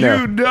while. I know.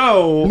 You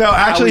know. No,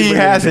 actually, he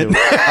hasn't.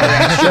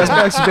 It's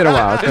actually been a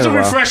while. It's a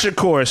refresher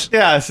course.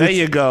 Yes. There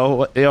you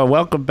go.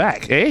 Welcome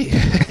back. Hey.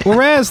 Well,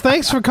 Raz,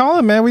 thanks for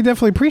calling, man. We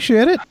definitely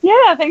appreciate it.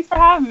 Yeah, thanks for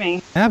having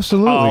me.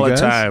 Absolutely, All the guys.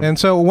 time. And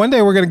so one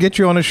day we're going to get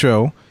you on a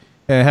show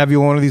and have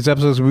you on one of these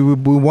episodes. We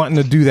wanting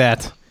to do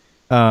that.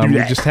 We're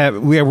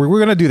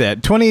going to do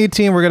that.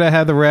 2018, we're going to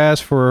have the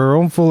Raz for her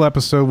own full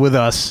episode with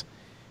us.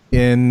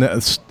 in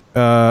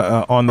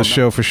on the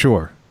show for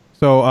sure.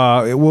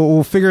 So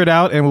we'll figure it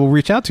out and we'll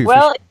reach out to you.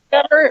 Well,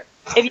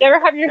 if you ever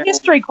have your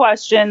history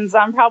questions,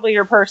 I'm probably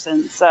your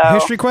person. So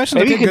history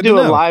questions. Maybe you could do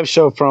a live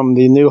show from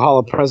the new Hall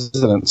of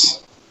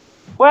Presidents.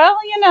 Well,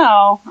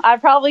 I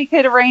probably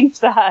could arrange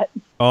that.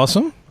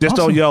 Awesome. Just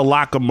don't yell,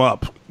 lock them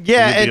up.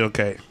 Yeah, It'll be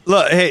okay.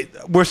 Look, hey,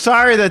 we're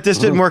sorry that this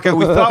didn't work out.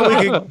 We thought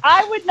we could.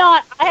 I would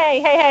not.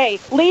 Hey.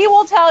 Lee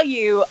will tell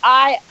you.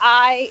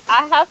 I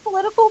have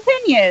political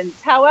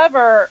opinions.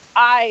 However,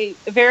 I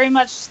very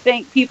much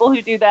think people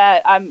who do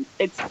that,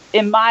 it's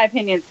in my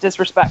opinion, it's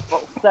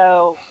disrespectful.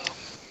 So,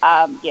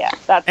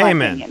 that's my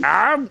opinion.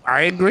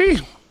 I agree.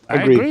 I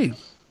agree.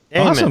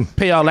 Awesome.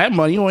 Pay all that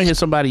money. You don't want to hear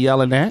somebody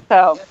yelling that.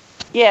 So.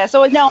 Yeah,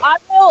 so no,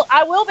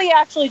 I will be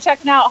actually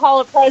checking out Hall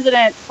of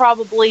Presidents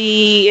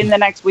probably in the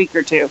next week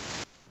or two.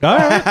 All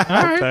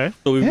right. Okay.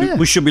 So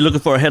we should be looking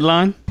for a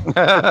headline.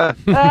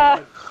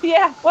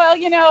 Yeah, well,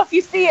 if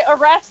you see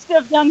arrest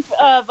of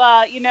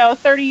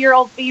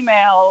 30-year-old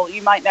female,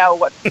 you might know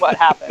what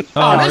happened.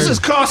 This is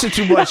costing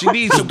too much. You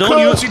need some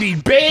coats, you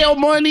need bail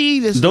money.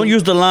 Don't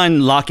use the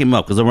line "lock him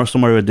up" because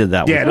somebody already did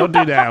that one. Yeah, don't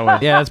do that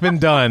one. Yeah, it's been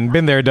done.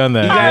 Been there, done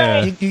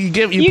that. You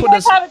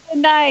guys have a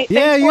good night.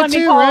 Yeah, Thanks for you letting me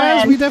too, call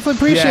Raz. in. We definitely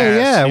appreciate it.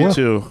 Yeah, you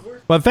too.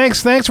 Well,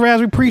 thanks, Raz.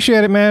 We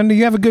appreciate it, man.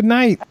 You have a good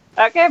night.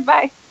 Okay,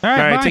 bye. All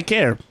right, bye. Take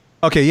care.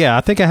 Okay, yeah,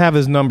 I think I have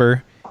his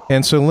number.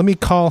 And so let me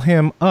call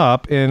him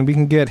up, and we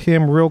can get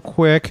him real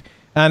quick.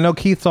 I know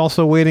Keith's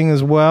also waiting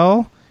as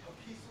well.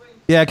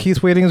 Yeah,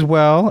 Keith's waiting as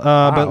well.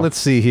 But let's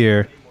see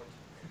here.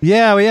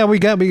 Yeah, we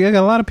got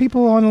a lot of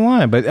people on the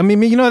line. But I mean,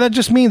 that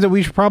just means that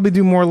we should probably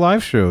do more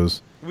live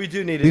shows. We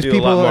do need to These do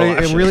people a lot more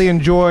live shows. really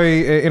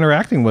enjoy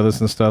interacting with us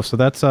and stuff. So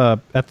that's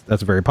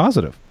very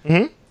positive.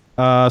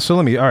 Mm-hmm. So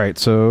let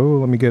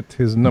me get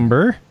his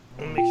number.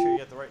 Make sure you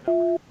get the right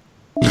number.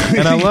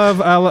 And I love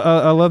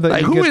that.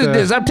 Like, you who get is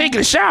this? I'm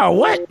taking a shower.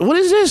 What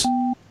is this?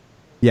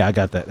 Yeah, I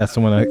got that. That's the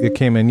one it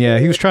came in. Yeah,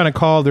 he was trying to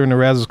call during the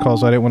Raz's call,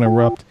 so I didn't want to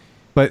interrupt.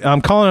 But I'm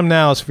calling him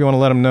now, so if you want to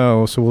let him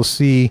know. So we'll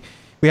see.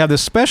 We have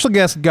this special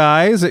guest,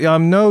 guys, that I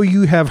know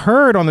you have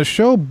heard on the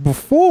show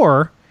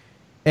before.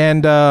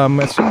 And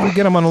as soon as we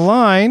get him on the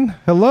line,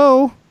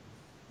 hello.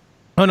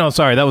 Oh, no,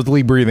 sorry. That was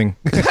Lee breathing.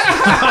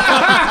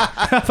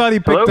 I thought he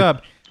picked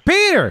up.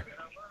 Peter!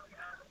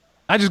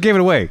 I just gave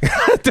it away.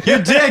 You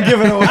did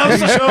give it away. I was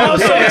so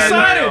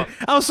excited.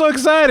 I was so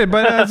excited,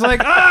 but it's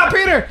like,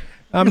 Peter!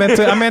 I meant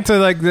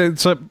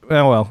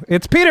to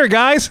it's Peter,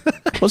 guys.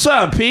 What's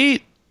up,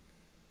 Pete?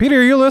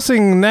 Peter, you're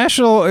listening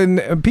national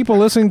and people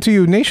listening to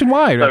you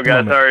nationwide. What's up,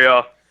 guys? How are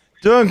y'all?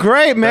 Doing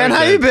great, man.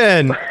 How you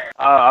been?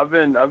 I've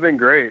been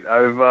great.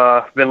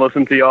 I've been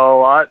listening to y'all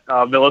a lot.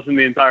 I've been listening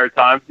the entire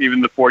time,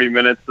 even the 40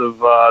 minutes of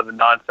the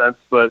nonsense.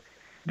 But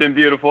it's been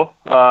beautiful.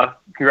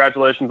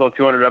 Congratulations on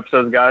 200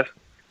 episodes, guys.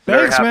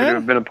 Thanks, Very happy to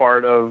have been a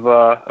part of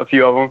a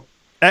few of them.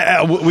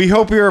 We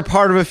hope you're a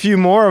part of a few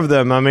more of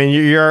them. I mean,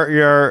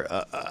 you're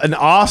an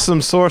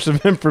awesome source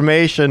of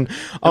information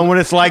on what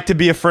it's like to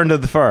be a friend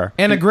of the fur.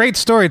 And a great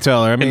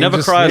storyteller. I mean,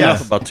 never cry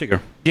enough about Tigger.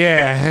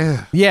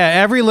 Yeah. Yeah,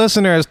 every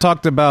listener has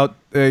talked about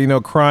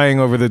crying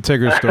over the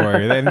Tigger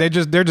story. and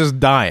they're just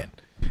dying.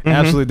 Mm-hmm.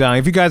 Absolutely dying.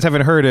 If you guys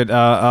haven't heard it,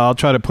 I'll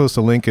try to post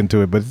a link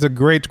into it, but it's a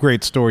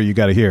great story you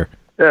got to hear.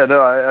 Yeah,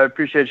 no, I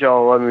appreciate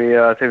y'all letting me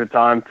take the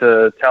time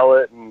to tell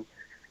it, and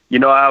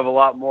I have a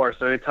lot more,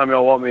 so anytime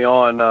y'all want me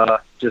on,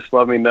 just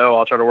let me know.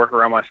 I'll try to work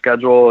around my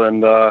schedule,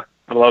 and I'd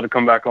love to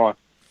come back on.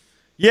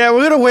 Yeah,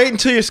 we're going to wait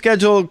until your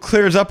schedule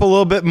clears up a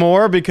little bit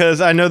more,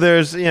 because I know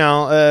there's,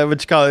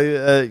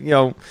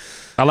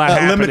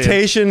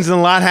 limitations and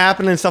a lot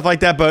happening and stuff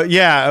like that. But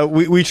yeah,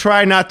 we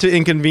try not to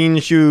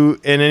inconvenience you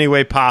in any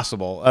way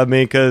possible. I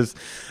mean, because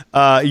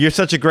you're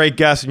such a great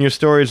guest and your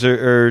stories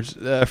are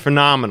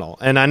phenomenal.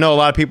 And I know a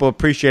lot of people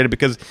appreciate it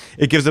because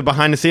it gives a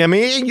behind the scenes. I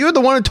mean, you're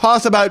the one who taught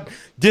us about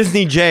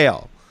Disney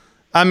jail.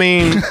 I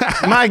mean,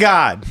 my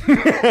God.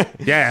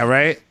 Yeah,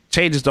 right?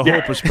 Changes the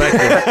whole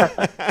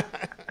perspective.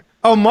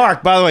 Oh,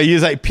 Mark, by the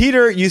way,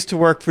 Peter used to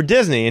work for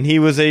Disney, and he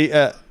was he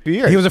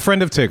was a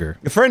friend of Tigger.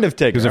 A friend of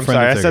Tigger. I'm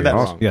sorry, I said that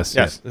wrong.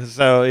 Yes.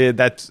 So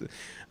that's.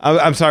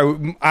 I'm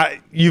sorry.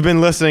 You've been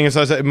listening, and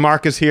so I said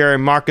Mark is here,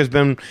 and Mark has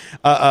been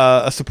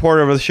a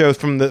supporter of the show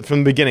from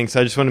the beginning.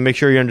 So I just wanted to make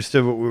sure you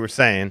understood what we were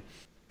saying.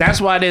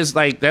 That's why there's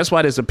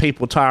a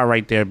paper towel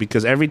right there,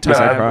 because every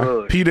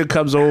time Peter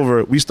comes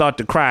over, we start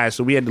to cry.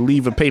 So we had to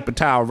leave a paper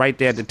towel right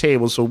there at the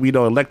table so we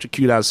don't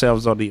electrocute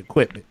ourselves on the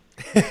equipment.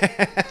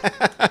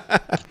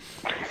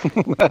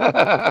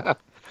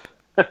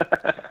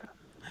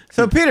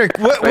 So Peter,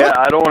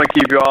 I don't want to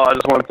keep you all. I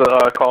just wanted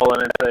to call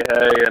in and say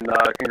hey, and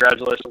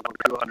congratulations on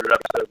 200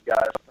 episodes,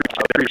 guys.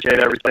 I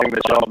appreciate everything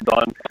that y'all have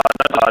done,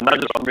 not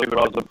just for me, but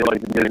also for the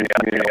Disney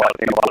community. I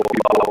think a lot of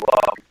people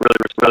really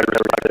respect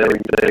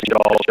everything that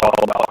y'all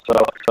about. So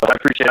I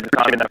appreciate the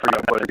time and effort you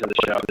put into the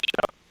show.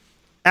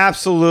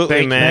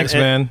 Absolutely, man. Thanks,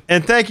 man.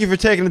 And thank you for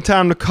taking the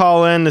time to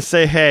call in to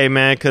say hey,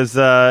 man, because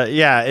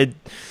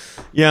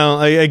You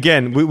know,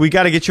 again, we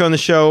got to get you on the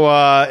show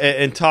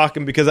and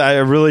talking, because I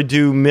really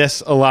do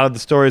miss a lot of the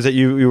stories that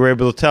you were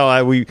able to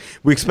tell. We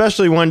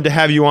especially wanted to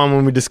have you on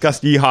when we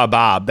discussed Yeehaw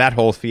Bob, that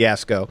whole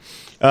fiasco,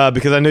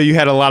 because I know you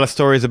had a lot of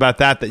stories about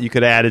that you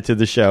could have added to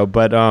the show.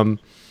 But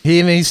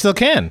he still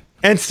can.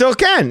 And still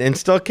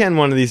can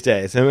one of these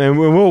days. And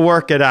we'll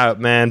work it out,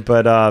 man.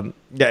 But,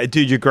 yeah,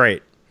 dude, you're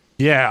great.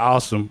 Yeah,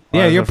 awesome.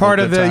 Yeah, you're part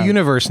of the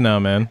universe now,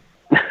 man.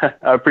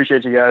 I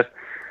appreciate you guys.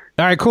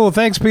 All right, cool.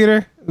 Thanks,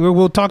 Peter.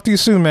 We'll talk to you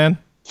soon, man.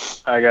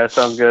 All right, guys.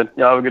 Sounds good.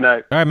 Y'all have a good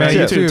night. All right, man.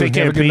 You too. Take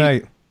care, have a good Pete.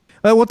 night.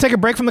 We'll take a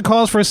break from the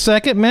calls for a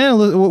second, man.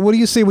 What do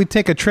you say we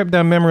take a trip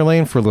down memory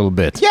lane for a little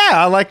bit? Yeah,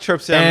 I like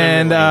trips down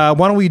memory lane. And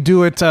why don't we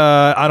do it,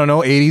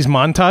 80s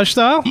montage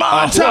style?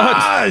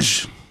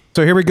 Montage!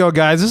 So here we go,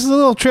 guys. This is a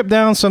little trip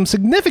down some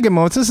significant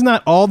moments. This is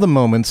not all the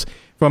moments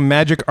from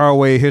Magic Our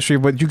Way history,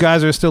 but you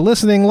guys are still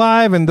listening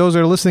live, and those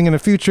that are listening in the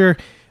future,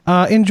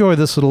 enjoy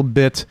this little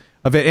bit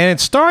of it. And it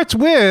starts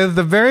with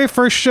the very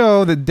first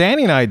show that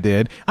Danny and I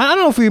did. I don't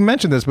know if we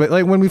mentioned this, but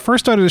like when we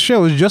first started the show,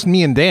 it was just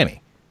me and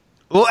Danny.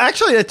 Well,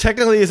 actually, that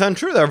technically is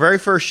untrue. Our very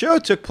first show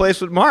took place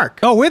with Mark.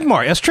 Oh, with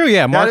Mark. That's true,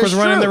 yeah. Mark was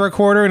running the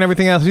recorder and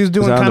everything else. He was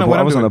doing kind of what I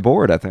I'm was doing. on the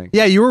board, I think.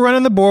 Yeah, you were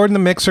running the board and the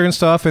mixer and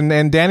stuff, and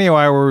Danny and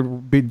I were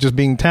just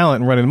being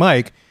talent and running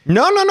mic.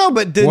 No,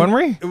 but weren't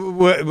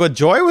we? But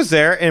Joy was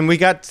there, and we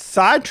got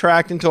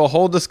sidetracked into a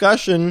whole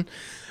discussion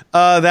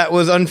that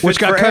was unfit Which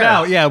got for cut air.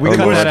 out. Yeah, we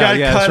cut that out.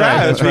 Yeah,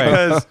 that's right.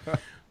 Because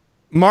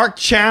Mark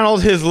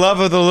channeled his love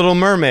of The Little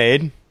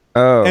Mermaid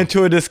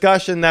into a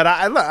discussion that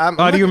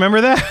do you remember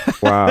that?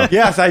 Wow.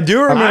 Yes, I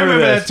do remember I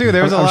remember this. that too.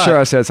 There was I'm sure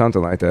I said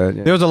something like that.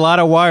 Yeah. There was a lot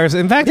of wires.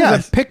 In fact,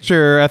 there's a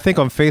picture, I think,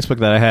 on Facebook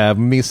that I have,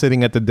 me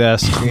sitting at the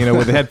desk,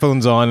 with the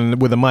headphones on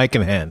and with a mic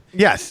in hand.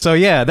 Yes. So,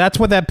 yeah, that's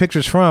what that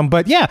picture's from.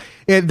 But, yeah,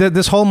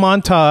 this whole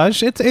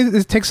montage,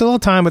 it takes a little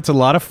time. It's a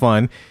lot of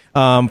fun.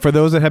 For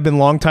those that have been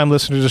longtime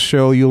listeners to the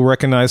show, you'll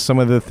recognize some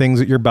of the things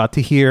that you're about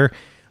to hear.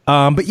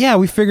 But yeah,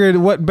 we figured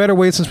what better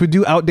way, since we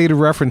do outdated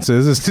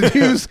references, is to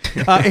use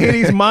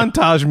 80s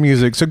montage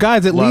music. So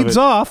guys, it leads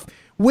off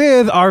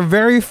with our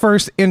very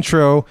first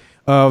intro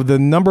of the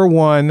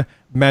 #1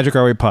 Magic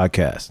Our Way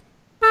podcast.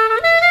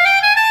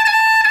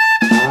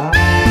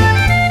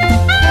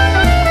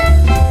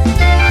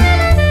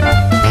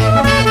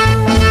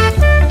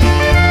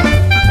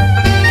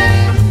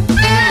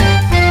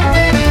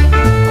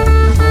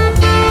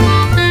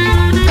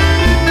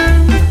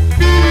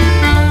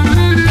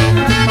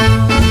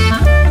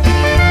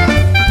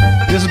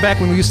 This is back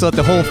when we used to let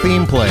the whole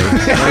theme play.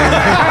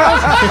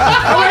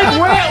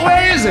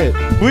 Where is it?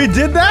 We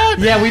did that?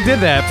 Yeah, we did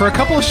that for a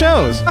couple of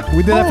shows.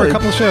 We did that for a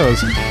couple of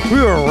shows. We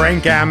were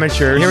rank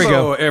amateurs. Here we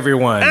go,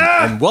 everyone,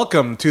 and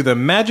welcome to the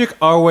Magic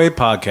Our Way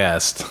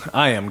podcast.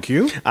 I am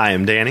Q. I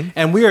am Danny.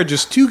 And we are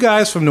just two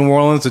guys from New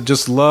Orleans that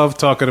just love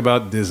talking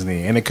about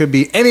Disney. And it could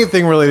be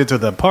anything related to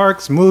the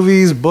parks,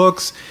 movies,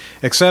 books,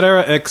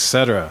 etc.,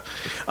 etc.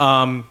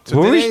 So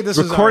were today, we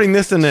recording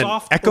this in an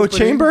echo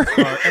chamber?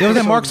 It was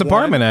at Mark's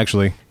apartment,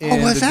 actually.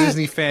 In the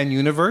Disney fan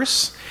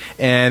universe.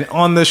 And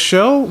on the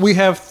show, we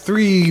have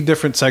 3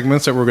 different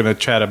segments that we're going to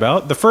chat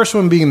about. The first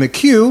one being the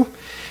Q,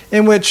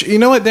 in which, you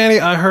know what, Danny?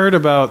 I heard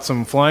about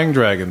some flying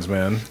dragons,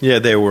 man. Yeah,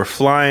 they were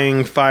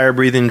flying,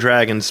 fire-breathing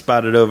dragons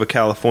spotted over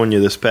California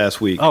this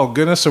past week. Oh,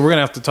 goodness. So we're going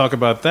to have to talk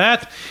about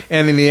that.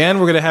 And in the end,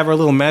 we're going to have our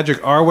little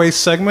Magic Our Way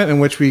segment in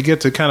which we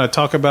get to kind of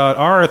talk about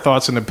our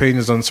thoughts and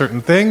opinions on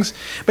certain things.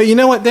 But you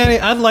know what, Danny?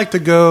 I'd like to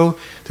go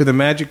to the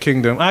Magic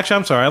Kingdom. Actually,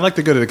 I'm sorry. I'd like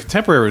to go to the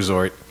Contemporary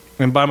Resort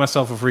and buy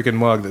myself a freaking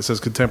mug that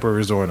says Contemporary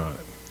Resort on it.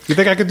 You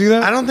think I could do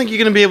that? I don't think you're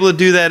going to be able to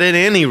do that in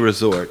any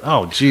resort.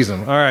 Oh, jeez.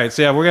 All right.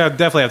 So, yeah, we're going to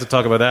definitely have to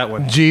talk about that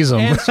one. Jeez.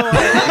 And so, we're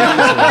going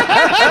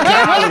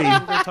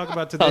to talk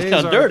about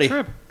today's dirty.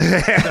 trip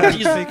that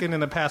was taken in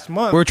the past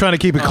month. We were trying to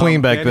keep it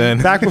clean back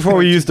then. Back before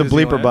we used the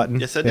bleeper button.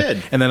 Yes, I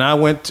did. And then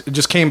I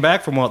just came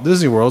back from Walt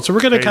Disney World. So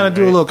we're going to kind of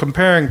do a little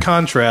compare and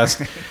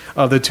contrast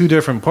of the 2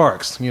 different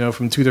parks,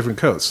 from 2 different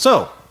coasts.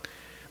 So,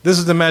 this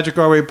is the Magic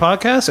Our Way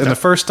podcast, and the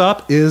first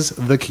stop is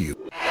the Q.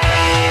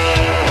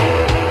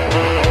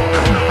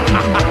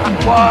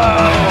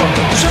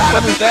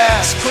 What is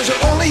that?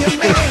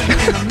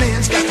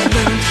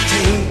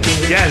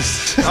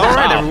 Yes. All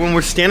right, everyone.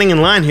 We're standing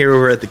in line here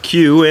over at the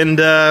Q, and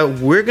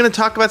we're going to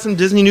talk about some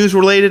Disney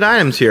news-related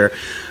items here.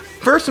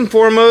 First and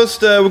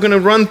foremost, we're going to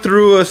run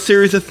through a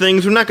series of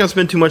things. We're not going to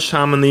spend too much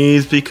time on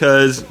these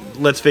because,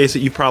 let's face it,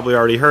 you probably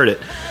already heard it.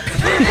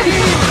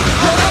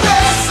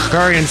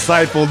 Very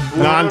insightful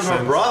nonsense.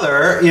 My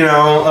brother,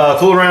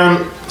 fooled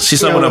around. She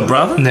slept with her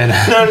brother? No.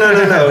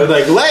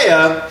 Like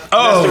Leia messed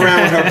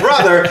around with her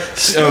brother.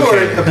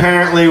 Stuart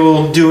apparently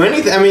will do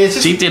anything. I mean, it's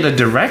just, she did a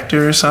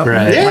director or something.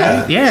 Right.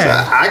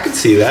 Yeah. So I could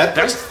see that.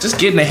 That's just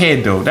getting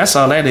ahead, though. That's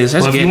all that is.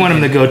 That's if you want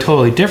them to go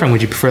totally different,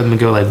 would you prefer them to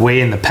go like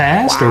way in the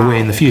past or way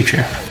in the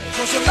future?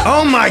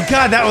 Oh my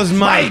God, that was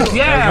Mike.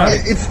 Yeah.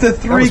 It's the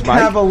 3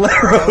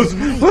 Caballeros.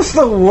 What's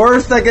the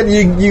worst that can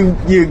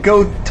you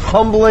go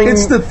tumbling?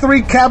 It's the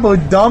 3 Cabo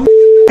dumb.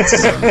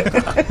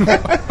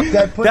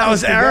 That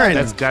was Aaron.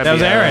 That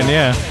was Aaron.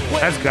 Yeah,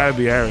 that's gotta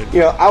be Aaron. You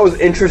know, I was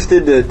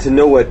interested to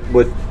know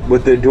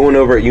what they're doing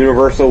over at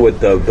Universal with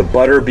the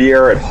butter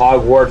beer at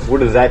Hogwarts. What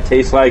does that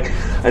taste like?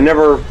 I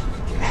never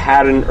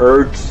had an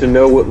urge to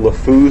know what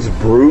LeFou's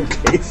brew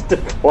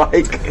tasted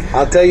like.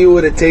 I'll tell you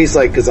what it tastes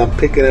like because I'm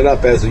picking it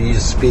up as you're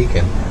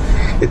speaking.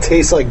 It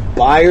tastes like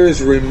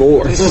buyer's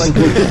remorse.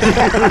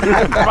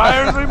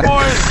 Buyer's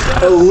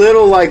remorse. A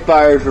little like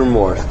buyer's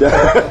remorse.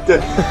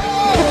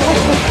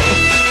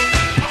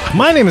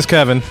 My name is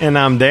Kevin. And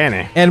I'm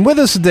Danny. And with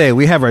us today,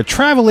 we have our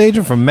travel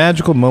agent from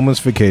Magical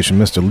Moments Vacation,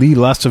 Mr. Lee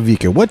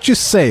Lasavica. What you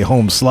say,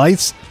 home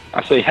slice?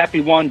 I say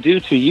happy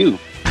Wandu to you.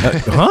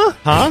 Huh?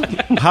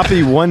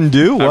 Happy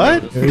Wandu?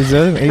 What? Is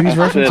that an 80s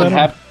reference?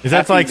 Is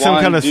that like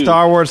some kind of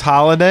Star Wars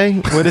holiday?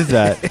 What is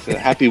that?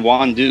 Happy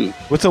Wandu.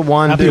 What's a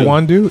Wandu? Happy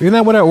Wandu? Isn't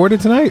that what I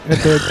ordered tonight at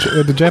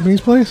the Japanese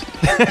place?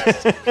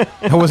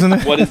 Wasn't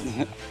that? What is?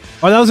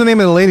 Oh, that was the name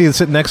of the lady that's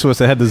sitting next to us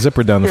that had the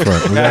zipper down the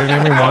front. Was that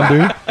her name,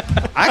 Wandu?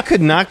 I could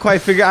not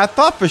quite figure. I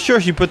thought for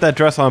sure she put that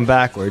dress on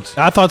backwards.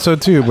 I thought so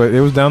too, but it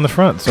was down the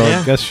front, so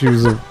I guess she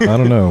was. I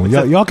don't know.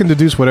 Y'all can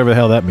deduce whatever the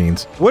hell that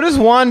means. What does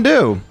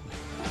Wandu?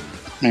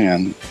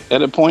 Man,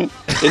 edit point.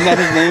 Isn't that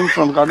his name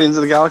from Guardians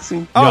of the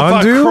Galaxy?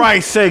 Oh, for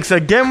Christ's sakes!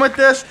 Again with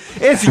this?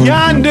 It's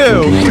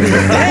Yondu.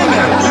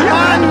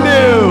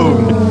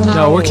 Yondu.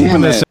 No, we're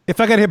keeping this. If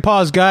I could hit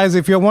pause, guys,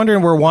 if you're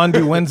wondering where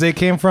Wandu Wednesday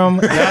came from,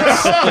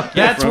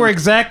 that's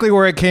exactly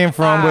where it came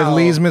from with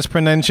Lee's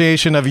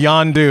mispronunciation of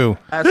Yondu.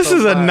 This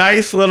is a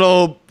nice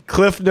little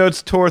Cliff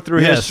Notes tour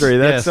through history.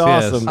 That's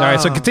awesome. All right,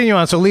 so continue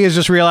on. So Lee has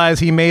just realized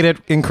he made it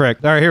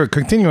incorrect. All right, here,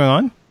 continuing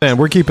on. And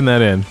we're keeping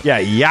that in. Yeah,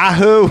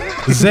 Yahoo.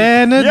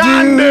 Xanadu.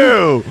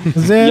 Yondu.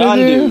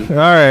 Xanadu. All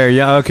right,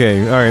 yeah,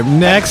 okay. All right,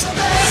 next.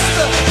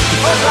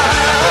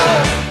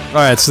 All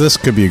right, so this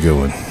could be a good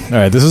one. All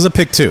right, this is a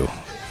pick 2.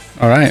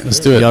 All right, let's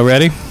do it. Y'all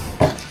ready?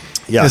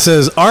 Yeah. It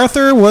says,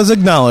 Arthur was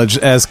acknowledged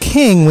as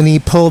king when he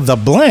pulled the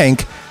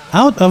blank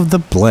out of the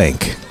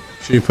blank.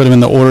 Should you put them in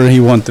the order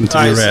you want them to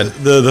be read?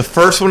 So the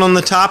first one on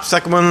the top,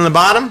 second one on the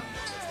bottom?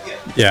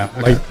 Yeah,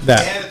 like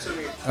that.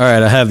 All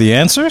right, I have the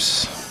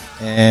answers.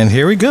 And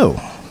here we go.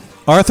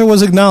 Arthur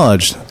was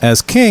acknowledged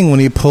as king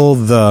when he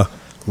pulled the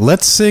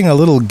Let's Sing a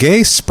Little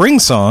Gay Spring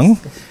Song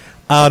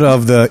out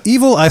of the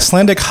evil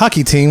Icelandic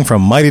hockey team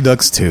from Mighty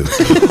Ducks 2.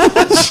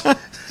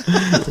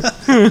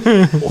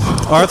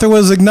 Arthur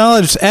was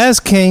acknowledged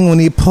as king when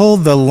he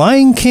pulled the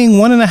Lion King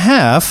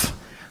 1.5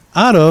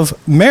 out of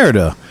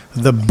Merida,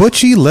 the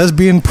butchy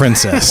lesbian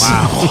princess.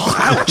 Wow.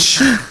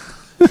 Ouch.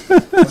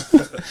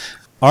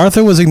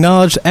 Arthur was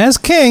acknowledged as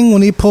king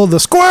when he pulled the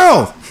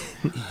squirrel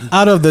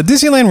out of the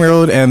Disneyland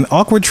Railroad and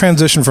awkward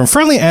transition from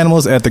friendly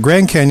animals at the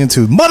Grand Canyon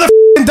to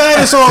motherfucking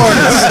dinosaurs.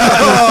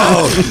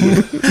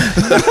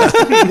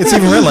 It's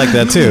even read like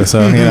that too, so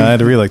I had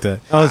to read like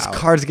that. Oh, it's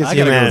Cards Against I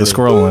gotta go Humanity. with the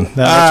squirrel one.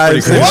 That's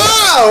pretty crazy.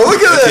 Wow,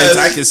 look at this.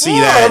 I can see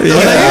that.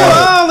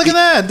 Oh, look at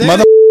that. Damn.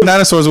 Mother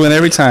dinosaurs win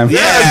every time. He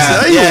won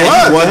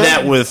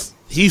that with.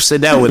 He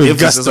said that with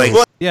emphasis. Like,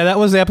 Yeah, that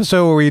was the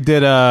episode where we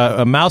did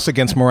a Mouse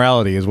Against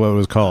Morality is what it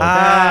was called,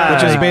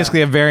 which is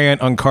basically a variant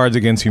on Cards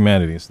Against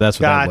Humanity. So that's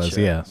what that was.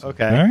 Yeah.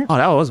 Okay. All right. oh,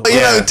 that was.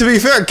 To be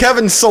fair,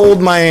 Kevin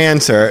sold my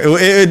answer.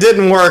 It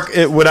didn't work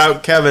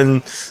without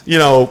Kevin,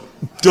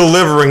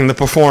 delivering the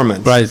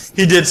performance. Right.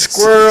 He did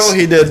Squirrel.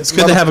 He did. It's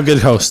good to have a good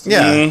host.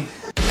 Yeah. Mm-hmm.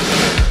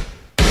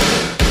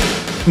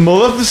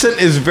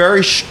 Maleficent is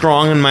very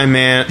strong in my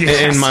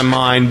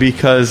mind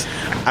because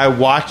I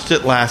watched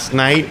it last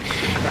night,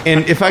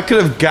 and if I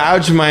could have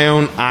gouged my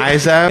own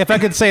eyes out, If I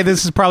could say,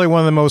 this is probably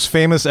one of the most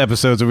famous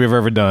episodes that we've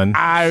ever done.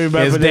 I remember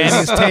Is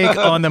this. Danny's take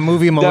on the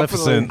movie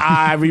Maleficent.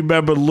 I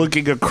remember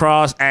looking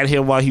across at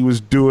him while he was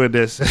doing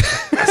this.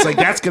 It's like,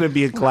 that's going to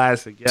be a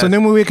classic. Yes. So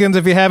New Movie Weekends,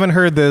 if you haven't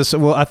heard this,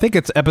 well, I think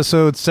it's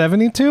episode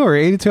 72 or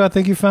 82, I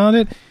think you found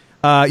it.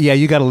 Yeah,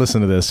 you got to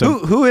listen to this. So.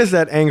 who is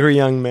that angry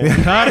young man?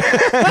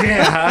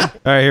 Yeah. All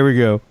right, here we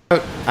go.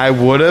 I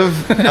would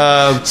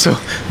have. So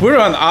we're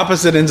on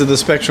opposite ends of the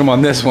spectrum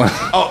on this one.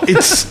 Oh,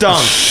 it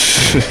stunk.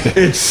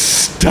 It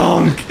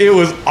stunk. It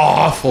was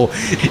awful.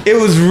 It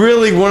was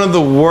really one of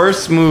the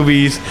worst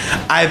movies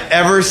I've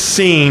ever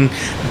seen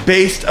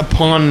based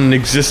upon an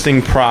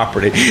existing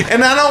property.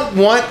 And I don't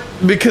want,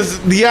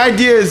 because the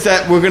idea is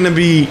that we're going to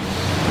be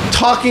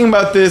talking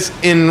about this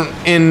in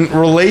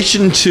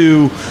relation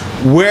to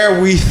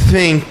where we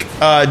think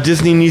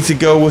Disney needs to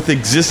go with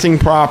existing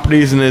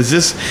properties, and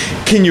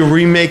can you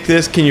remake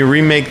this, can you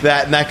remake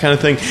that, and that kind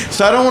of thing.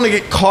 So I don't want to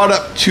get caught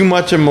up too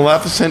much in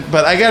Maleficent,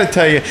 but I got to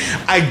tell you,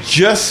 I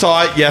just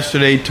saw it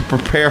yesterday to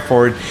prepare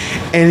for it,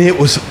 and it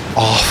was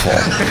awful.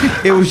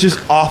 It was just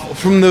awful.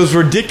 From those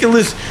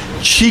ridiculous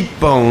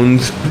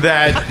cheekbones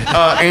that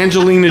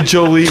Angelina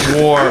Jolie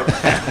wore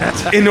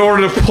in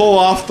order to pull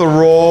off the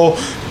role,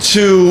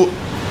 to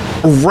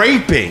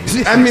raping.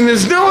 I mean,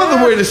 there's no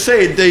other way to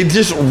say it. They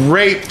just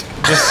raped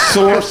the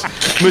source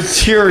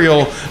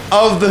material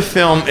of the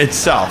film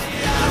itself.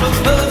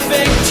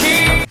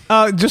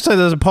 Just so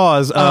there's a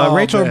pause,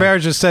 Rachel Robert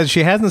just said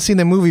she hasn't seen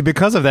the movie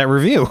because of that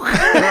review.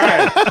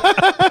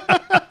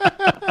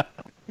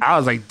 I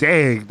was like,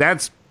 dang,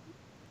 that's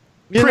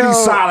pretty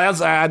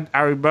solid.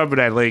 I remember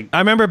that. Like, I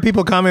remember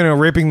people commenting on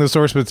raping the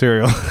source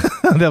material.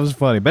 That was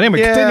funny. But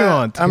anyway, continue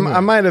on.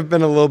 I might have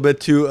been a little bit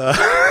too. You were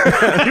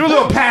a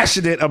little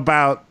passionate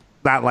about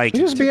not like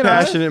just being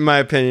passionate, in my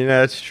opinion.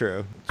 That's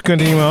true.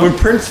 Continue on. When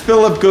Prince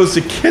Philip goes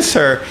to kiss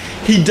her,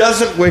 he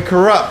doesn't wake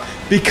her up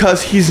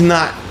because he's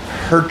not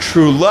her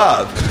true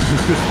love.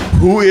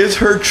 Who is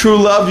her true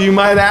love, you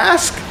might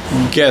ask?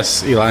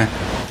 Guess, Eli.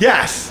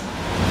 Yes.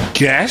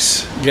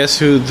 Guess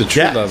who the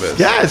true love is.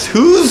 Yes.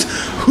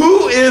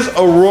 Who is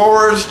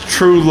Aurora's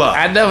true love?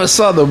 I never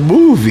saw the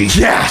movie.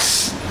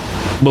 Yes.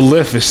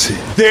 Maleficent.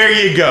 There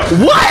you go.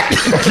 What?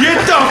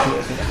 Get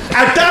the.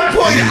 At that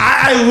point,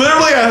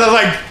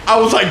 I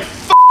was like,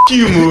 "F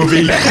you,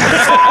 movie.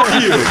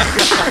 F you."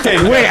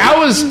 Hey, wait, I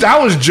was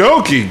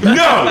joking.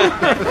 No,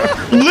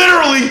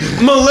 literally,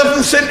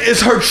 Maleficent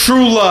is her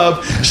true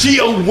love. She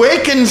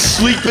awakens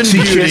Sleeping Beauty.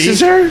 She kisses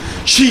her.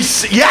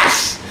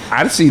 Yes.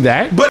 I see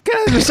that. But can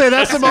I just say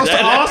that's the most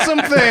awesome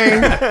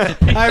thing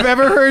I've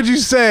ever heard you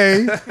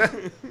say.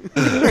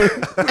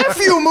 F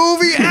you,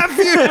 movie. F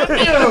you.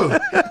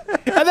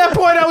 At that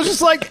point, I was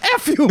just like,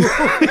 F you.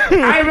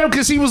 I remember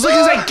because he was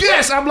like,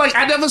 guess. I'm like,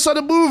 I never saw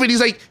the movie. And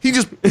he's like, he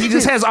just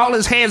has all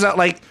his hands out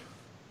like,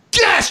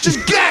 guess,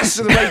 just guess.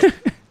 And I'm like,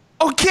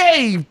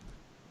 okay.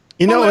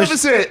 You know, it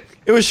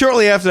was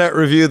shortly after that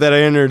review that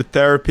I entered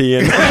therapy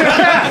and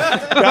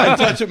got in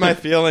touch with my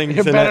feelings.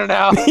 You're better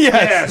now.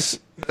 Yes.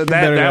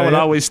 That one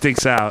always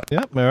sticks out.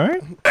 Yep, all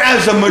right.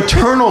 As a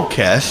maternal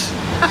kiss.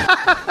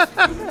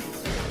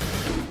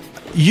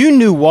 You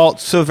knew Walt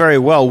so very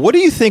well. What do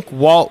you think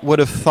Walt would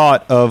have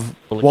thought of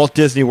Walt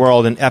Disney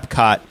World and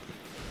Epcot?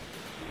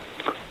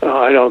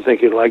 I don't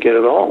think he'd like it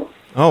at all.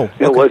 Oh,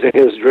 okay. It wasn't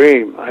his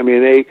dream. I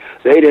mean, they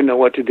didn't know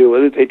what to do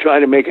with it. They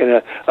tried to make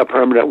it a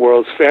permanent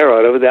World's Fair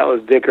out of it. That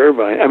was Dick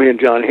Irvine. I mean,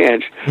 John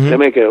Hanch. Mm-hmm. They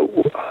make a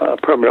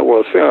permanent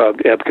World's Fair out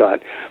of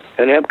Epcot.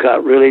 And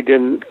Epcot really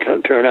didn't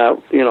turn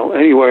out,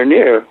 anywhere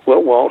near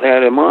what Walt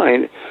had in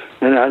mind.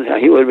 And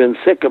he would have been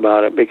sick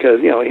about it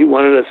because, he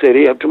wanted a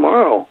city of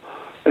tomorrow.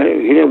 He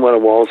didn't want a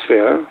World's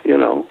Fair,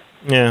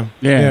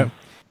 Yeah.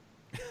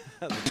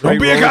 Don't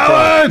be a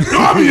coward!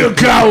 Don't be a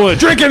coward!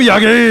 Drink him,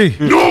 Yagi!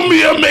 Don't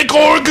be a make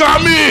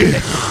origami!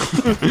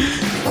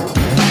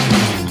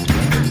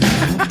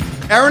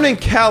 Aaron and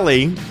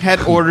Kelly had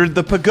ordered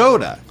the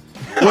pagoda,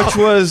 which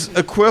was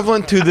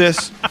equivalent to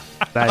this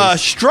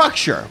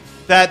structure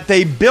that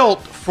they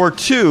built for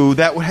two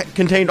that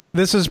contained.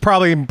 This is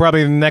probably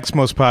the next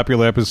most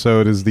popular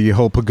episode is the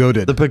whole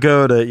pagoda. The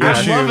pagoda, yeah.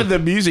 I'm loving the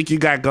music you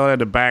got going in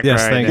the background.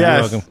 Yes, thank you.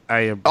 Yes. You're welcome. I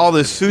am. All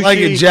this sushi, Like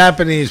a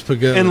Japanese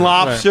pagoda. and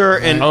lobster,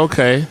 and all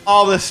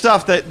this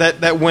stuff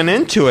that went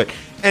into it,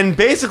 and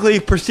basically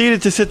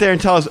proceeded to sit there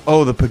and tell us,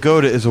 "Oh, the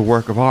pagoda is a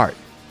work of art.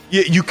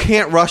 You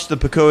can't rush the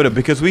pagoda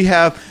because we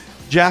have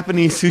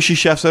Japanese sushi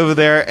chefs over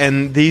there,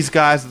 and these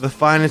guys are the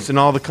finest in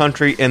all the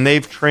country, and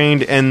they've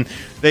trained and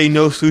they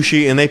know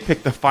sushi, and they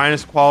pick the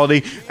finest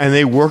quality, and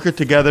they work it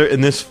together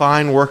in this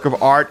fine work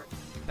of art."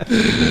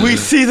 We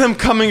see them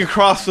coming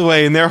across the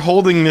way, and they're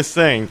holding this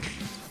thing,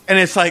 and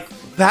it's like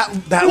that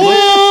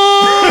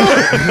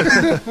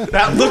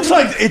looks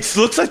like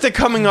they're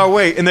coming our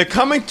way, and they're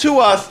coming to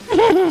us.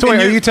 So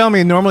wait, are you telling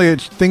me normally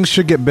things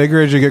should get bigger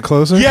as you get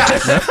closer?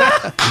 Yes.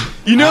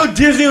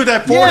 Disney with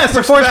that forced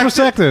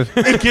perspective.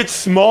 It gets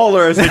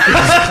smaller as it gets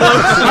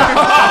closer.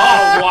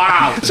 Oh,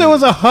 wow. So it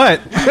was a hut.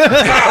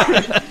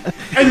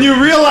 And you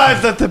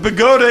realize that the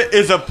pagoda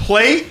is a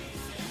plate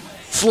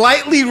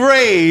slightly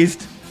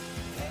raised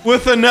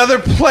with another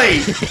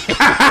plate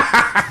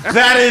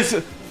that is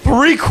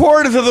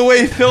 3/4 of the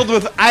way filled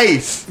with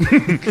ice.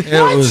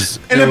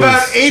 And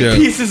about 8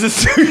 pieces of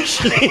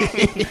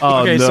sushi.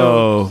 Oh, Okay, no.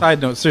 so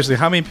side note, seriously,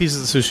 how many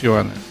pieces of sushi are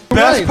on there?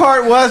 Best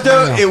part was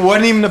though, it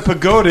wasn't even a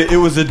pagoda; it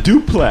was a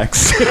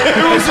duplex.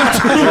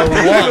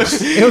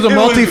 It was a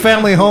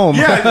multi-family home.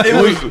 Yeah, it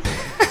was.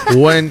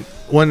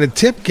 When the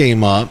tip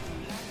came up,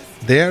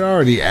 they had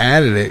already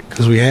added it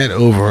because we had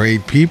over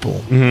 8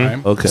 people.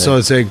 Mm-hmm. Okay. So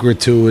it's a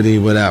gratuity,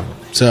 whatever.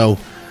 So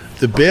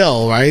the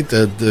bill, right?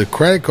 The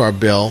credit card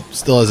bill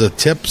still has a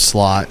tip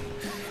slot,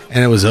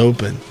 and it was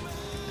open.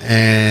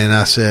 And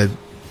I said,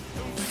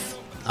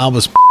 I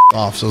was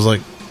off. So I was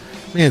like,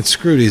 man,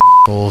 screw these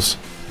fools.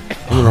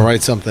 I'm gonna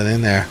write something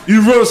in there.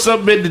 You wrote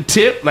something in the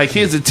tip? Like,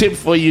 here's a tip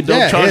for you.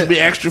 Don't charge me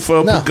extra for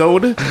a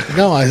pagoda?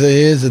 No, I said,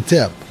 here's a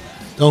tip.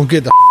 Don't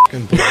get the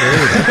fucking pagoda.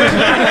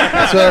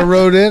 That's what I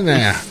wrote in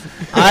there.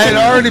 I had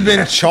already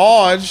been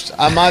charged.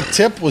 My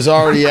tip was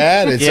already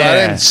added, so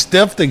I didn't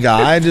stiff the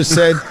guy. I just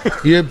said,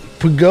 your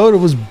pagoda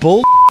was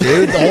bull,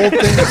 dude. The whole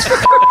thing was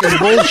fucking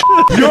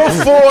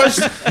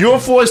bullshit. Your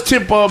forced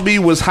tip on me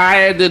was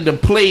higher than the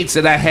plates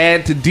that I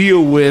had to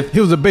deal with.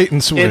 It was a bait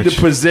and switch. In the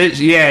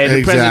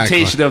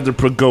presentation of the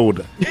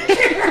pagoda.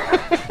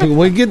 When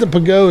we get the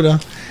pagoda,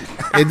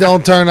 it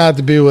don't turn out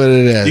to be what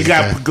it is. You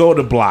got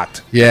pagoda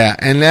blocked. Yeah,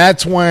 and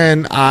that's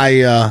when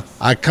I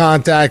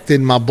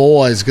contacted my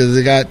boys because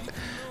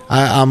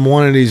I'm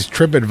one of these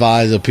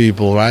TripAdvisor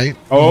people, right?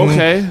 Oh,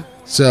 okay.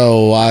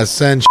 So I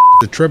sent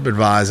the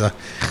TripAdvisor,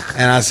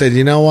 and I said,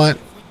 you know what?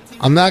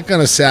 I'm not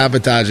going to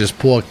sabotage this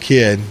poor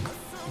kid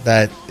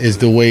that is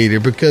the waiter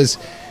because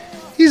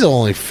he's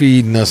only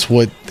feeding us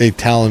what they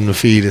tell him to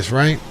feed us,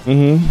 right?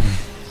 Mm-hmm.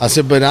 I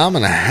said, but I'm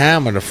going to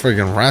hammer the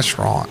friggin'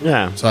 restaurant.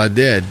 Yeah. So I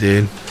did,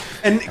 dude.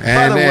 And by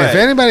And the if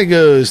way, anybody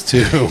goes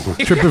to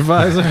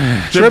TripAdvisor,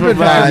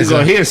 TripAdvisor,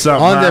 gonna hear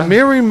something, on the huh?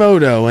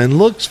 Mirimoto and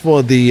looks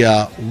for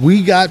the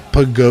We Got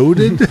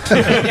Pagoded,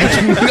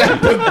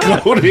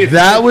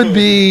 that would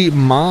be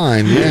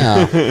mine.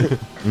 Yeah,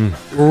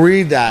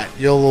 read that.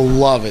 You'll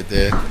love it,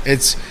 dude.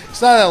 It's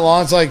not that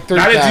long. It's like 3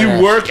 Not if paragraphs.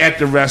 you work at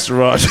the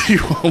restaurant. You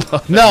won't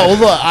love No,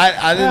 look,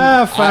 I didn't.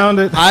 I found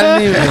it. I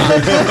didn't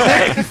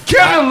even.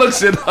 Kevin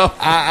looks it up.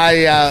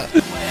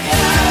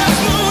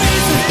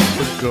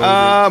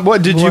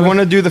 what did you want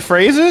to do the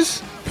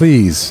phrases?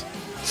 Please.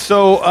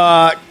 So,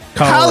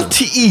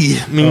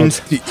 Kalti means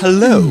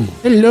hello.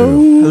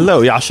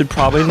 Hello. Y'all should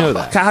probably know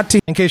that.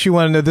 In case you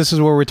want to know, this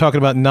is where we're talking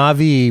about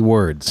Navi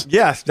words.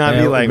 Yes,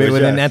 Navi language.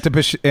 With an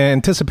yes.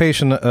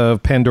 anticipation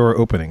of Pandora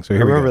opening. So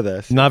here we Remember go.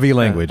 this. Navi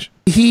language.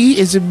 He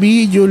is a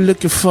me you're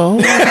looking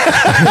for.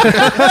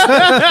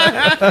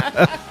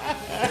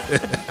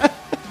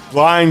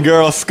 Blind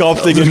girl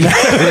sculpting in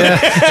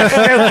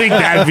I think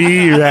that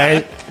be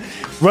right.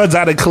 Runs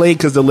out of clay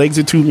because the legs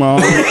are too long.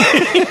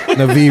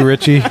 Navi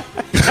Richie.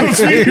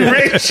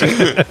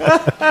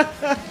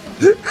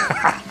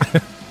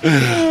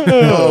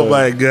 Oh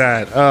my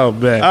god. Oh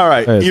man. All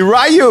right. Yes.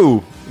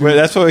 Irayu. Wait,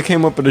 that's why we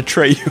came up with a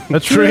Treyu. A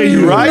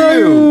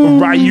Treyu.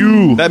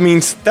 Ryu. That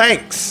means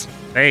thanks.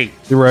 Hey.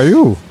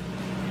 Ryu.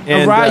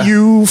 And,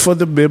 Ryu for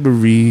the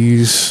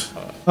memories.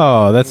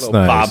 Oh, that's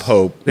nice. Bob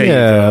Hope. There you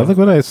Yeah, go. look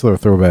what a nice little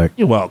throwback.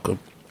 You're welcome.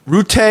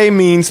 Rute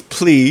means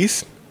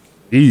please.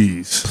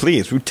 Please.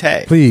 Please,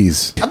 Rute.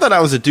 Please. I thought I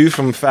was a dude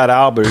from Fat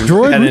Albert who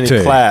Droid had any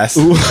Rute. class.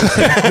 Rute.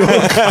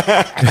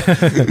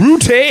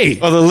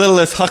 Or the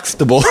littlest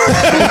Huxtable.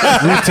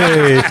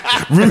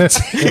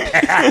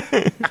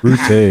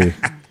 Rute.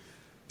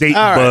 Date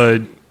All right.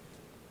 bud.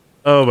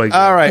 Oh my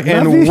god. All right,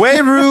 and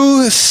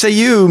Weru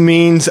Sayu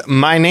means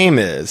my name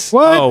is.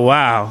 What? Oh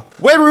wow.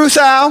 Weru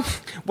Sao.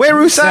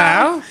 Weru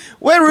Sao.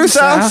 Weru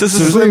Sao. This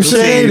is Slim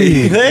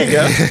Shady. There you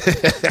go.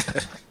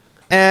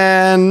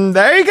 And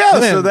there you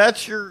go. So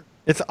that's your.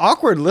 It's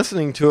awkward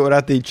listening to it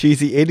without the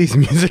cheesy 80s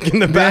music in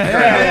the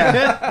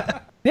background.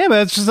 Yeah,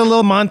 but it's just a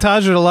little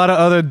montage with a lot of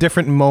other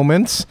different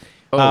moments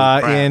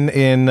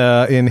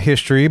in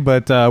history,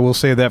 but we'll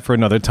save that for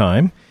another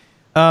time.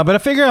 But I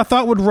figure I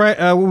thought what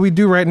we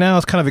do right now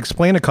is kind of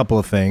explain a couple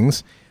of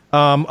things.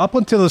 Up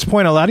until this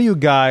point, a lot of you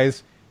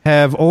guys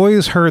have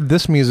always heard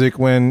this music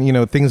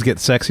when, things get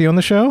sexy on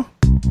the show.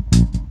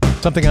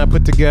 Something I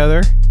put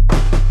together.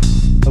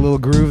 A little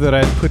groove that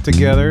I put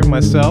together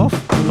myself.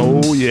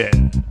 Oh yeah.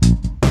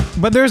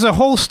 But there's a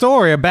whole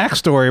story, a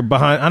backstory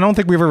behind. I don't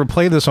think we've ever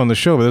played this on the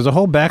show, but there's a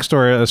whole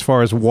backstory as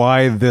far as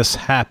why this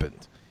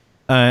happened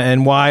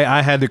and why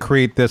I had to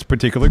create this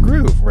particular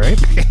groove, right?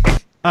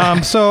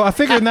 So I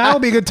figured now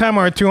would be a good time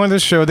on our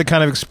 200th show to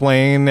kind of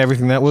explain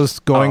everything that was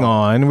going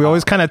on. We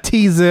always kind of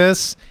tease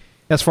this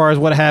as far as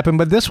what happened,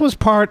 but this was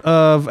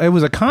it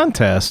was a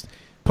contest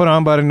put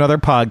on by another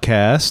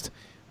podcast.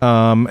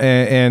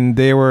 And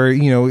they were,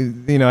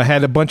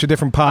 had a bunch of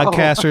different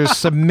podcasters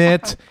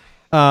submit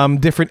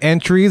different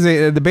entries.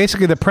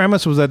 Basically, the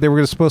premise was that they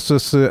were supposed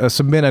to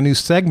submit a new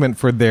segment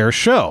for their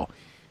show.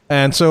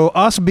 And so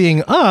us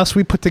being us,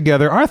 we put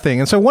together our thing.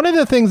 And so one of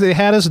the things they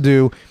had us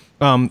do,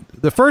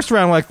 the first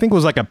round, I think,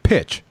 was like a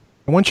pitch.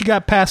 And once you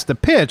got past the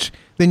pitch,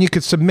 then you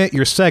could submit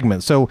your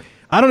segment. So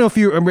I don't know if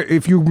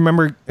you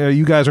remember,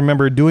 you guys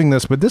remember doing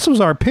this, but this was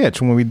our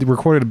pitch when we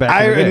recorded it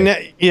back in the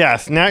day.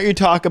 Yes, now you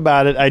talk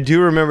about it, I do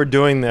remember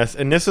doing this,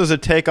 and this was a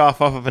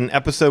takeoff off of an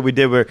episode we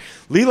did where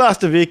Lee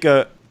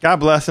Lastavica, God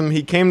bless him,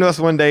 he came to us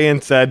one day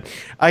and said,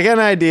 I got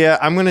an idea,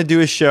 I'm going to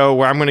do a show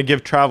where I'm going to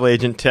give travel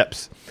agent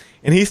tips.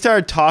 And he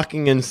started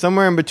talking, and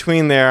somewhere in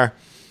between there,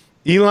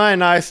 Eli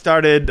and I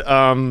started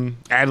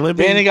ad-libbing.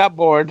 Danny got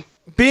bored.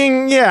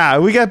 We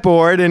got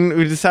bored and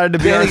we decided to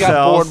be Danny ourselves.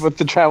 got bored with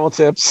the travel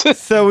tips.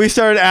 So we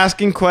started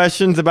asking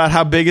questions about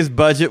how big his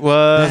budget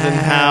was and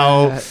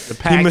how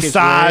he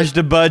massaged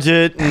the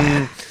budget.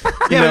 And,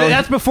 but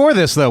that's before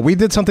this, though. We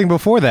did something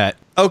before that.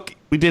 Okay.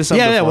 We did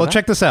something Yeah, well,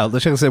 check this out.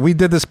 Let's check this out. We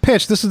did this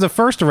pitch. This is the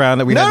first round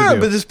that we had to do.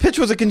 No, but this pitch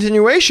was a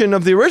continuation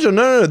of the original.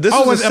 No. This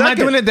is the am I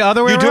second. doing it the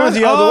other way You're around? doing it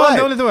the other way. I'm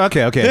doing it the way.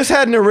 Okay. This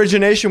had an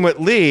origination with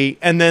Lee,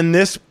 and then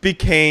this was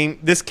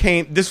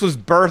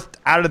birthed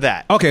out of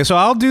that. Okay, so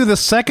I'll do the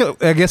second.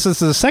 I guess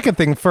this is the second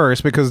thing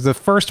first because the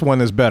first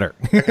one is better.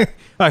 All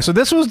right, so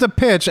this was the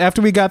pitch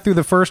after we got through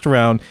the first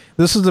round.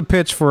 This is the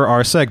pitch for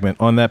our segment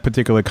on that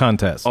particular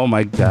contest. Oh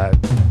my god.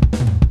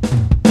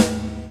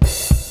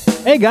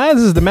 Hey guys,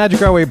 this is the Magic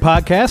Our Way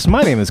podcast.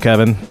 My name is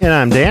Kevin. And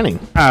I'm Danny.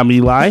 I'm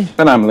Eli.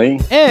 And I'm Lee.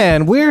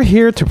 And we're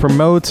here to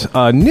promote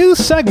a new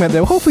segment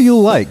that hopefully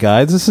you'll like,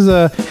 guys. This is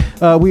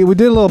we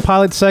did a little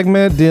pilot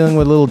segment dealing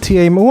with a little TA.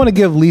 We want to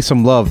give Lee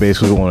some love,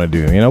 basically, what we want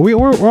to do.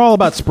 We're all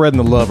about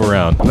spreading the love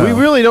around. We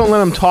really don't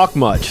let him talk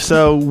much,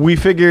 so we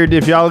figured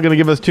if y'all are going to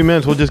give us 2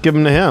 minutes, we'll just give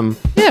them to him.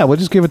 Yeah, Yeah, we'll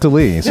just give it to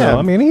Lee. So Yeah.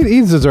 I mean,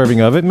 he's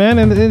deserving of it, man.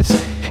 And it's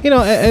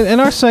and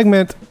our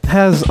segment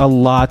has a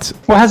lot.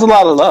 Well, it has a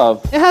lot of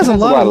love. It has a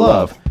lot of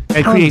love.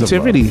 And Tons of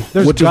creativity, love.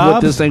 There's which is what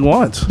gobs- this thing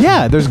wants.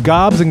 Yeah, there's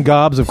gobs and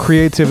gobs of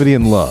creativity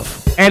and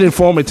love. And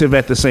informative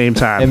at the same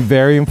time. And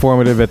very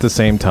informative at the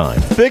same time.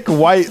 Thick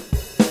white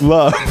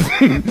love.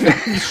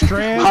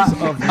 Strands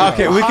of love.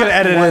 Okay, we could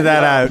edit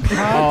that out.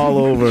 All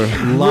over.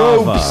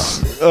 Lava.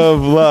 Ropes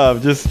of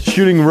love. Just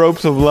shooting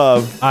ropes of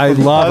love. I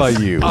lava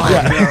you.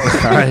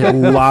 I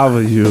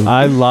lava you.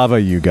 I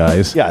lava you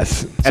guys.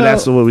 Yes. And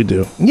that's what we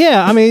do.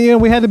 Yeah, I mean,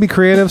 we had to be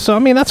creative. So, I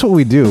mean, that's what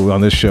we do on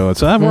this show.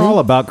 So, we're all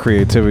about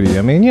creativity.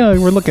 I mean,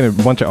 we're looking at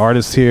a bunch of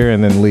artists here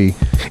and then Lee.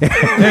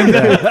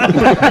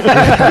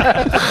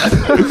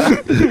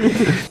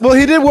 Well,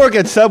 he did work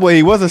at Subway.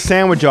 He was a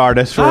sandwich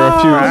artist for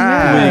a few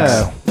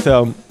weeks.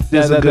 So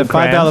that $5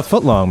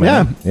 footlong,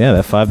 man. Yeah,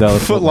 that $5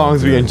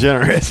 footlong's being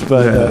generous,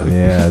 but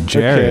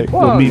Jared. Okay.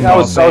 Well, I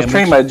was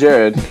trained by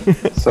Jared.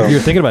 So You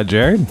were thinking about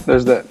Jared?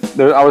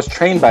 I was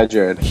trained by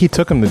Jared. He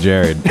took him to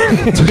Jared.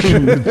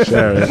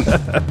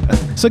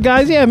 So,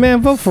 guys, yeah,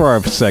 man, vote for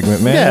our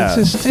segment, man. Yeah.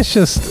 It's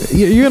just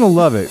you're gonna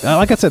love it.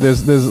 Like I said,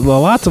 there's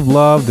lots of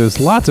love. There's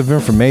lots of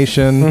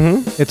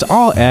information. It's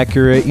all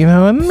accurate,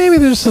 and maybe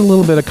there's just a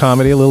little bit of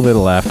comedy, a little bit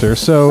of laughter.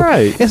 So,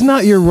 it's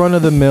not your run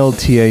of the mill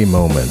TA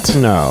moment.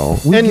 No,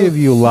 we give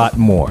you a lot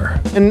more.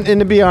 And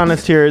to be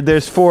honest here,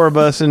 there's 4 of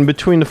us, and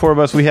between the 4 of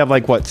us, we have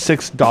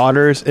 6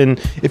 daughters, and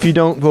if you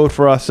don't vote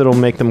for us, it'll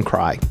make them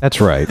cry.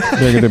 That's right.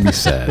 They're gonna be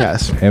sad.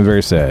 Yes, and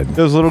very sad.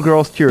 Those little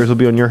girls' tears will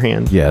be on your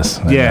hand. Yes.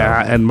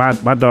 Yeah, and my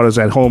daughter's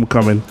at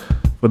homecoming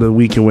for the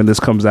weekend when this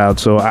comes out,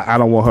 so I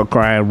don't want her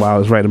crying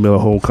while it's right in the middle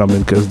of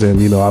homecoming, because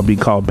then I'll be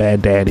called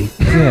bad daddy.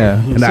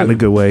 Yeah, and not in a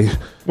good way.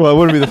 Well, it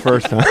wouldn't be the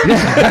first time.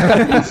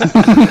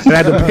 I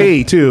had to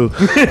pay too.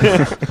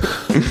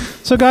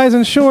 So, guys,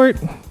 in short,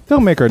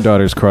 don't make our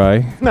daughters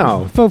cry.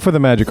 No, vote for the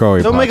Magic Our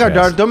Way. Don't make our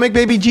daughters. Don't make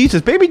Baby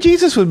Jesus. Baby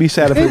Jesus would be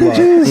sad if he was.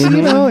 Jesus,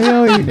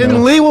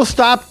 And Lee will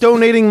stop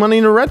donating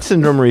money to Rett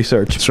syndrome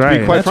research. That's right. To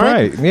be quite That's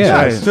frank. right.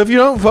 Yeah. Yes. So if you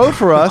don't vote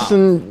for us,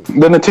 then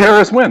the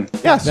terrorists win.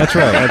 Yes, that's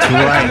right. That's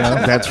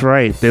right. That's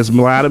right. There's a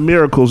lot of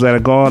miracles that are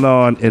going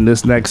on in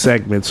this next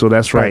segment, so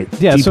that's right.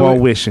 Yeah, Keep so on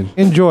wishing.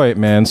 Enjoy it,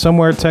 man.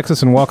 Somewhere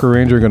Texas and Walker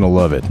Ranger are gonna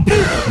love it.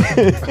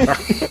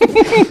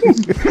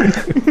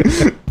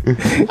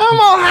 I'm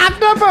all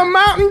hopped up on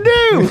Mountain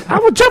Dew. I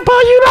will jump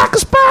on you like a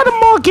spider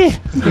monkey.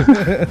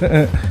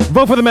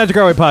 Vote for the Magic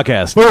Our Way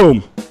podcast.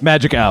 Boom.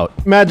 Magic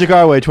out. Magic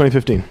Our Way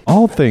 2015.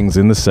 All things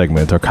in this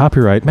segment are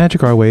copyright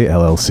Magic Our Way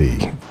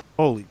LLC.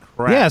 Holy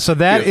crap. Yeah, so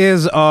that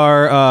is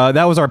our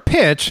that was our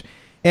pitch.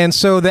 And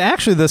so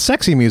the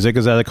sexy music,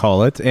 as I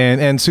call it,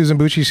 and Susan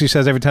Bucci, she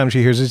says every time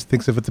she hears it, she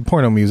thinks of it's the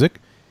porno music.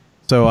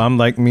 So I'm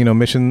like,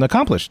 mission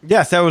accomplished.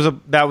 Yes, that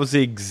was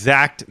the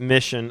exact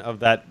mission of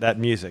that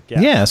music.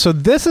 Yeah. Yeah. So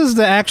this is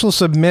the actual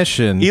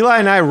submission. Eli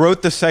and I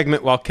wrote the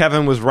segment while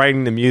Kevin was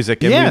writing the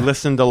music, and we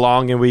listened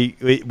along and we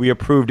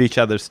approved each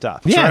other's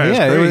stuff. Yeah,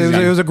 yeah.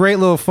 It was a great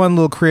little fun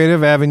little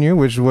creative avenue,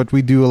 which is what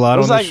we do a lot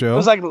on the show. It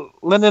was like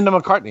Linda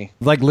McCartney.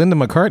 Like Linda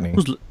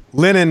McCartney.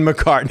 Lennon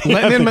McCartney.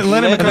 Lennon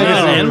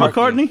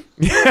McCartney?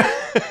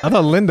 I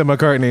thought Linda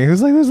McCartney.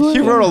 Who's like this? She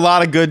wrote a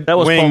lot of good. That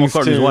was Paul Wings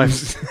McCartney's tunes.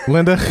 wife.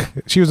 Linda,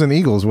 she was in the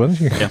Eagles, wasn't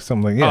she? Yeah.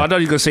 Something like Oh, I thought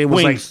you were gonna say it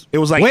was Wings.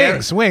 like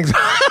Wings.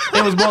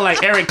 It was more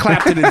like Eric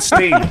Clapton and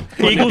Sting.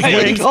 Eagles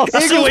wings. I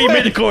see why you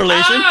made the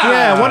correlation.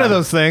 Yeah, one of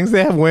those things.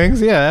 They have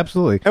wings. Yeah,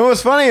 absolutely. And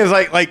what's funny is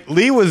like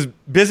Lee was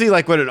busy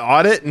with an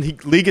audit,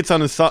 and Lee gets on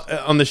the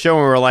show,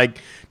 and we're like,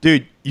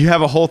 dude, you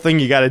have a whole thing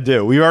you got to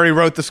do. We already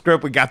wrote the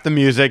script. We got the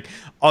music.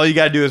 All you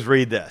got to do is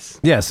read this.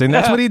 Yes, and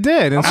that's what he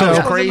did. And so I was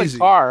in the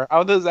car. I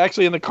was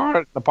actually in the car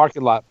in the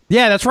parking lot.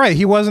 yeah, that's right.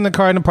 He was in the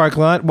car in the parking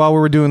lot while we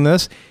were doing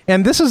this.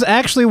 And this is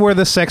actually where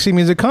the sexy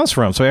music comes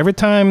from. So every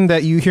time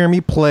that you hear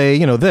me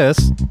play,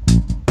 this,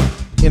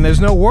 and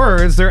there's no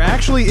words, there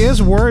actually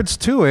is words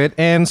to it.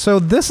 And so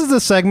this is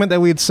the segment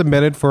that we had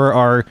submitted for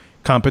our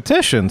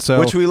competition. So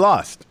Which we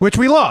lost.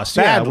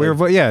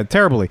 Badly. Yeah,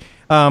 terribly.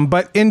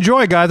 But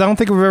enjoy, guys. I don't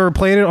think we've ever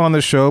played it on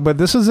the show, but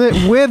this is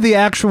it with the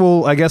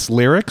actual, I guess,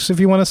 lyrics, if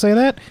you want to say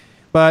that.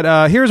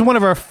 But here's one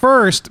of our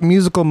first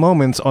musical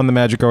moments on the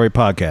Magic Our Way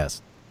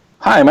podcast.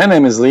 Hi, my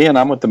name is Lee, and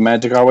I'm with the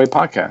Magic Our Way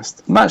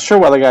podcast. I'm not sure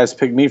why the guys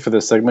picked me for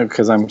this segment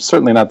because I'm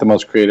certainly not the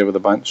most creative of the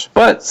bunch.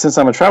 But since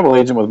I'm a travel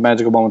agent with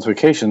Magical Moments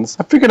Vacations,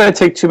 I figured I'd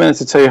take 2 minutes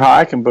to tell you how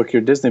I can book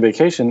your Disney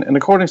vacation in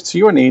accordance to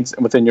your needs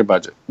and within your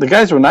budget. The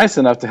guys were nice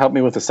enough to help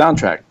me with the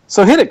soundtrack.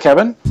 So hit it,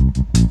 Kevin.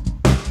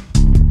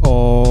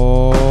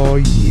 Oh,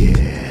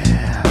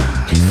 yeah.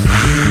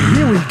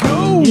 Here we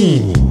go.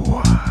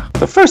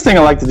 The first thing I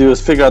like to do is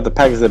figure out the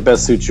package that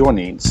best suits your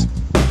needs.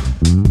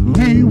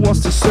 Lee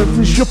wants to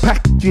service your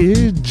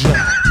package.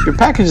 Your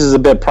package is a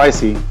bit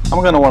pricey. I'm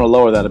going to want to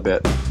lower that a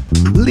bit.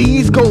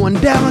 Lee's going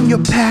down on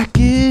your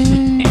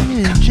package.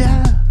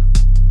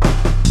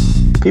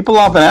 People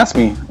often ask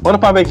me, what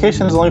if my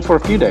vacation is only for a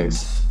few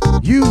days?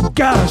 You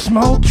got a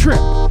small trip.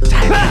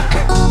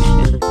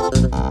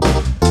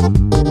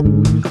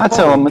 I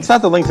tell them it's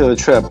not the length of the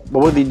trip, but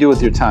what do you do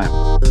with your time?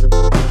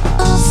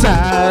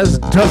 Size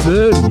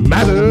doesn't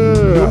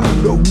matter.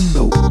 No.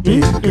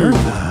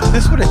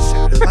 That's what it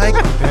sounded like.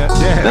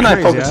 Then I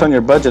focus on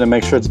your budget and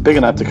make sure it's big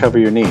enough to cover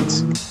your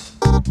needs.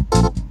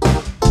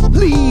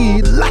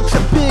 Lee likes a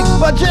big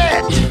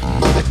budget.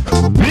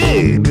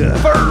 Big,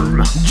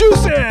 firm,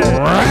 juicy,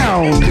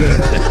 round.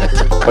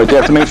 But you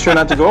have to make sure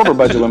not to go over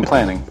budget when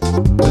planning.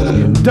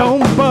 Don't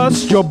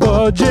bust your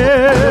budget.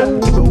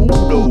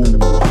 No.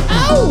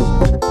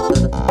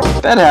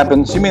 If that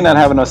happens, you may not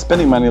have enough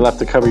spending money left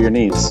to cover your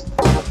needs.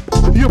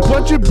 Your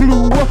budget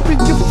blew up in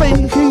your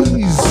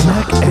face.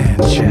 Neck and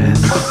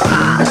chest.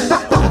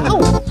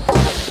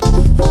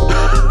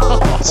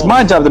 It's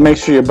my job to make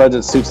sure your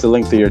budget suits the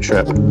length of your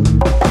trip.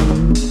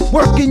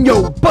 Working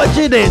your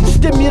budget and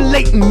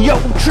stimulating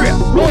your trip.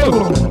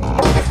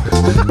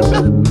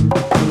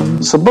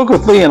 So book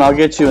with Lee and I'll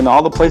get you in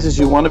all the places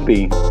you want to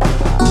be.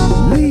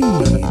 Lee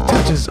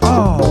touches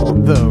all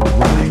the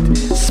right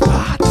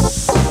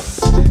spots.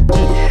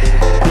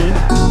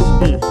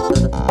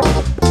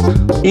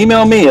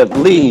 Email me at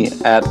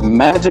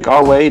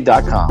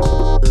lee@magicourway.com.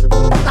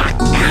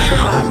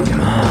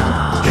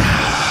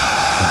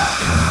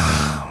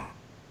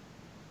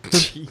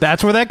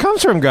 That's where that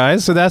comes from,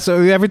 guys. So that's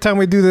every time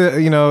we do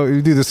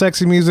the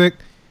sexy music,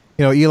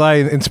 Eli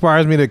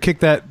inspires me to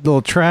kick that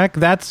little track.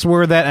 That's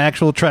where that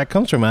actual track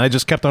comes from. And I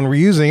just kept on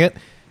reusing it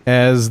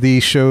as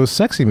the show's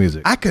sexy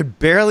music. I could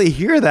barely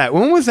hear that.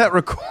 When was that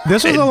recorded?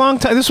 This was a long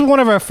time. This was one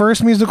of our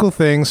first musical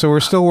things, so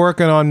we're still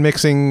working on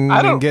mixing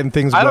and getting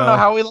things I don't know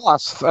how we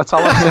lost. That's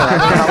all I'm saying. I don't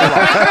know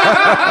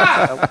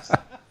how we lost.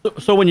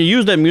 So when you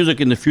use that music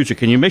in the future,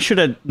 can you make sure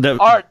that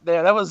art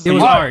there? That was it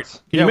was art.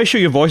 Can you make sure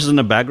your voice is in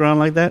the background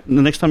like that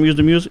the next time you use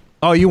the music?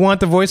 Oh, you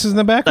want the voices in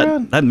the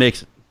background? That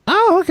makes it.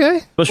 Oh, okay.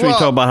 Especially when you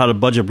talk about how the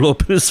budget blew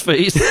up in his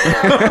face.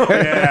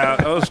 Yeah,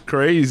 that was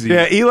crazy.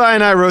 Yeah, Eli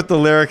and I wrote the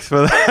lyrics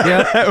for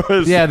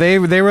that. Yeah, they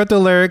wrote the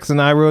lyrics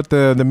and I wrote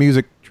the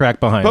music track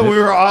behind it. But we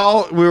were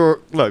on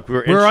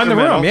the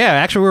room. Yeah,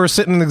 actually, we were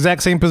sitting in the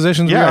exact same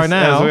positions we are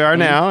now. As we are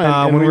now.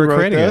 And when we were wrote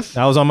creating this. it,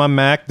 I was on my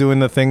Mac doing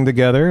the thing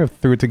together,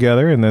 threw it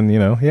together, and then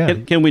yeah.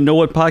 Can we know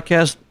what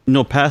podcast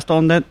passed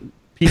on that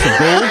piece of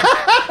gold?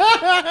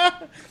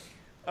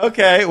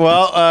 Okay,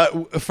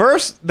 well,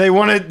 first they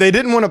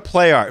didn't want to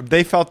play art.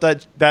 They felt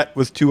that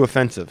was too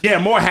offensive. Yeah,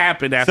 more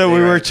happened after. So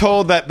we were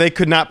told that they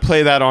could not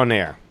play that on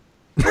air.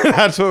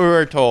 That's what we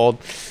were told,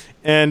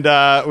 and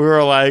we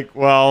were like,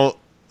 well,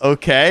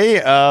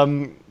 okay,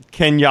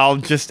 can y'all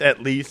just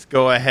at least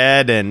go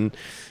ahead and,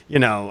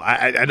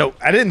 I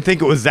didn't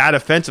think it was that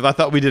offensive. I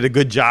thought we did a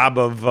good job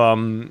of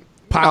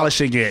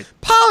polishing it.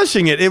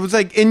 It was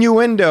like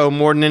innuendo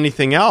more than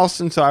anything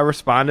else. And so I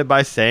responded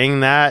by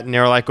saying that. And they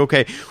were like,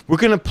 okay, we're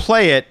going to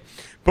play it,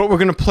 but we're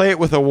going to play it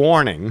with a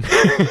warning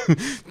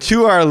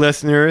to our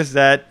listeners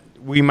that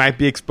we might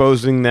be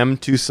exposing them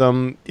to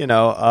some,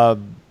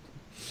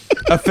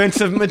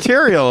 offensive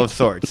material of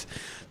sorts.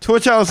 To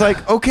which I was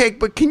like, okay,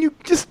 but can you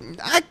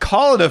I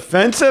call it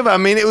offensive? I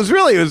mean, it was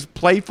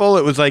playful.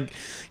 It was like,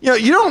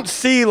 you don't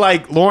see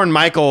like Lorne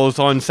Michaels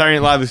on Saturday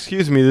Night Live,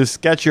 excuse me, this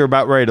sketch you're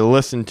about ready to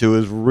listen to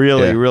is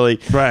really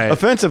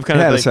offensive kind of thing. It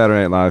had a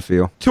Saturday Night Live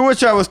feel. To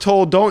which I was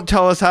told, don't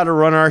tell us how to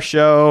run our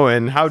show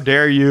and how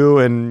dare you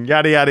and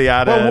yada, yada,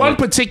 yada. Well, one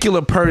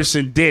particular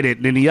person did it,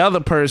 and the other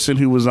person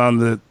who was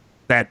on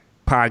that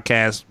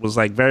podcast was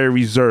like very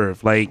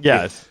reserved. Like,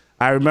 yes.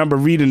 I remember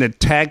reading the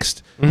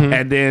text,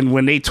 and then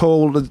when they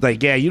told us,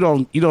 like, yeah, you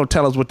don't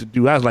tell us what to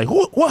do, I was like,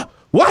 what?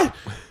 I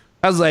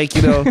was like,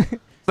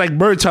 it's like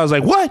Bird. I was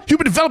like, what?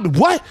 Human development?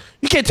 What?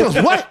 You can't tell us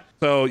what?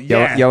 So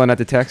yeah, yelling at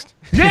the text.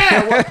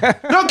 Yeah,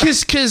 no,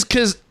 because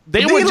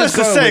they were just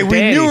to say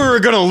we knew we were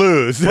going to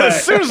lose. But,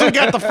 as soon as we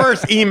got the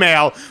first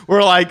email,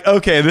 we're like,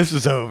 okay, this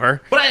is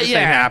over. But this ain't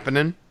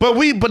happening. But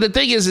the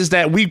thing is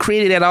that we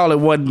created that all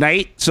in one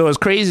night. So as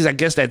crazy as I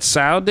guess that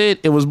sounded,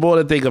 it was more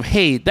the thing of,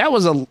 hey, that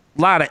was a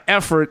lot of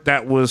effort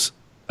that was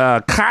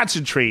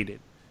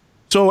concentrated.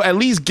 So at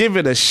least give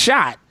it a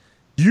shot.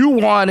 You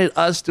wanted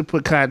us to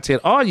put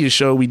content on your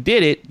show. We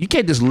did it. You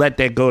can't just let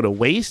that go to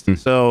waste.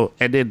 So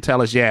and then tell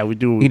us, yeah, we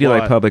do. He did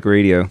like public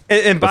radio.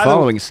 And the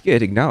following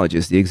skit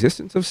acknowledges the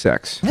existence of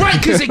sex.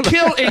 Right, because it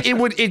killed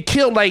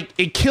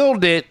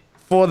it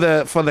for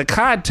the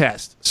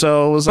contest.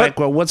 So it was like,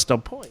 well, what's the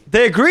point?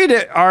 They agreed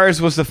that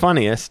ours was the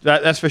funniest.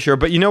 That's for sure.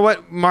 But you know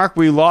what, Mark?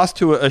 We lost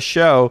to a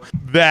show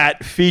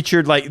that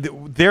featured like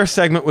their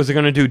segment was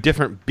going to do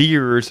different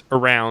beers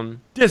around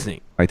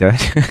Disney. Like that?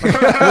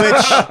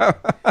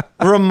 Which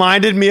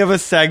reminded me of a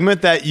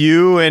segment that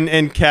you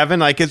and Kevin,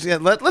 like,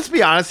 let's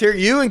be honest here.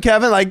 You and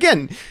Kevin, like,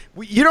 again,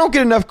 you don't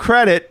get enough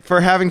credit for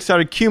having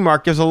started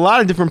Q-Mark. There's a lot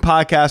of different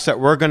podcasts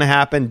that were going to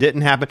happen,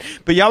 didn't happen.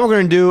 But y'all were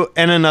going to do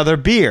In Another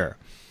Beer.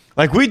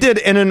 Like, we did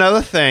In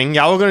Another Thing.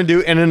 Y'all were going to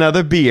do In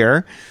Another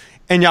Beer.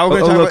 And y'all were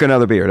going to look,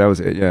 Another Beer. That was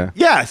it, yeah.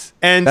 Yes.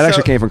 And that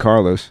actually came from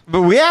Carlos.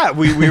 But we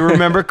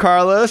remember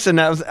Carlos, and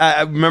that was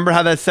I remember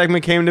how that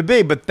segment came to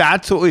be. But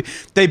that's what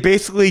they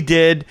basically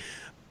did,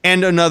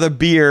 And Another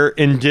Beer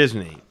in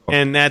Disney.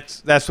 And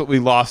that's what we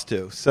lost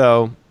to.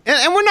 So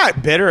And we're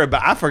not bitter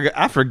about.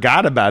 I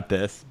forgot about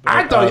this.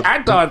 I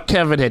thought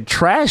Kevin had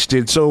trashed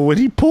it. So when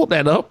he pulled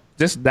that up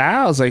just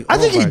now, I was like, I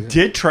think he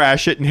did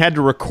trash it and had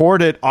to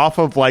record it off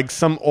of like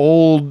some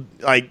old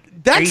like.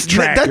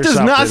 That does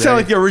not sound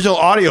like the original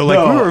audio.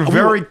 Like we were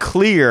very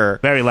clear,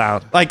 very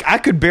loud. Like I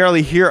could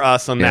barely hear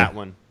us on that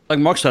one. Like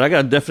Mark said, I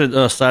got a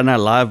definite Saturday Night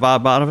Live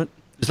vibe out of it.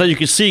 It's like you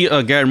can see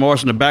Garrett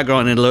Morris in the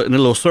background in a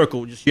little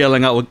circle, just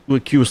yelling out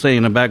what Q was saying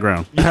in the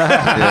background.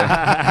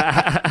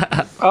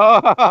 I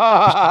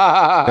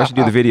should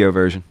do the video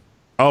version.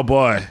 Oh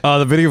boy!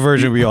 The video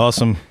version would be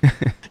awesome.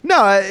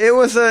 No, it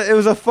was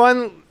a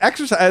fun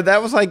exercise.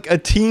 That was like a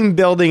team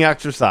building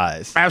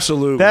exercise.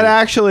 Absolutely. That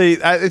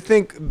actually, I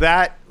think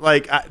that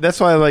that's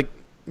why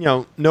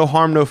no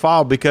harm, no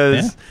foul,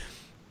 because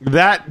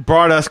that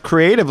brought us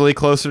creatively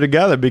closer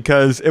together,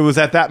 because it was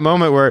at that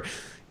moment where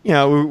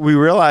we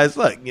realized,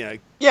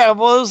 yeah,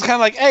 well, it was kind of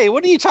like, hey,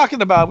 what are you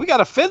talking about? We got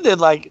offended,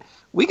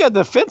 we got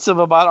defensive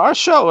about our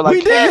show. Like,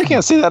 we did. Hey, you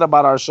can't say that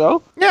about our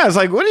show. Yeah, it's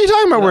like, what are you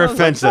talking about? We're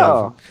offensive.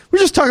 no. We're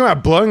just talking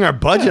about blowing our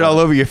budget all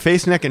over your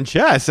face, neck, and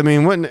chest. I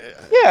mean,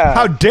 Yeah.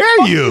 how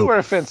dare you? You were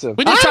offensive.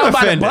 We just I'm talking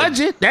about the offended.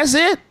 budget. That's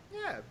it.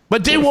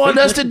 But they want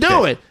us to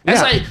do it.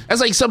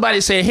 That's like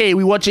somebody saying, "Hey,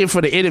 we want you in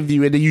for the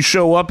interview," and then you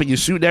show up and you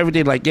suit and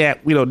everything. Like, yeah,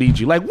 we don't need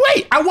you. Like,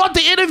 wait, I want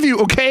the interview,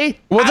 okay?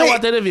 I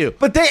want the interview.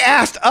 But they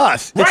asked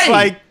us. It's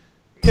like,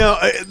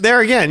 there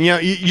again,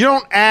 you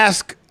don't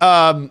ask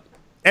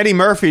Eddie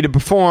Murphy to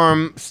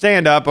perform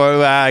stand-up,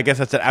 or I guess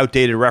that's an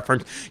outdated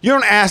reference. You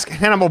don't ask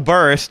Hannibal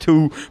Buress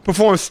to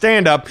perform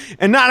stand-up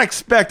and not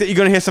expect that you're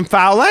going to hear some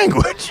foul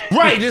language.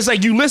 Right. It's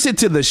like you listen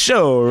to the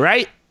show,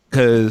 right?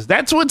 Because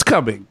that's what's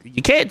coming.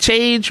 You can't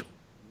change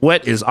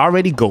what is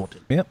already golden.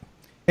 Yep.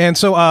 And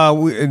so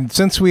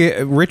since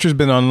Richard's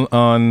been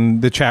on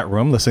the chat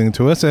room listening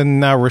to us, and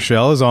now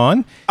Rochelle is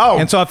on. Oh.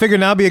 And so I figured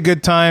now would be a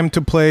good time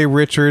to play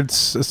Richard's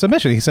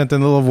submission. He sent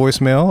in a little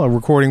voicemail, a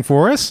recording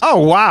for us.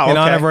 Oh, wow. In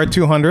honor of our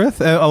 200th,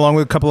 along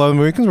with a couple other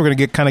Americans. We're going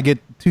to get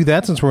to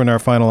that since we're in our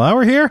final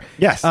hour here.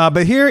 Yes.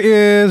 But here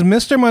is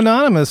Mr.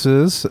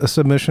 Mononymous's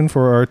submission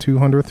for our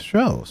 200th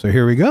show. So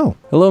here we go.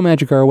 Hello,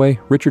 Magic Our Way.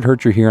 Richard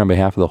Hercher here on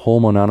behalf of the whole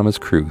Mononymous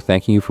crew,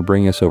 thanking you for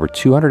bringing us over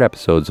 200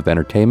 episodes of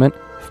entertainment,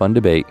 fun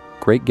debate,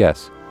 great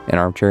guests, and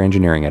armchair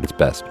engineering at its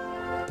best.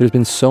 There's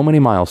been so many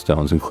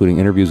milestones, including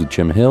interviews with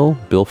Jim Hill,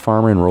 Bill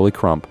Farmer, and Rolly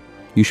Crump.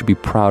 You should be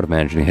proud of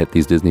managing to hit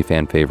these Disney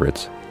fan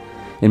favorites.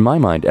 In my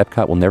mind,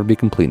 Epcot will never be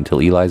complete until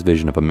Eli's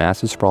vision of a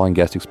massive sprawling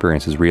guest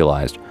experience is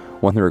realized,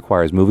 one that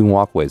requires moving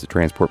walkways to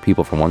transport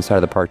people from one side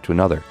of the park to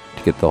another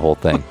to get the whole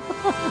thing.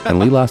 And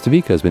Lee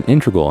Lastavica has been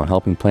integral in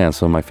helping plan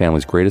some of my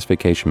family's greatest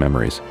vacation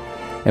memories.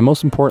 And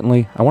most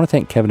importantly, I want to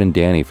thank Kevin and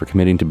Danny for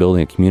committing to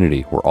building a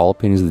community where all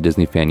opinions of the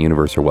Disney fan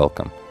universe are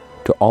welcome.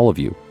 To all of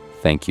you,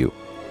 thank you.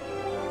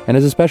 And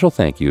as a special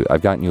thank you,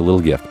 I've gotten you a little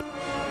gift.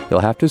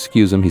 You'll have to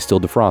excuse him, he's still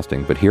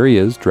defrosting, but here he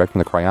is, direct from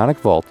the cryonic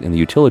vault in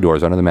the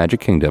Utilidors under the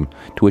Magic Kingdom,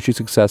 to wish you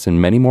success in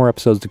many more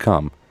episodes to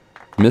come,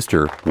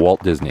 Mr.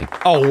 Walt Disney.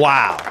 Oh,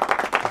 wow.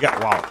 You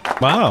got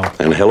Walt. Wow.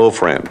 And hello,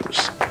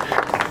 friends.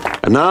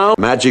 And now,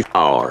 Magic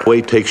Hour.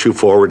 Way takes you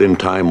forward in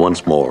time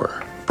once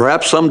more.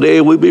 Perhaps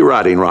someday we'll be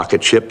riding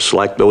rocket ships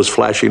like those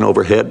flashing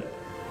overhead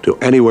to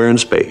anywhere in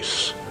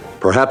space.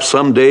 Perhaps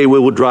someday we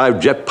will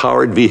drive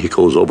jet-powered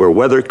vehicles over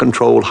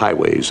weather-controlled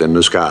highways in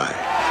the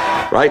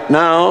sky. Right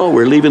now,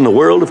 we're leaving the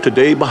world of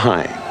today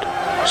behind.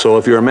 So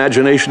if your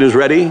imagination is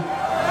ready,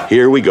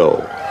 here we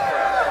go.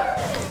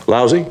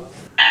 Lousy?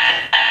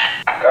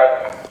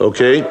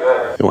 Okay.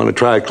 You want to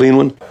try a clean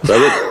one? Is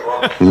that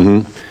it?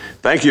 Mm-hmm.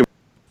 Thank you.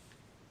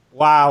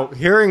 Wow,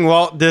 hearing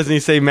Walt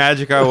Disney say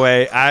 "Magic Our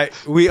Way,"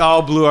 we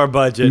all blew our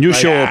budget. New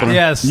show opener.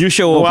 Yes. New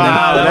show opener.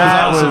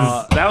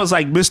 Wow, that was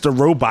like Mr.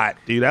 Robot,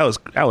 dude. That was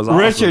awesome.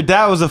 Richard,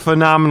 that was a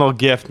phenomenal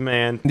gift,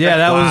 man. Yeah,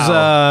 that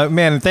was,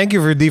 man, thank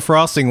you for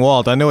defrosting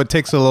Walt. I know it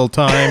takes a little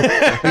time.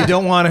 You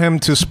don't want him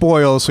to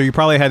spoil, so you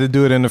probably had to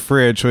do it in the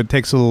fridge, so it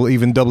takes a little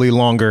even doubly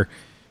longer.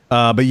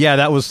 But yeah,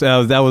 that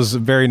was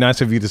very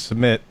nice of you to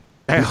submit.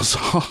 That was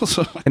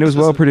awesome. And it was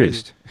well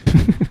produced.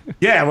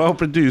 Yeah, well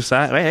produced.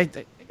 I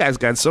guys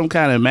got some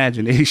kind of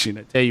imagination.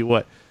 I tell you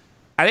what,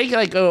 I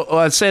think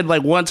I said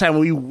one time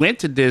when we went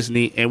to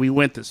Disney and we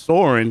went to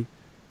Soarin',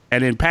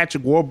 and then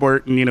Patrick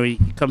Warburton, he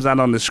comes out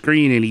on the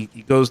screen and he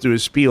goes through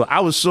his spiel. I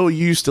was so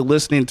used to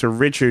listening to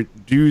Richard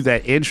do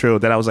that intro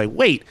that I was like,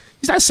 wait,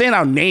 he's not saying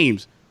our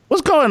names.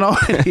 What's going on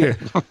here?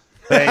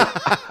 I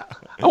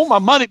want my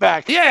money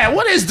back. Yeah,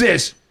 what is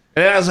this?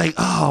 And I was like,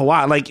 oh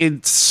wow,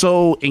 it's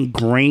so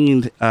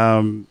ingrained.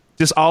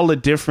 Just all the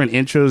different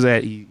intros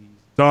that he's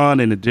done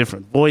and the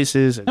different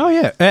voices. Oh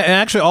yeah, and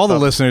actually, all the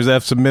listeners that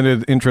have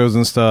submitted intros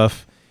and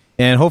stuff,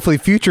 and hopefully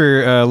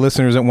future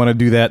listeners that want to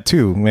do that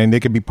too. They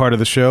could be part of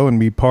the show and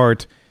be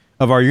part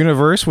of our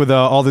universe with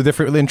all the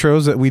different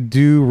intros that we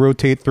do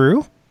rotate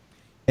through.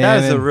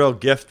 That is a real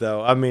gift,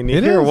 though. I mean,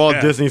 you hear Walt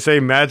Disney say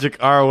 "Magic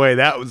Our Way."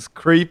 That was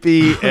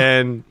creepy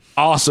and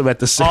awesome at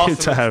the same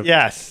time.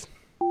 Yes.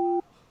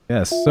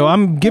 Yes. So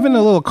I'm giving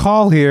a little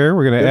call here.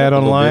 We're going to add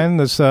online.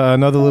 There's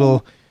another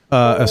little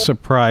a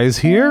surprise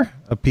here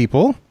of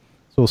people.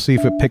 So we'll see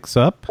if it picks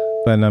up.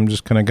 but I'm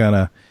just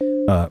gonna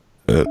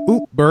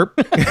burp.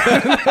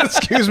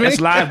 Excuse me.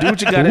 It's live. Do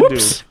what you gotta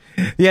Whoops.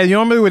 Yeah, you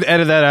normally would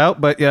edit that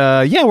out, but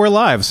yeah, we're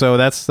live, so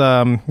that's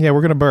we're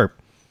gonna burp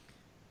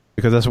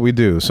because that's what we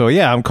do. So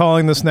yeah, I'm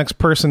calling this next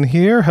person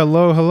here.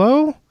 Hello.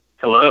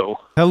 Hello.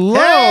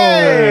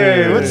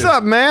 Hey, what's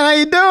up, man? How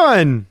you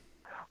doing?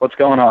 What's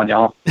going on,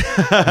 y'all?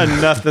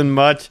 Nothing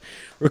much.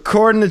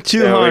 Recording the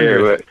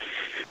 200.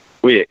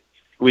 We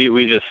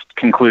just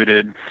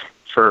concluded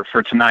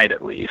for tonight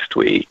at least.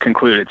 We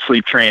concluded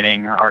sleep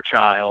training our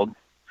child,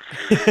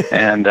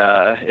 and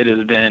it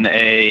has been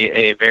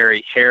a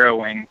very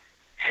harrowing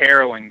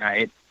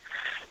night.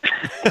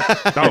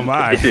 Oh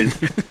my! It is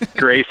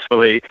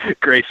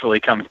gracefully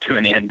coming to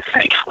an end,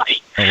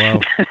 thankfully. Oh, wow.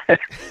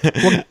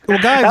 well,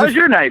 guys, how's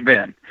your night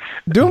been?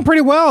 Doing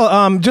pretty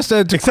well. Just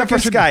except for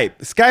Skype.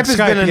 Skype has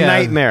been a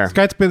nightmare.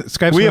 Skype's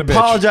we been a bitch.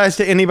 apologize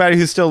to anybody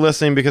who's still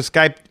listening because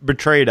Skype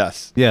betrayed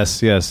us.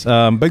 Yes.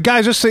 But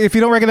guys, just so if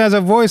you don't recognize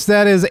that voice,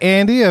 that is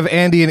Andy of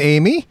Andy and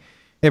Amy.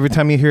 Every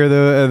time you hear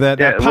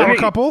that power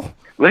couple.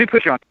 Let me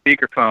put you on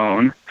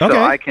speakerphone so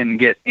I can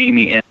get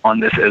Amy in on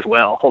this as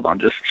well. Hold on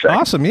just a second.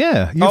 Awesome,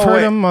 yeah. You've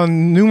heard them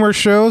on numerous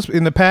shows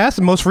in the past,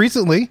 and most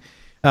recently,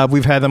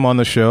 we've had them on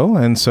the show.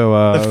 And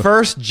so the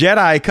first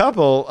Jedi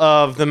couple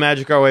of the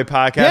Magic Our Way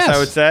podcast, I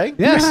would say.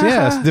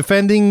 Yes.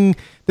 Defending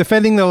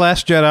The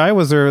Last Jedi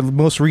was their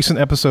most recent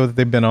episode that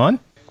they've been on.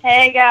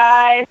 Hey,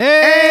 guys.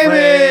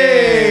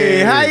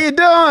 Hey, how you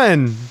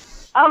doing?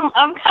 I'm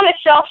kind of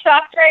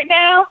shell-shocked right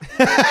now,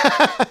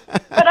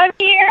 but I'm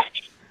here.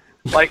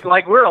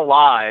 Like we're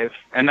alive,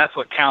 and that's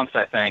what counts,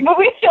 I think. But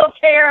we feel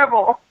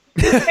terrible.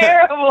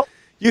 Terrible.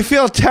 You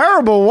feel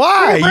terrible?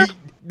 Why?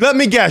 Let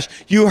me guess.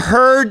 You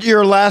heard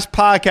your last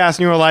podcast, and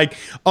you were like,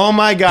 "Oh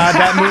my god,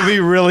 that movie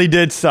really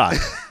did suck."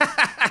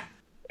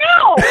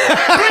 No.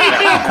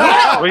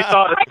 We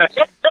thought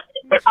it.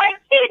 I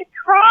did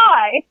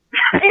cry.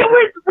 It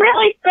was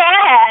really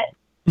bad.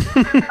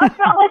 I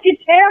felt like a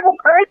terrible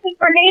person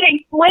for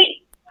needing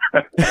sleep.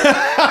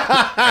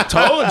 I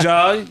told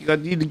y'all you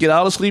need to get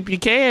all the sleep you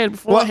can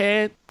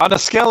beforehand. On a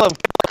scale of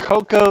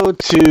Coco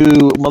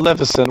to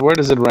Maleficent, where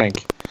does it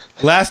rank?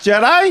 Last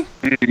Jedi?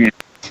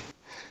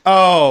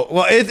 Oh,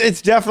 well,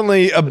 it's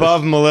definitely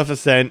above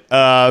Maleficent,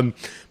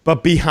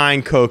 but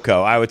behind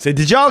Coco, I would say.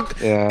 Did y'all,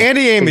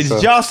 Andy, Amy,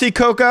 did y'all see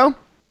Coco?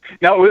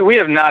 No, we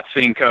have not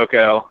seen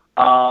Coco.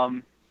 Yeah,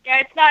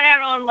 it's not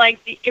out on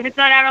if it's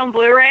not out on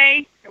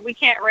Blu-ray, we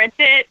can't rent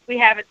it. We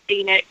haven't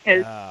seen it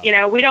because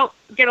we don't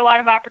get a lot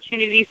of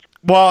opportunities.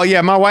 Well,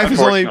 yeah, my wife is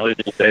only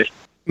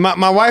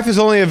my wife is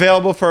only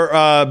available for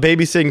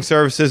babysitting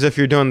services if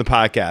you're doing the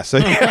podcast. So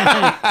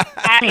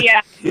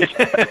Yeah,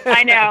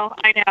 I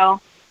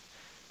know.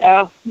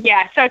 So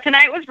yeah, so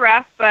tonight was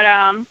rough,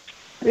 but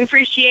we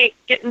appreciate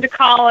getting to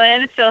call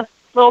in. It's a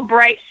little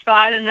bright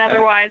spot in an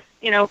otherwise,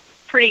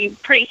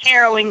 pretty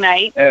harrowing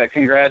night. Yeah,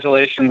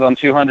 congratulations on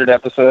 200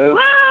 episodes.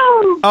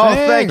 Woo! Oh,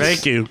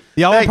 thank you.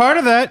 Y'all were part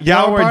of that.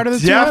 Y'all were part of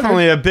the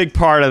definitely a big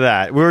part of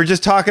that. We were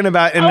just talking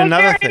about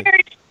another thing.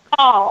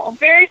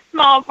 Very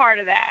small part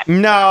of that.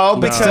 No,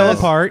 because still a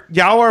part.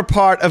 Y'all were a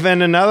part of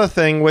another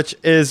thing, which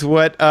is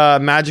what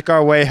Magic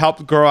Our Way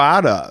helped grow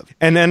out of.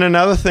 And then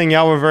another thing,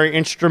 y'all were very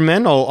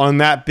instrumental on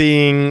that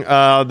being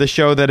the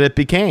show that it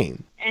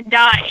became. And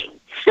dying.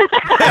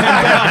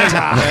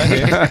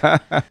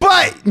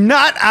 But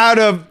not out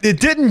of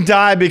it didn't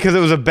die because it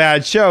was a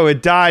bad show.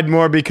 It died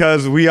more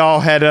because we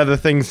all had other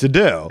things to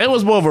do. It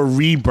was more of a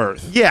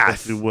rebirth,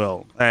 yes, if you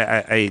will.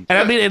 And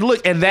I mean, and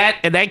look, and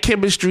that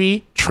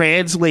chemistry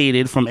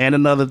translated from And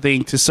Another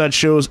Thing to such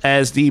shows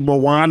as the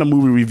Moana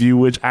movie review,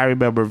 which I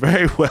remember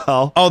very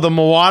well. Oh, the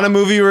Moana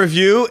movie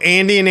review,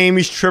 Andy and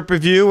Amy's trip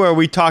review, where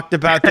we talked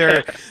about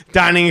their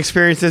dining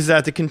experiences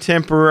at the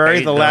Contemporary,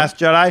 The Last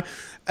Jedi.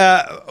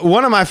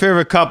 One of my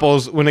favorite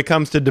couples when it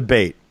comes to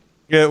debate.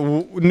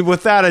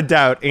 Without a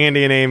doubt,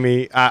 Andy and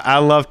Amy. I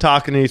love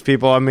talking to these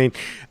people. I mean,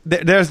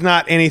 there's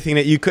not anything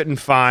that you couldn't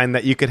find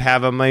that you could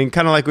have them. I mean,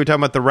 kind of like we were talking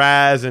about the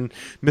Raz and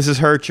Mrs.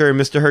 Hercher and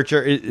Mr.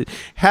 Hercher.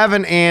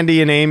 Having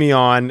Andy and Amy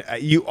on,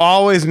 you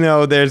always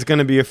know there's going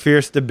to be a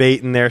fierce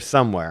debate in there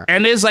somewhere.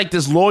 And there's like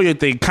this lawyer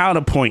thing,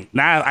 counterpoint.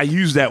 Now I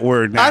use that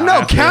word now. I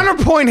know,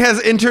 counterpoint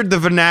has entered the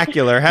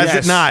vernacular, has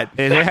it not?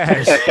 It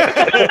has.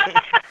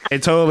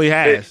 It totally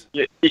has.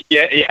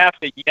 You have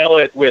to yell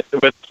it with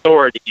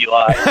authority,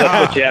 Eli.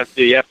 That's what you have to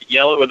do. You have to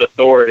yell it with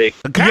authority.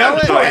 Yell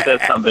it.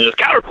 Says something. Just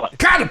counterpoint.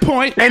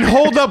 Counterpoint. And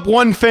hold up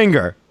one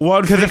finger.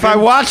 Because if I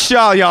watched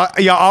y'all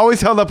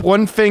always held up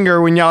one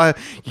finger when y'all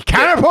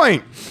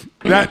counterpoint.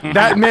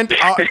 That meant.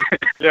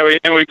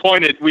 We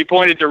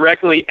pointed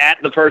directly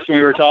at the person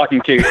we were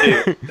talking to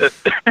too.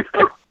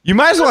 You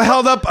might as well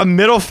held up a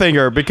middle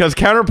finger because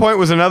counterpoint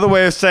was another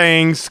way of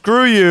saying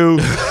screw you.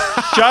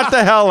 shut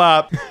the hell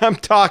up. I'm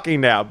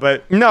talking now.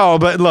 But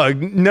look,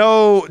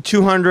 no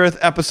 200th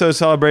episode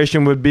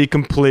celebration would be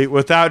complete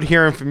without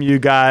hearing from you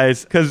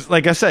guys. Because,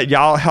 like I said,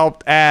 y'all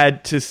helped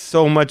add to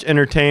so much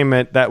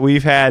entertainment that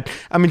we've had.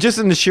 I mean, just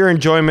in the sheer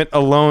enjoyment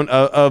alone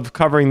of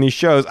covering these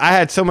shows. I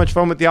had so much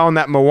fun with y'all in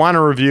that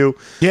Moana review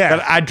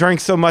that I drank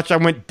so much I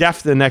went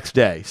deaf the next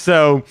day.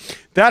 So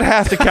that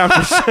has to count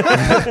for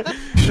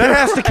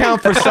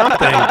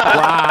something.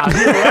 Wow,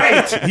 you're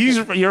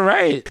right. You're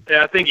right.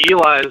 Yeah, I think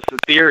Eli's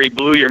theory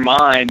blew your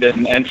mind,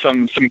 and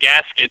some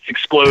gaskets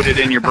exploded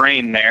in your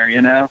brain there.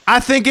 You know, I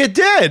think it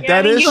did. Yeah,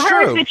 that is you true.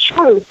 heard the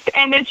truth,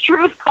 and the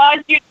truth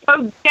caused you to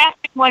go deaf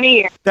in one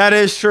ear. That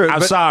is true.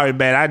 I'm sorry,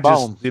 man.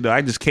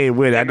 I just can't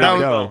win. I don't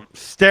know.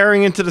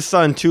 Staring into the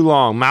sun too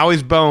long.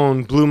 Maui's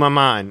bone blew my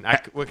mind.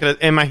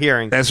 In my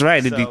hearing. That's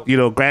right.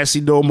 So.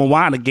 Grassy Knoll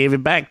Moana gave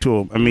it back to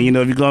him. I mean,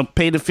 if you're gonna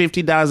pay the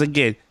 $50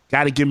 again,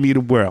 got to give me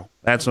the world.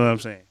 That's what I'm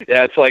saying.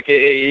 Yeah, it's like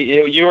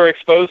you were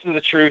exposed to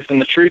the truth,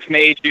 and the truth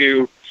made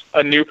you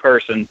a new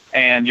person,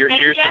 and you're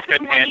just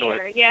couldn't handle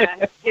it.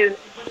 Yeah,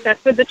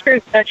 that's what the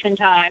truth section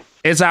time.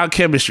 It's our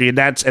chemistry, and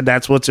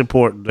that's what's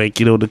important. Like,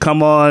 to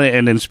come on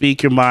and then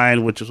speak your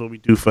mind, which is what we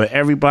do for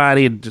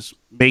everybody, and just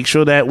make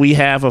sure that we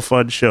have a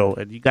fun show.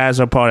 And you guys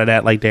are part of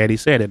that, like Daddy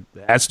said. And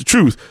that's the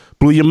truth.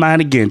 Blew your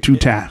mind again 2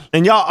 times.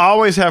 And y'all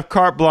always have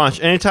carte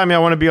blanche. Anytime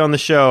y'all want to be on the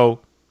show,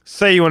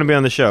 say you want to be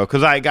on the show.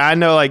 Because I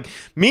know, like,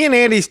 me and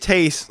Andy's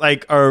tastes,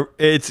 like,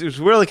 it's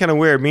really kind of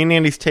weird. Me and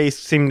Andy's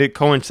tastes seem to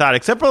coincide.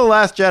 Except for The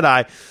Last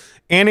Jedi.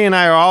 Andy and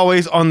I are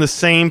always on the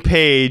same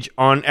page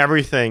on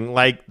everything.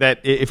 Like, that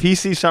if he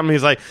sees something,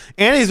 he's like,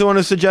 Andy's the one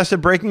who suggested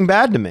Breaking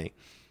Bad to me.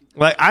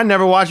 Like, I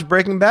never watched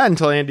Breaking Bad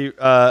until Andy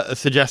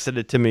suggested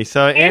it to me.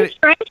 So, And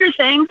Stranger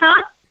Things,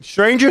 huh?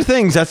 Stranger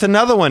Things, that's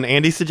another one.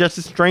 Andy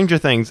suggested Stranger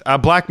Things.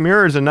 Black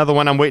Mirror is another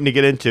one I'm waiting to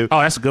get into. Oh,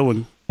 that's a good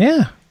one.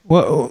 Yeah.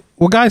 Well,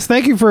 guys,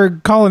 thank you for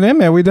calling in,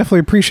 man. We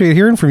definitely appreciate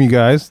hearing from you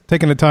guys,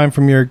 taking the time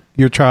from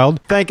your child.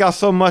 Thank y'all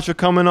so much for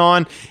coming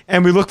on,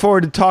 and we look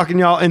forward to talking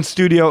to y'all in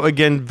studio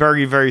again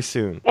very, very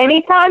soon.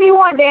 Anytime you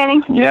want,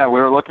 Danny. Yeah,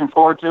 we're looking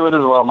forward to it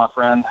as well, my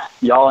friend.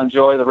 Y'all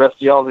enjoy the rest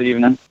of y'all's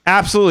evening.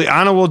 Absolutely.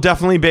 Anna will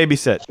definitely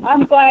babysit.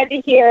 I'm glad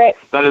to hear it.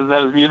 That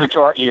is music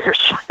to our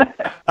ears. All right,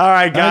 guys. All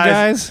right,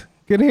 guys.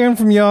 Good hearing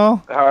from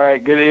y'all. All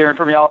right, good hearing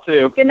from y'all,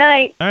 too. Good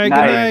night. All right, good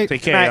night.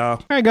 Take care, y'all.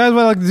 All right, guys,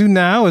 what I'd like to do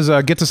now is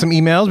get to some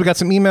emails. We got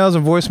some emails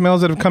and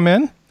voicemails that have come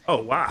in.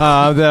 Oh,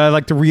 wow. That I'd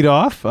like to read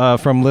off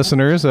from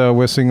listeners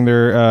wishing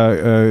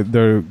their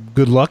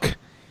good luck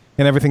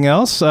and everything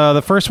else.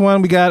 The first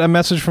one, we got a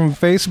message from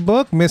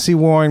Facebook, Missy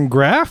Warren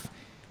Graff.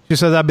 She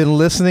says, I've been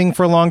listening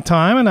for a long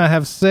time, and I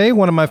have to say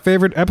one of my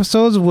favorite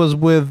episodes was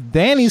with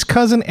Danny's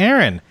cousin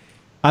Aaron.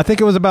 I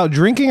think it was about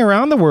drinking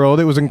around the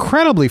world. It was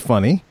incredibly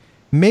funny.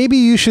 Maybe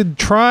you should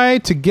try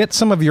to get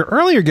some of your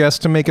earlier guests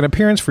to make an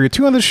appearance for your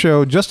 200th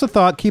show. Just a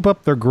thought. Keep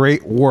up their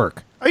great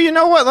work. Oh, you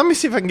know what? Let me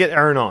see if I can get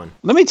Aaron on.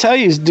 Let me tell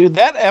you, dude,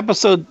 that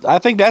episode, I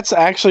think that's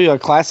actually a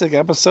classic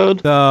episode.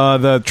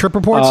 The Trip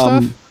Report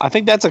stuff? I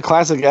think that's a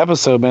classic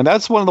episode, man.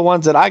 That's one of the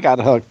ones that I got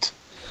hooked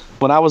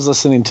when I was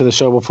listening to the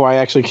show before I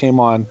actually came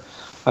on.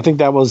 I think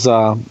that was...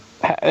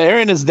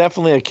 Aaron is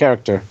definitely a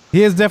character.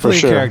 He is definitely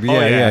sure. a character.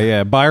 Yeah,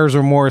 yeah. Buyer's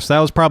Remorse. That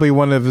was probably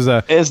one of his...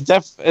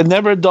 It's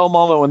never a dull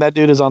moment when that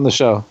dude is on the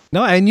show.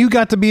 No, and you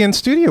got to be in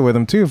studio with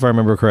him, too, if I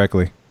remember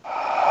correctly.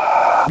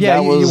 Yeah,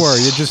 you were.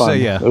 You just say,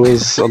 yeah. It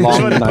was a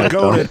long night. The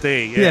pagoda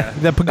thing, yeah.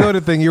 The pagoda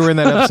thing. You were in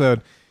that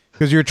episode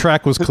because your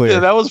track was clear.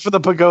 Yeah, that was for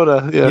the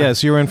pagoda. Yeah.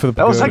 Yes, you were in for the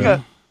pagoda. That was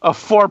like a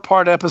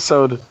 4-part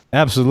episode.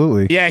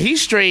 Absolutely. Yeah,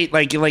 he's straight,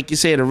 like you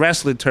say, the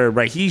wrestling term,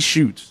 right? He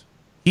shoots.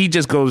 He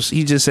just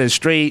says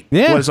straight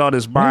what's on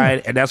his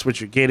mind, and that's what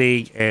you're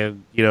getting,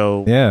 and,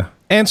 Yeah.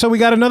 And so we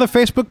got another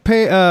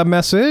Facebook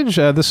message.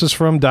 This is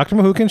from Dr.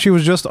 Mahukin. She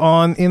was just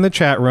on in the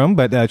chat room,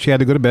 but she had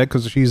to go to bed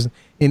because she's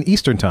in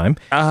Eastern time.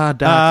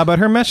 But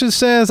her message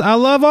says, I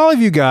love all of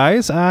you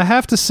guys. I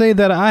have to say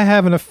that I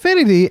have an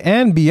affinity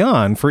and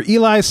beyond for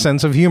Eli's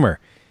sense of humor.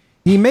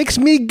 He makes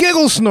me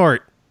giggle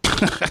snort.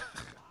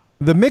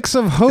 The mix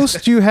of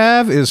hosts you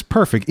have is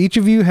perfect. Each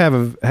of you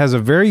has a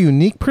very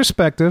unique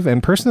perspective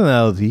and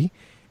personality,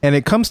 and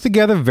it comes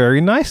together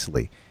very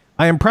nicely.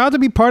 I am proud to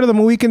be part of the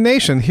Mohican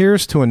Nation.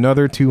 Here's to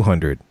another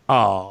 200.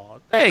 Oh,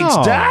 thanks,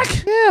 Doc.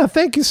 Yeah,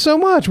 thank you so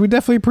much. We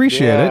definitely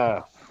appreciate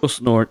it. Giggle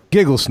snort.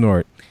 Giggle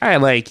snort. I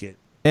like it.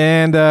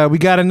 And we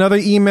got another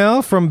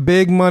email from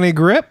Big Money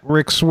Grip,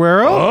 Rick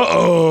Suero.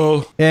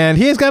 Uh-oh. And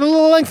he has got a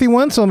little lengthy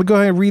one, so I'm going to go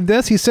ahead and read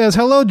this. He says,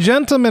 hello,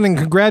 gentlemen, and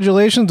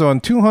congratulations on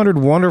 200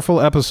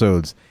 wonderful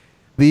episodes.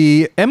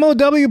 The MOW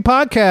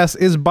podcast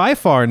is by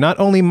far not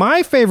only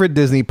my favorite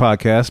Disney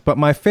podcast, but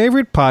my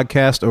favorite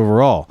podcast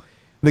overall.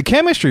 The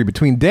chemistry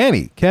between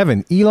Danny,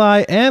 Kevin,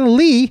 Eli, and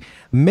Lee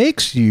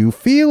makes you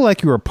feel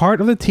like you are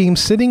part of the team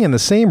sitting in the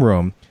same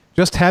room,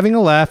 just having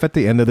a laugh at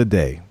the end of the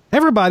day.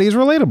 Everybody is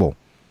relatable.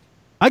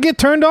 I get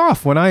turned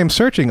off when I am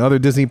searching other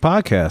Disney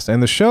podcasts,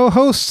 and the show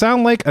hosts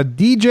sound like a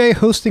DJ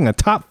hosting a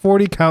top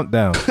 40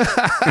 countdown.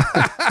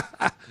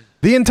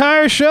 The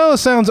entire show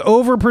sounds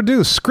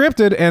overproduced,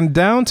 scripted, and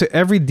down to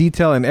every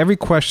detail and every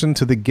question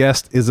to the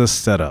guest is a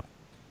setup.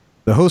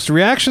 The host's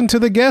reaction to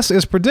the guest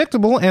is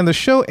predictable, and the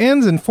show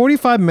ends in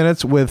 45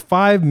 minutes with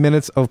 5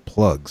 minutes of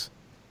plugs.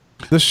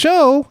 The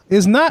show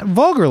is not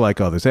vulgar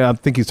like others. I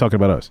think he's talking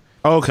about us.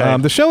 Okay.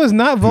 The show is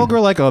not vulgar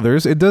like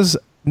others. It does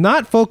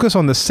not focus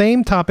on the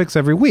same topics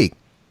every week.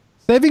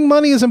 Saving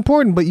money is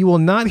important, but you will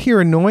not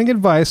hear annoying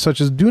advice such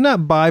as do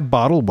not buy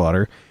bottled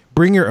water.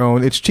 Bring your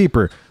own. It's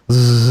cheaper.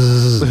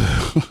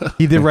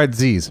 He did write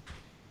Z's.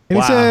 And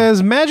he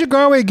says, Magic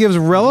Our Way gives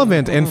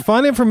relevant and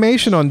fun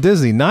information on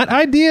Disney, not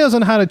ideas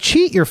on how to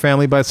cheat your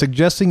family by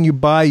suggesting you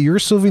buy your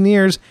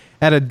souvenirs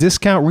at a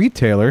discount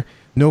retailer,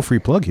 no free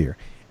plug here,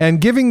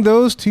 and giving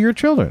those to your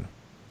children.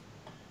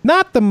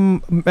 Not the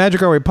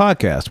Magic Our Way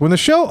podcast. When the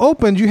show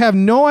opens, you have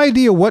no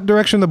idea what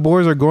direction the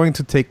boys are going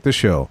to take the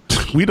show.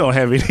 We don't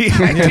have any Yeah,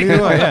 neither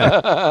do I,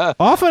 yeah.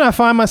 Often I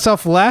find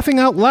myself laughing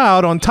out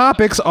loud on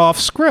topics off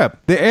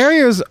script. The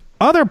areas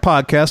other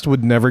podcasts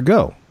would never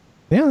go.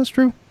 Yeah, that's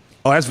true.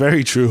 Oh, that's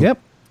very true. Yep.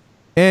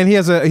 And he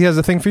has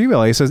a thing for you,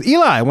 Eli. He says,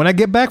 Eli, when I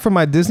get back from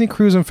my Disney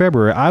cruise in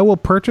February, I will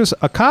purchase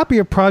a copy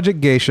of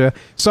Project Geisha.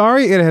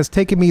 Sorry it has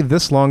taken me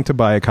this long to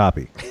buy a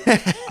copy.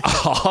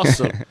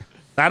 Awesome.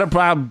 Not a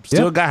problem.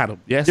 Still got him.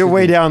 Yes. You're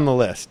way down the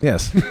list.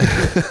 Yes.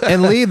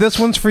 And Lee, this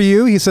one's for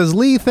you. He says,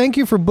 Lee, thank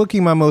you for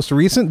booking my most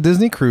recent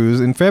Disney cruise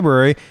in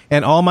February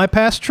and all my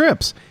past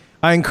trips.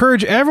 I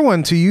encourage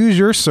everyone to use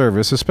your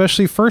service,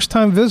 especially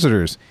first-time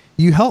visitors.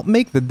 You help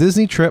make the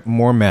Disney trip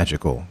more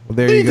magical. Well,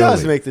 there you go. He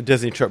does Lee. make the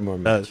Disney trip more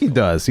magical. He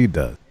does. He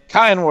does.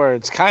 Kind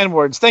words. Kind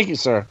words. Thank you,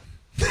 sir.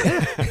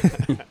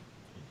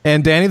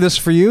 And Danny, this is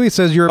for you. He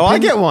says, your I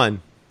opinion- get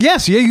one.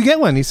 Yes, yeah, you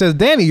get one. He says,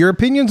 Danny, your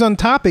opinions on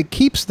topic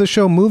keeps the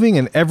show moving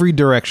in every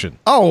direction.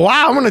 Oh,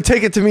 wow. I'm going to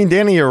take it to mean,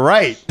 Danny, you're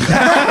right.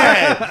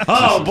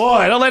 Oh,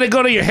 boy. Don't let it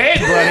go to your head,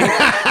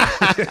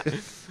 buddy.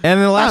 And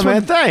the last one,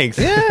 man, thanks.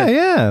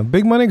 Yeah.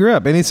 Big money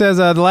grip. And he says,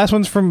 the last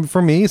one's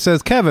from me. He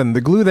says, Kevin,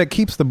 the glue that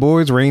keeps the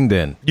boys reined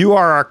in. You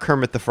are our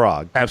Kermit the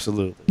Frog.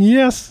 Absolutely.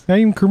 Yes, I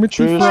am Kermit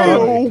the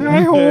Frog.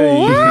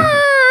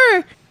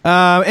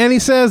 And he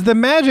says, the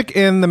magic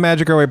in the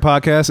Magic Our Way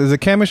podcast is a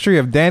chemistry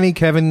of Danny,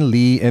 Kevin,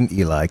 Lee, and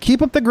Eli.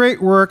 Keep up the great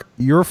work.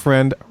 Your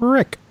friend,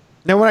 Rick.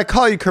 Now, when I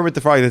call you Kermit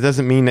the Frog, that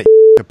doesn't mean that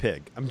you're a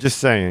pig. I'm just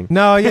saying.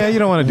 No, yeah, you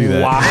don't want to do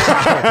that.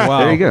 Wow.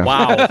 There you go.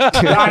 Wow.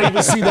 Not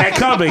even see that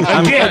coming.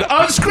 Again,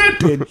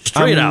 unscripted.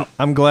 Straight out.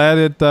 I'm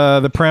glad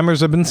the parameters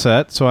have been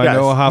set, so I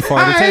know how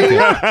far to take it.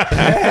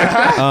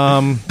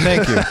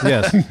 Thank you.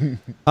 Yes.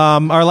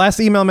 Our last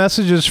email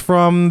message is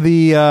from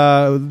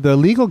the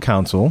legal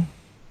counsel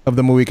of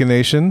the Mohican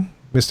Nation,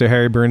 Mr.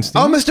 Harry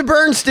Bernstein. Oh, Mr.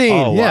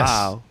 Bernstein. Oh, yes.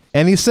 wow.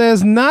 And he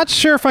says, not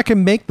sure if I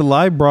can make the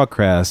live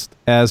broadcast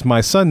as my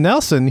son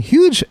Nelson,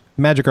 huge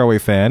Magic Our Way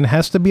fan,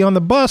 has to be on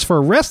the bus for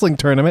a wrestling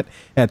tournament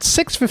at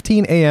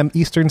 6:15 a.m.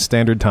 Eastern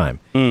Standard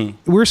Time.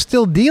 We're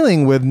still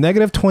dealing with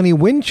negative 20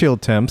 wind chill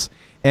temps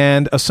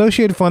and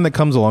associated fun that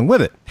comes along with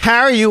it.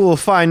 Harry, you will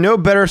find no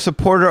better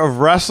supporter of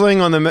wrestling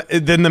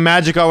than the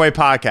Magic Our Way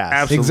podcast.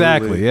 Absolutely.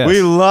 Exactly, yes.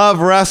 We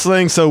love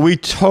wrestling, so we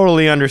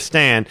totally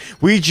understand.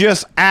 We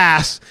just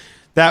ask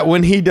that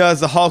when he does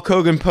the Hulk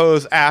Hogan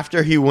pose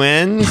after he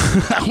wins,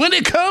 when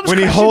it comes, when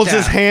he crash holds it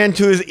his down. hand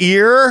to his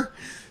ear,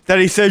 that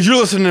he says, "You're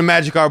listening to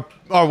Magic Our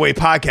Way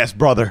podcast,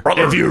 brother."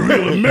 If you're a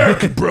real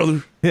American,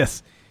 brother.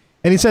 Yes.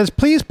 And he says,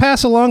 please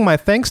pass along my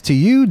thanks to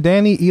you,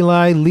 Danny,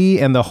 Eli,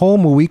 Lee, and the whole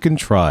Mohican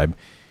tribe.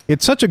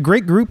 It's such a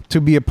great group to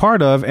be a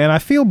part of, and I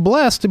feel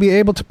blessed to be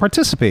able to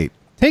participate.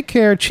 Take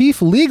care,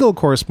 Chief Legal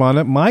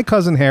Correspondent, my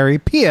cousin Harry.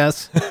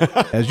 P.S.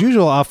 As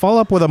usual, I'll follow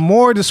up with a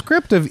more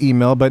descriptive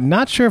email, but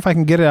not sure if I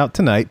can get it out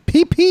tonight.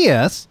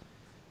 P.P.S.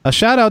 A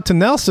shout out to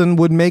Nelson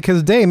would make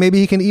his day. Maybe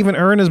he can even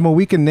earn his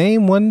Mohican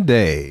name one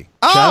day.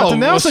 Shout out to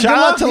Nelson.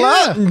 Shout out to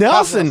Yeah.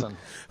 Nelson.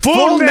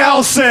 Full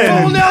Nelson.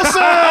 Full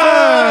Nelson.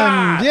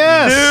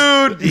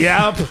 Yes. Dude.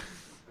 Yep.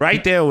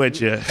 Right there with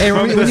you. Hey,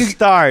 From the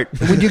start.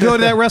 When you go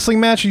to that wrestling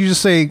match, you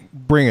just say,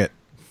 bring it.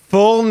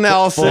 Full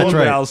Nelson. Full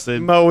right.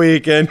 Nelson.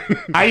 Mohican.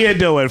 How you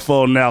doing,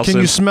 Full Nelson?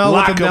 Can you smell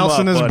Lock what the 'em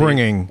Nelson up, is buddy.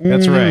 bringing?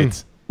 That's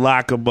right.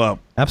 Lock him up.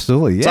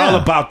 Absolutely, yeah. It's all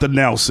about the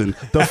Nelson,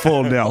 the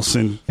Full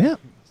Nelson. Yeah.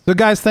 So,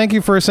 guys, thank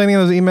you for sending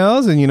those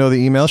emails. And you know the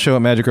email,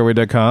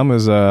 show@magicourway.com,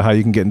 is how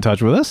you can get in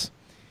touch with us.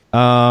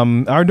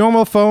 Our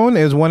normal phone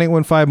is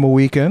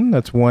 1-815-MOHICAN.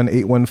 That's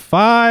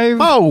 1-815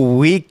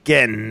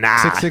 Mohican.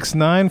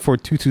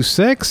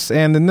 669-4226.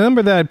 And the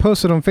number that I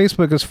posted on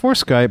Facebook is for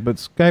Skype, but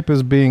Skype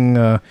is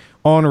being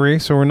ornery,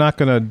 so we're not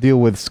going to deal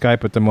with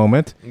Skype at the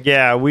moment.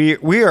 Yeah, we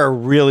are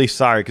really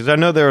sorry because I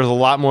know there was a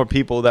lot more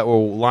people that were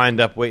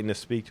lined up waiting to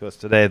speak to us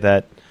today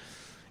that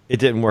it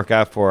didn't work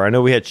out for. I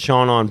know we had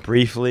Sean on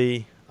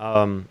briefly.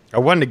 I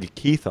wanted to get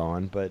Keith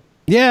on, but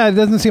Yeah, it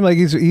doesn't seem like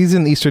he's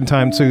in Eastern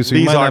time too, so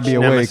he might not be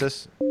awake.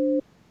 nemesis.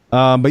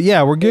 But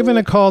yeah, we're giving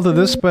a call to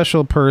this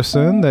special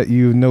person that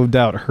you no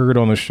doubt heard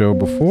on the show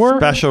before.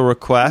 Special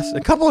request.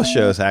 A couple of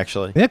shows,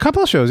 actually. Yeah, a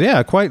couple of shows.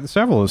 Yeah, quite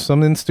several.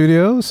 Some in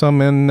studio,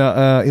 some in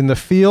the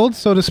field,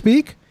 so to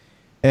speak.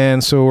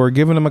 And so we're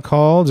giving him a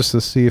call just to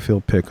see if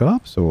he'll pick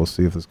up. So we'll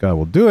see if this guy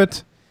will do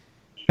it.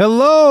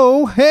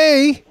 Hello,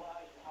 hey.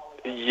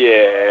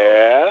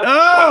 Yeah.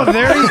 Oh,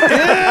 there he is.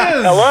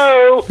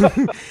 Hello.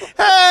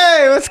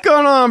 Hey, what's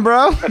going on,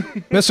 bro?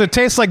 Mr.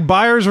 Tastes Like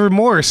Buyer's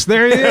Remorse.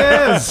 There he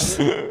is.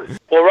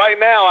 Well, right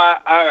now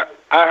I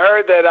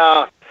heard that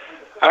I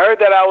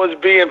was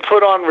being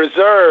put on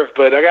reserve,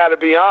 but I got to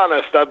be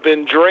honest. I've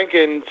been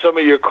drinking some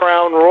of your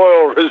Crown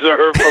Royal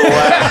Reserve for the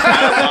last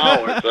half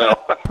hour. So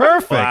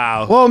perfect.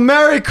 Wow. Well,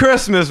 Merry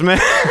Christmas, man.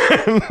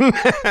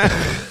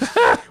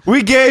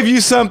 We gave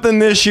you something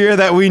this year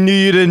that we knew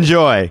you'd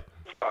enjoy.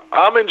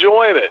 I'm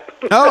enjoying it.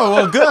 Oh,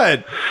 well,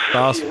 good.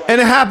 Awesome.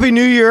 And a Happy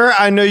New Year.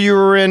 I know you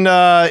were in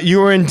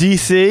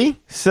D.C.,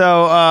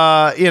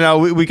 so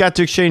we got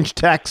to exchange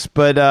texts,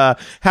 but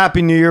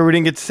Happy New Year. We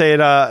didn't get to say it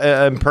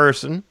in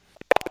person.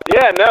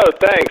 Yeah, no,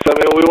 thanks. I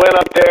mean, we went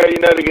up there,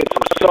 to get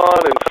some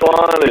sun and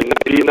fun and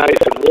be nice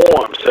and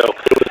warm. So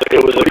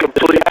it was a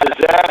complete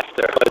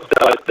disaster.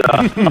 But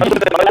other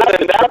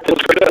than that, it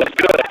was good.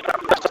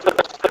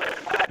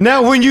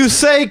 Now, when you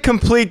say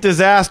complete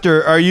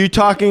disaster, are you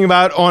talking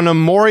about on a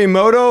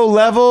Morimoto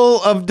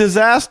level of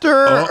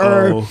disaster,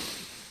 or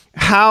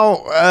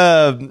how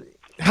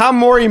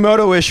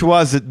Morimoto-ish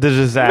was it, the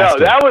disaster?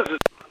 No, that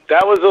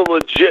was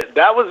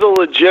a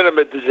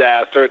legitimate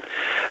disaster.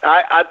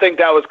 I think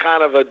that was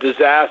kind of a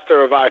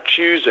disaster of our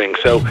choosing.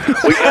 So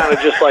we kind of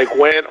just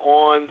went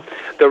on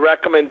the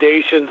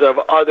recommendations of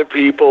other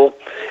people,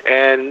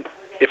 and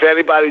if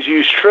anybody's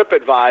used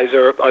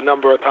TripAdvisor a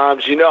number of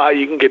times, you know how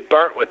you can get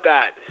burnt with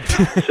that.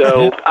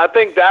 So I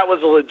think that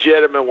was a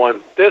legitimate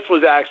one. This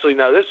was actually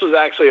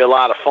a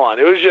lot of fun.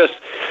 It was just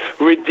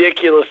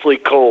ridiculously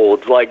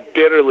cold,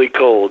 bitterly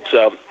cold.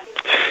 So,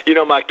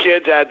 my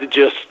kids had to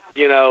just,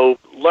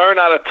 learn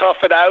how to tough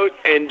it out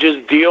and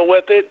just deal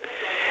with it.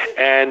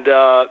 And,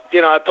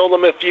 I told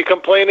them if you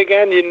complain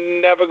again, you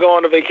never go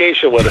on a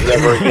vacation with us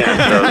ever again.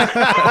 So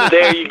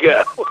there you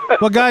go.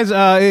 Well, guys,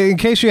 in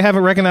case you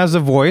haven't recognized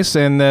the voice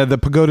and the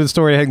Pagoda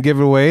story I hadn't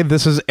given away,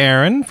 this is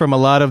Aaron from a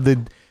lot of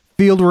the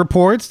field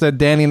reports that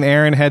Danny and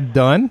Aaron had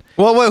done.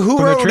 Well, wait, who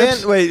wrote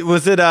in? Wait,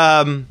 was it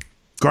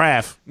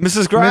Graff?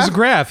 Mrs. Graff? Mrs.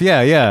 Graff,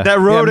 yeah. That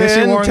wrote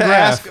in Warren to Graff.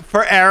 ask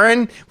for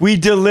Aaron. We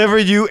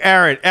delivered you,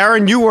 Aaron.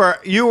 Aaron, you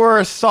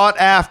were sought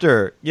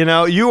after.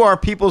 You are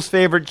people's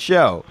favorite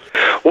show.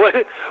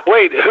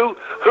 Wait, who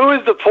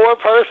is the poor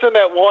person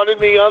that wanted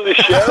me on the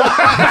show?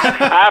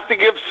 I have to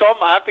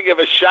give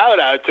a shout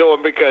out to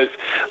him because,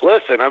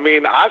 listen,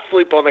 I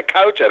sleep on the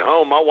couch at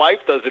home. My wife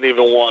doesn't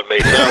even want me.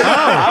 So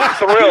I'm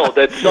thrilled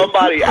that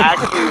somebody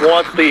actually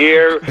wants to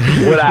hear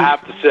what I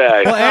have to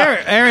say. Well,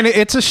 Aaron,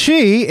 it's a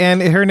she,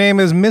 and her name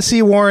is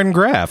Missy Warren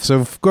Graff.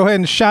 So go ahead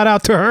and shout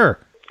out to her.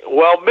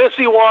 Well,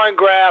 Missy Warren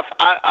Graff,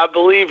 I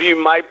believe you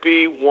might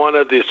be one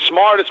of the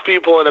smartest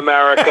people in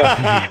America,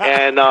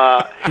 and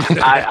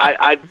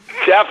I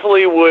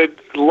definitely would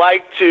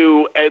like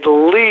to at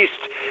least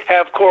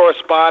have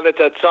correspondence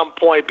at some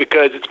point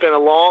because it's been a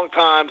long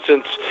time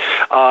since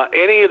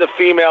any of the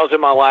females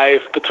in my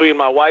life, between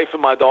my wife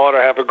and my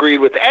daughter, have agreed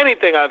with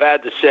anything I've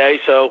had to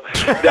say, so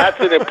that's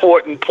an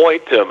important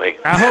point to me.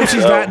 I hope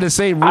she's not in the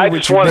same room I with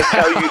just you want to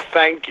now. tell you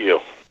thank you.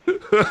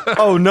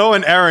 Oh,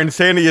 knowing Aaron,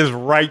 Sandy is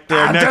right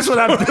there. That's what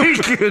I'm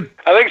thinking.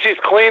 I think she's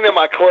cleaning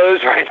my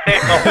clothes right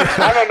now.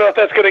 I don't know if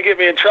that's going to get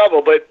me in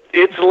trouble, but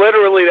it's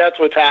literally that's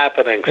what's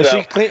happening. Is So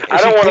she clean- is I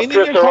she don't want to cleaning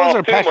piss your her clothes or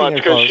off too packing much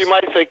your because she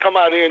clothes? might say, "Come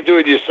out here and do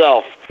it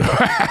yourself."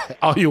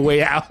 On your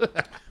way out.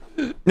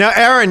 Now,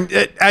 Aaron,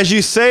 as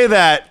you say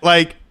that,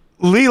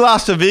 Lee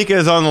Lastavica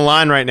is on the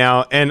line right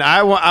now, and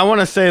I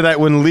want to say that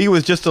when Lee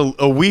was just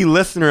a wee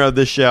listener of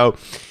the show,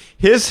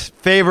 his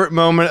favorite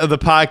moment of the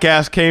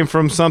podcast came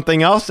from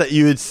something else that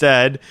you had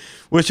said,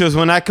 which was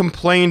when I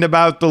complained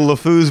about the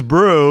LeFou's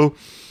brew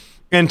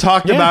and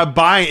talked about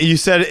buying it. You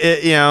said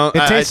it,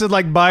 It tasted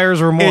like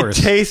buyer's remorse.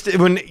 It tasted,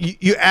 when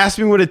you asked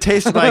me what it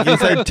tasted like, you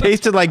said it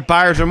tasted like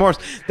buyer's remorse.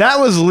 That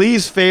was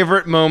Lee's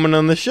favorite moment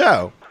on the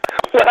show.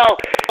 Well,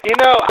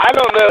 I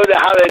don't know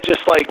how that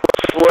just flowed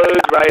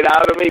right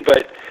out of me,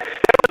 but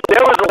there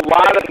was a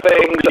lot of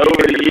things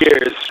over the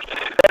years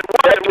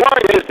that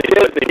weren't just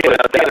Disney,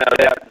 that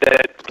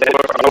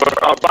were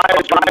a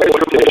buyer's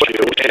remorse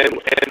issue, and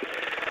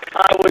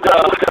I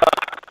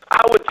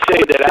would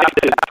say that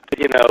after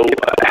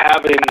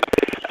having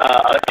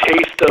a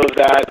taste of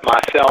that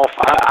myself,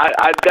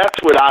 I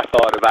that's what I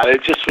thought about it.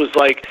 It just was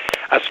I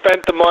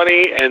spent the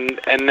money, and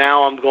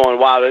now I'm going,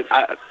 wow,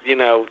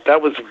 that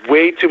was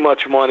way too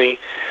much money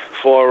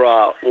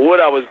for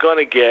what I was going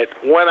to get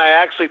when I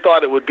actually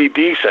thought it would be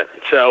decent.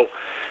 So,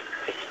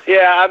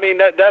 yeah,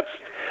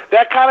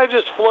 that kind of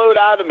just flowed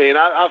out of me, and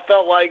I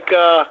felt like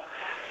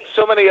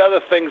so many other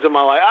things in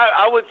my life.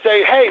 I would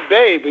say, hey,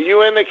 babe, are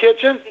you in the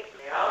kitchen?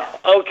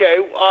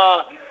 Okay,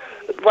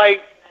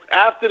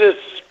 after this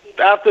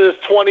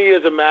 20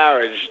 years of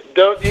marriage,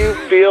 don't you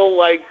feel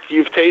like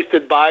you've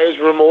tasted buyer's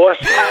remorse?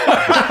 I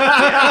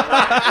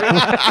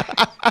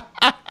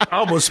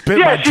almost spit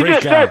Yeah, my she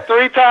drink just said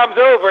 3 times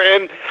over,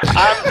 and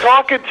I'm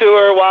talking to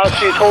her while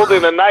she's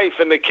holding a knife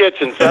in the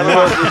kitchen, so I don't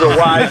know if this is a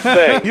wise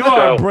thing. You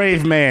are a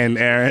brave man,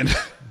 Aaron.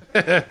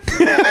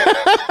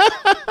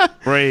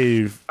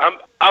 Brave.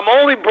 I'm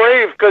only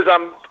brave because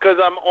I'm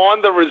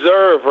on the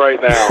reserve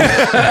right now.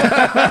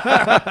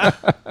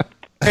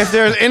 If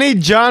there's any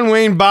John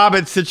Wayne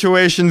Bobbitt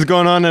situations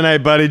going on tonight,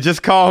 buddy,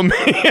 just call me.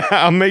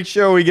 I'll make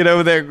sure we get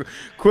over there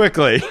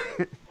quickly.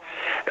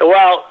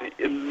 Well,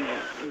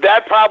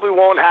 that probably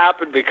won't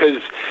happen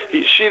because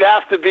she'd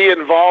have to be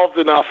involved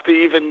enough to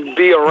even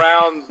be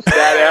around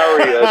that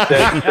area.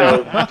 So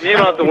you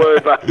don't have to worry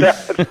about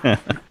that.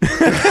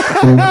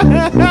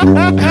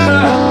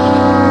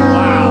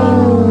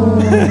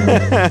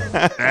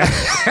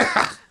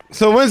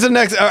 So when's the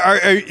next?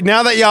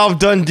 Now that y'all have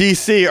done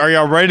DC, are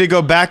y'all ready to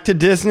go back to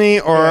Disney,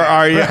 or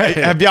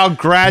have y'all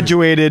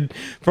graduated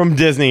from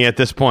Disney at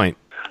this point?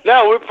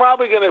 No, we're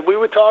probably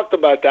we talked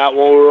about that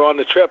when we were on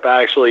the trip,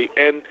 actually,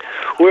 and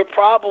we're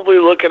probably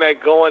looking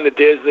at going to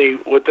Disney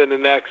within the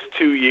next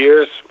 2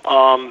 years.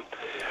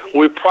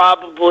 We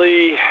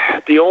probably,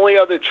 the only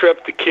other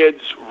trip the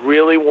kids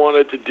really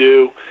wanted to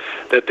do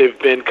that they've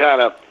been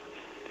kind of,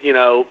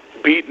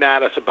 beating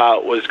at us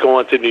about was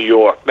going to New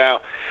York. Now,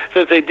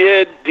 since they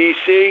did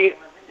DC,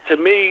 to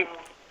me,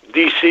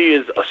 DC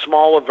is a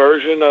smaller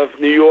version of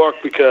New York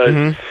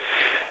because,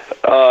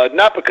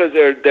 not because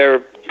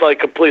they're like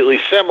completely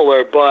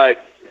similar,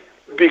 but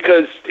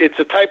because it's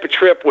a type of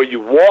trip where you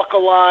walk a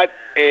lot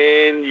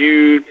and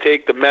you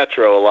take the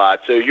metro a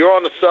lot. So you're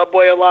on the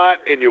subway a lot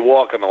and you're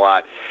walking a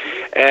lot.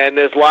 And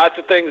there's lots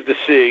of things to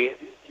see.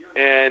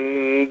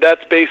 And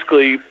that's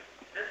basically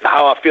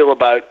how I feel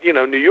about,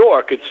 New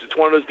York. It's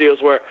one of those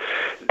deals where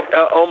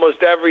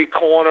almost every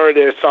corner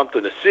there's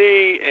something to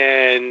see,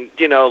 and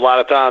a lot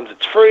of times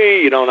it's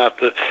free. You don't have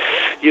to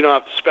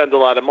spend a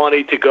lot of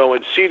money to go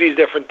and see these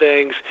different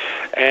things.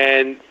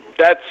 And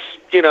that's,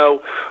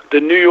 the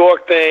New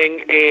York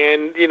thing,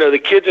 and, the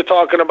kids are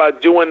talking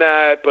about doing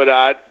that, but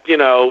I,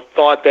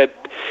 thought that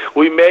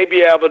we may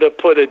be able to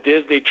put a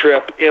Disney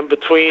trip in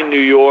between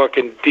New York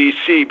and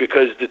D.C.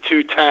 because the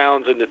two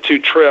towns and the two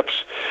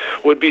trips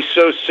would be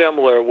so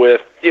similar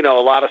with, a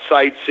lot of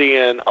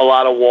sightseeing, a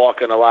lot of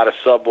walking, a lot of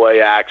subway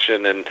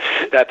action, and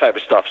that type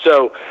of stuff.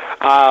 So,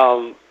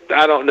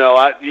 I don't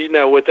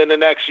know, within the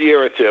next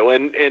year or two,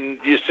 and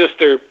your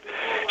sister,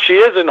 she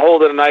isn't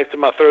holding a knife to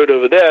my throat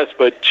over this,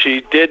 but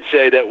she did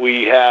say that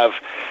we have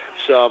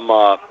some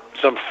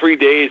free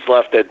days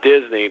left at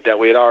Disney that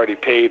we had already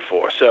paid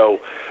for.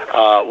 So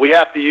we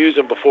have to use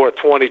them before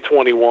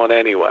 2021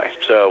 anyway.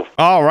 So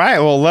all right,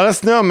 well, let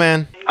us know,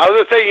 man. I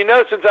was going to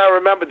say, since I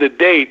remember the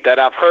date, that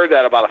I've heard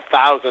that about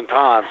 1,000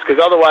 times, because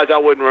otherwise I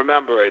wouldn't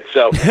remember it.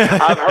 So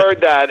I've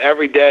heard that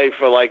every day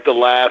for like the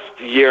last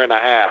year and a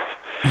half.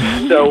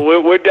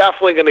 So we're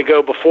definitely going to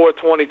go before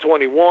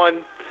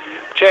 2021.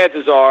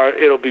 Chances are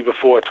it'll be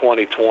before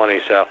 2020.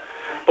 So,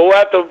 but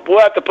we'll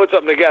have to put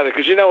something together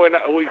because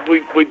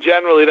we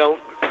generally don't.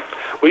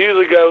 We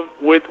usually go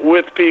with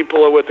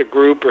people or with a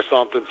group or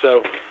something.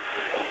 So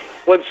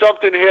when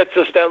something hits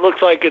us that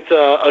looks like it's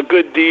a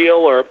good deal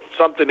or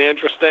something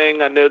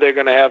interesting, I know they're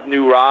going to have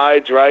new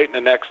rides right in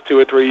the next 2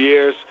 or 3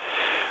 years.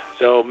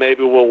 So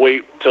maybe we'll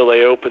wait till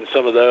they open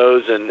some of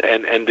those and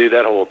do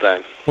that whole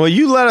thing. Well,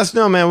 you let us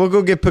know, man. We'll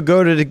go get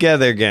Pagoda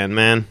together again,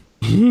 man.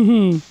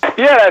 Yeah,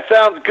 that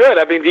sounds good.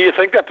 I mean, do you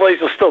think that place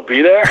will still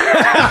be there?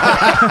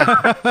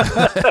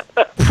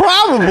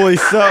 Probably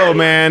so,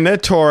 man. They're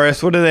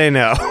tourists. What do they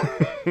know?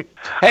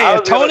 Hey,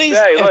 if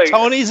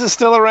Tony's is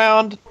still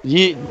around,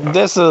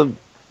 Morimoto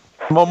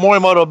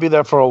will be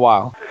there for a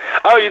while.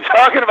 Oh, you're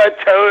talking about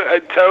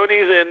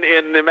Tony's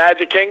in the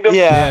Magic Kingdom?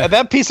 Yeah, if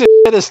that piece of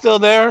shit is still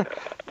there,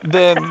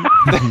 then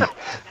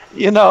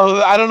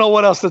I don't know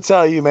what else to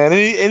tell you, man.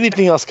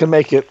 Anything else can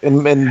make it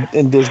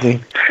in Disney.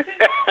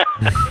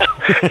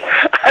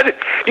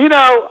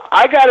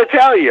 I got to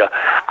tell you,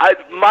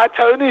 my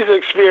Tony's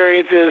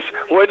experiences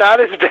were not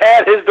as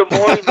bad as the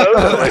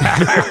Morimoto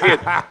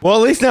experience. Well,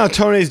 at least now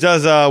Tony's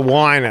does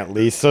wine, at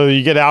least, so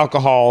you get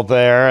alcohol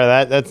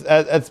there.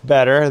 That's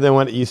better than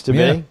what it used to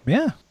be.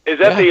 Yeah. Is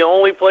that the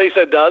only place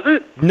that does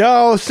it?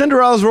 No,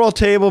 Cinderella's Royal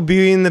Table,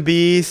 Beauty and the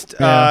Beast,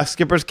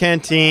 Skipper's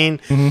Canteen.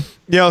 Mm-hmm.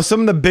 Some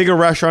of the bigger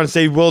restaurants,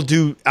 they will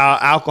do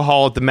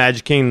alcohol at the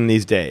Magic Kingdom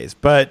these days.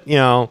 But,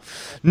 you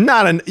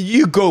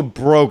go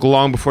broke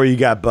long before you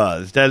got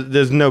buzzed.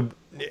 There's no...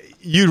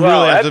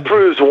 That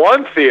proves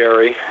one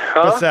theory.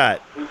 Huh? What's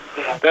that?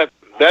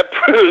 That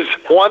proves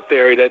one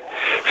theory, that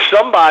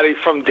somebody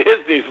from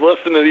Disney's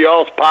listening to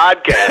y'all's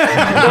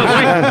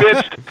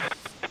podcast.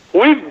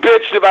 We've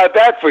bitched about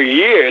that for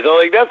years. I'm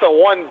like, that's the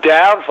one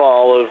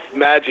downfall of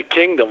Magic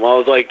Kingdom. I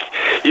was like,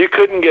 you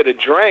couldn't get a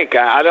drink.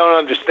 I don't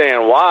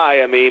understand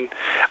why. I mean,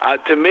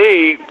 to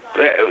me,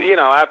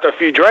 after a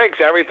few drinks,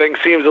 everything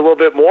seems a little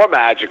bit more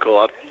magical.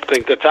 I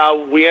think that's how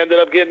we ended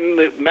up getting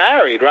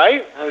married,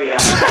 right? Oh, yeah.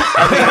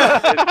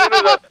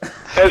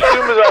 As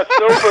soon as I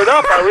sobered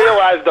up, I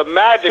realized the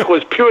magic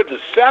was pure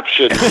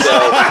deception.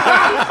 So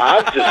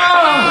I'm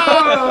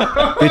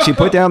just... Did she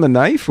put down the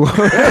knife?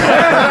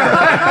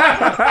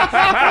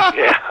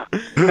 Yeah.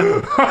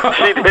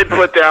 She did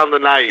put down the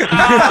knife.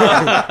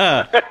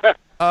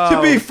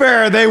 To be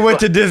fair, they went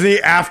to Disney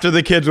after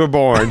the kids were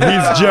born.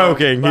 He's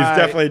joking. He's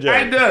definitely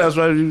I joking. know. That's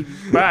what I'm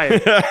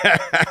crying.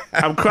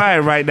 I'm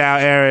crying right now,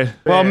 Aaron.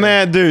 Well,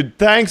 man, dude,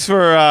 thanks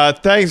for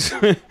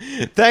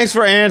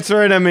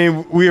answering. I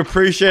mean, we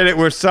appreciate it.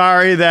 We're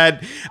sorry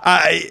that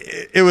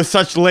it was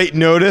such late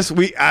notice.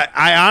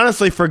 I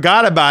honestly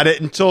forgot about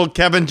it until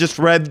Kevin just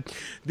read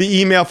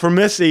the email from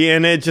Missy,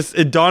 and it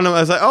dawned on me.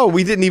 I was like, oh,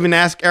 we didn't even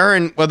ask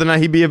Aaron whether or not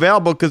he'd be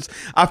available because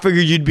I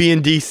figured you'd be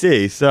in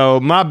D.C. So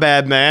my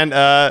bad,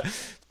 man.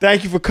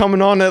 Thank you for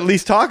coming on to at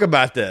least talk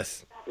about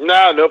this.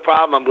 No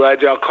problem. I'm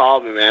glad y'all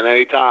called me, man.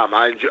 Anytime.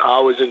 I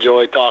always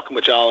enjoy talking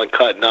with y'all and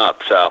cutting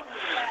up. So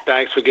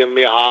thanks for giving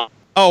me a hop.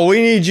 Oh, we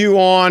need you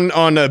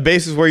on the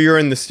basis where you're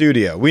in the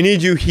studio. We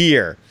need you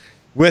here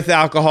with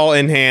alcohol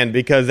in hand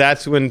because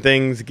that's when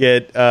things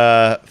get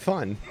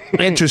fun.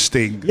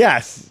 Interesting.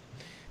 Yes.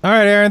 All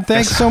right, Aaron.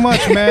 Thanks so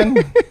much, man.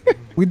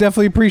 We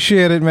definitely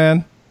appreciate it,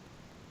 man.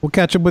 We'll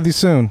catch up with you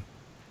soon.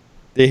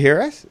 Did you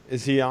hear us?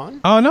 Is he on?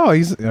 Oh, no.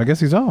 I guess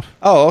he's off.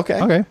 Oh, okay.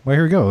 Okay. Well,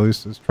 here we go.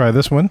 Let's try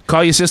this one.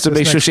 Call your sister.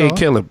 Make sure she ain't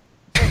kill him.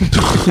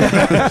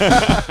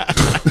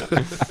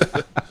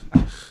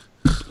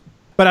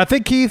 But I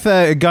think Keith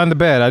had gone to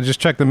bed. I just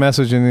checked the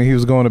message, and he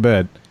was going to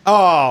bed.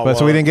 Oh.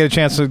 So we didn't get a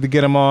chance to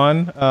get him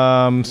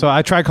on. So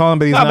I tried calling,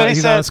 but he's not.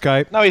 He's not on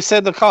Skype. No, he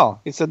said the call.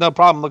 He said no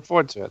problem. Look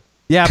forward to it.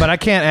 Yeah, but I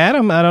can't add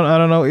him. I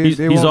don't know. He's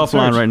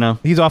offline right now.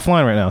 He's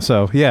offline right now.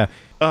 So yeah.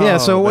 Oh,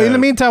 so in the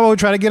meantime, we'll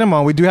try to get him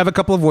on. We do have a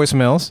couple of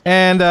voicemails.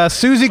 And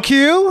Susie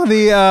Q,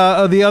 the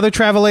other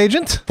travel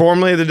agent.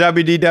 Formerly the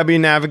WDW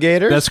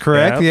Navigator. That's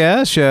correct,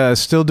 yeah. She's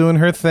still doing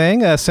her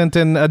thing. Sent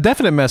in a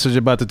definite message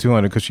about the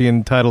 200 because she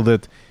entitled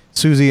it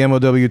Susie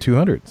MOW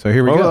 200. So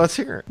here we go. Let's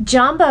hear it.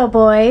 Jumbo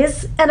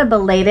Boys and a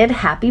belated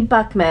Happy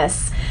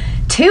Buckmas.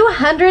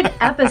 200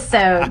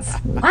 episodes.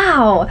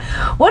 Wow.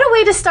 What a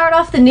way to start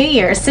off the new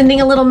year, sending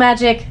a little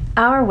magic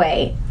our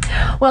way.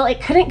 Well, it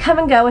couldn't come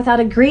and go without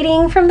a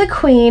greeting from the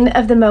Queen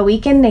of the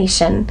Mohican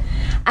Nation.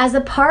 As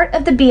a part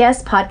of the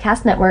BS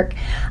Podcast Network,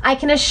 I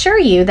can assure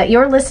you that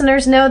your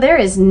listeners know there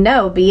is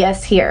no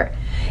BS here.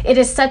 It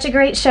is such a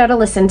great show to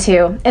listen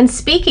to. And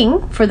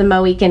speaking for the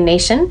Mohican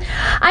Nation,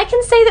 I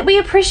can say that we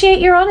appreciate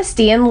your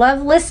honesty and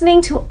love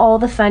listening to all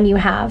the fun you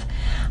have.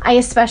 I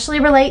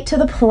especially relate to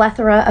the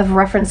plethora of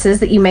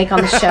references that you make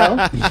on the show.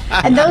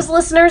 And those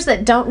listeners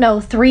that don't know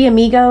Three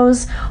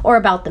Amigos or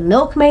about the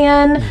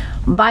Milkman,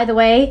 by the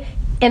way,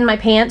 In My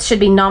Pants should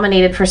be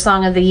nominated for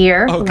Song of the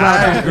Year. Oh,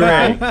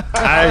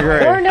 I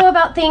agree. Or know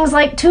about things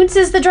like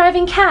Toonces the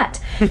Driving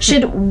Cat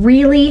should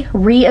really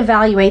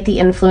reevaluate the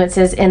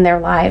influences in their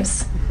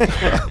lives.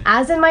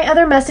 As in my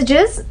other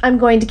messages, I'm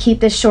going to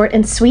keep this short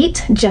and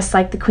sweet, just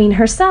like the Queen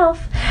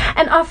herself,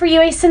 and offer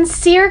you a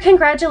sincere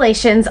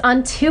congratulations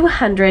on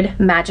 200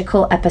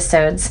 magical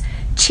episodes.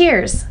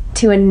 Cheers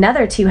to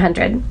another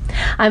 200.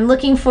 I'm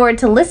looking forward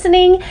to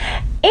listening,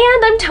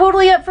 and I'm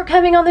totally up for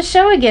coming on the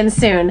show again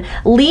soon.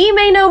 Lee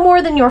may know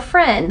more than your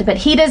friend, but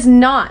he does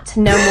not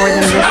know more than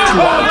this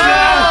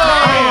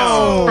TA.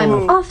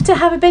 I'm off to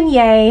have a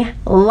beignet.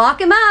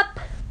 Lock him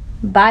up.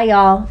 Bye,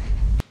 y'all.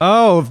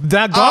 Oh,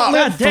 that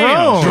gauntlet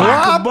thrown.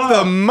 Drop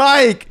the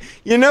mic.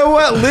 You know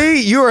what,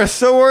 Lee? You are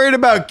so worried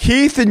about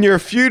Keith and your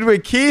feud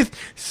with Keith.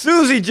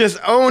 Susie just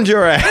owned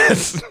your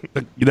ass.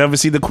 You never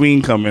see the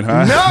Queen coming,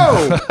 huh?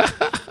 No.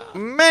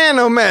 Man,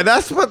 oh man,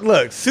 that's what,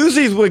 look,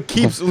 Susie's what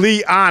keeps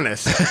Lee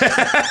honest.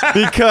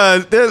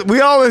 Because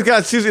we always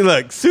got Susie.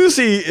 Look,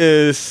 Susie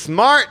is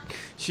smart.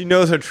 She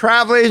knows her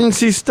travel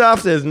agency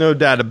stuff. There's no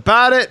doubt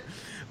about it.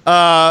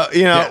 But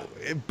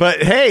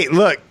hey,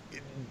 look,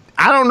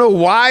 I don't know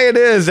why it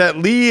is that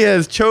Lee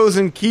has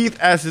chosen Keith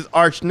as his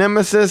arch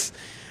nemesis.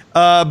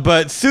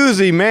 But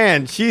Susie,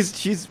 man,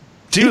 she's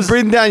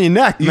breathing down your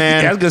neck,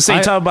 man. I was gonna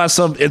say, talk about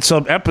some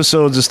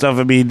episodes and stuff.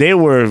 I mean,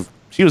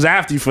 she was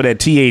after you for that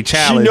TA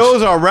challenge. She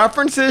knows our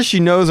references. She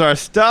knows our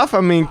stuff.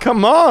 I mean,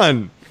 come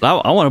on.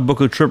 I want to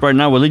book a trip right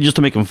now with Lee just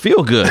to make him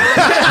feel good.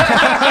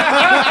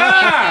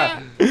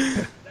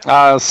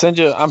 I'm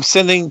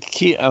sending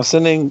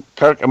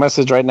Kirk a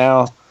message right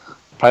now.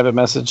 Private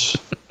message.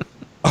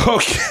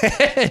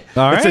 Okay.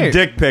 All right. It's a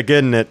dick pic,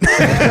 isn't it?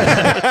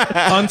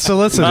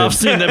 Unsolicited. I've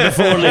seen that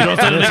before, Lee. Don't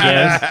send it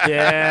again.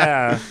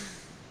 Yeah.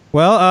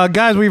 Well,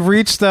 guys, we've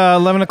reached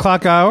 11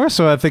 o'clock hour,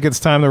 so I think it's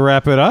time to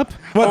wrap it up.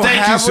 Well,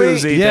 thank you,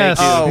 Susie. Yes,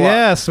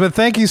 yes, but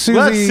thank you, Susie.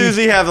 Let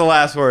Susie have the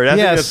last word. I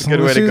think that's a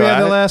good way to Susie go.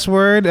 have the last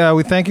word.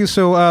 We thank you,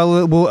 so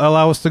will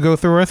allow us to go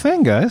through our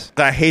thing, guys.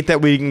 I hate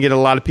that we can get a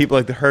lot of people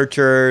like the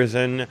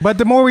Herchers But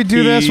the more we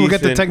do this, we'll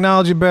get the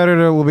technology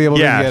better. We'll be able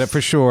to get it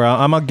for sure.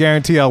 I'm a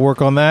guarantee I'll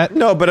work on that.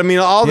 No, but I mean,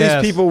 all these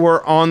people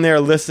were on there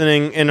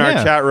listening in our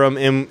chat room,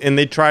 and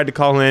they tried to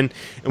call in,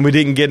 and we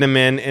didn't get them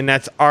in, and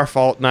that's our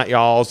fault, not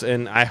y'all's.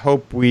 And I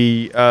hope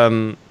we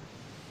haven't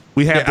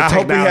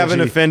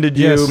offended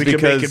you we because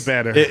can make it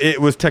better.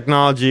 It was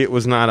technology. It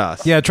was not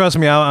us. Yeah, trust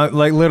me. I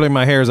like literally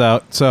my hair's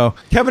out. So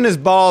Kevin is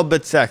bald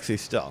but sexy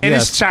still, and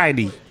it's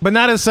shiny, but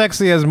not as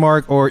sexy as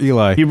Mark or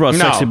Eli. He brought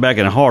sexy back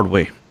in a hard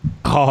way.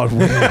 Hard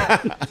way,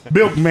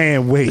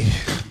 milkman way.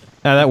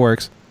 Yeah, that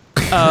works.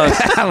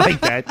 I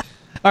like that.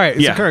 All right,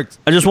 Yeah. so Kirk.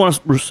 I just want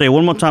to say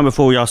one more time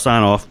before y'all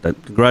sign off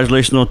that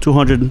congratulations on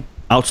 200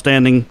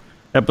 outstanding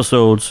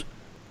episodes,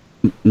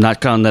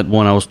 not counting that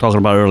one I was talking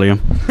about earlier.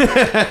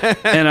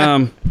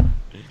 And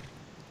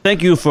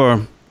thank you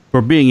for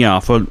being y'all,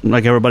 for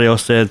like everybody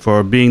else said,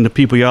 for being the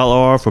people y'all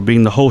are, for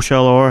being the host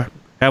y'all are,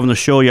 having the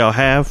show y'all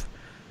have.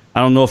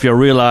 I don't know if y'all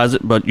realize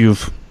it, but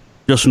you've,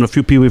 just from the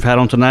few people we've had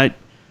on tonight,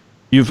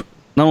 you've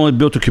not only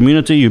built a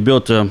community, you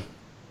built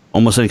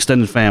almost an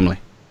extended family.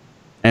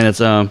 And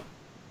it's an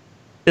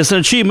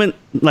achievement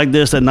like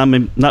this that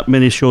not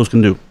many shows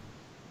can do.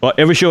 Well,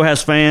 every show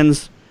has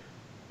fans.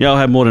 Y'all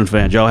have more than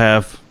fans. Y'all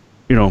have,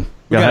 y'all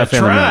have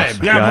family members.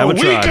 We got more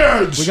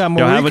weekends. We got more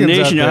y'all have a weekends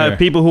nation. out Y'all there. have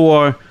people who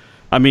are,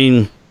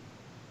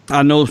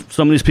 I know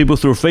some of these people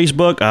through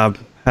Facebook. I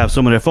have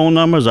some of their phone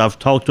numbers. I've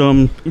talked to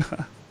them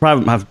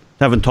private. I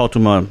haven't talked to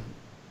them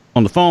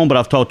on the phone, but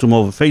I've talked to them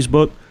over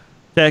Facebook,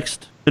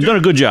 text. They're doing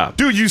a good job.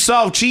 Dude, you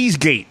solved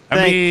Cheesegate. I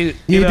mean,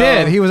 He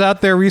did. He was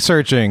out there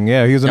researching.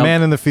 Yeah, he was a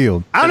man in the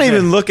field. I don't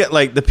even look at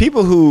like the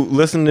people who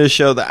listen to this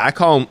show that I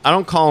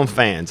don't call them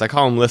fans. I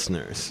call them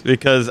listeners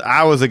because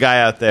I was a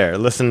guy out there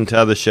listening to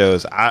other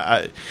shows.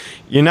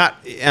 You're not.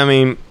 I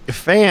mean,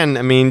 fan.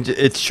 I mean,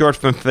 it's short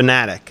from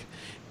fanatic.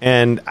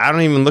 And I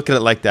don't even look at it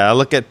like that. I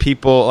look at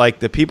people like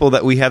the people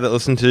that we have that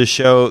listen to the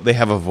show. They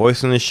have a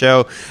voice in the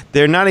show.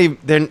 They're not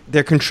even.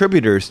 They're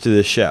contributors to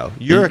the show.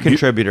 You're a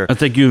contributor. I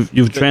think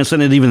you've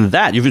transcended even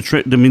that.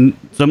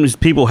 Some of these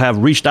people have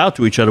reached out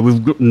to each other.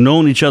 We've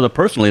known each other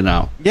personally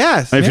now.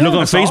 Yes. And if you look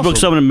on Facebook,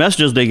 some of the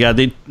messages they got,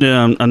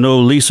 I know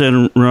Lisa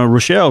and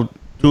Rochelle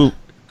who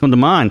come to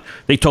mind.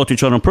 They talk to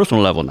each other on a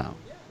personal level now.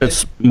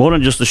 It's more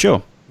than just the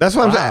show. That's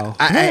what I'm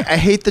saying. I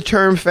hate the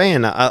term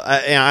fan.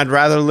 I'd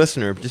rather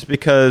listener, just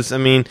because. I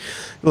mean,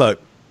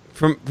 look,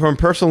 from a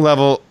personal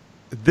level,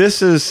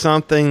 this is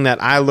something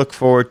that I look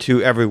forward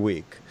to every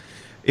week.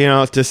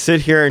 To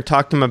sit here and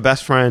talk to my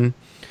best friend.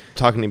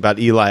 Talking about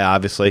Eli,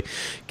 obviously,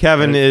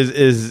 Kevin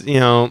is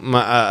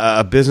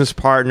a business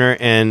partner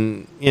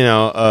and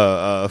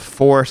a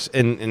force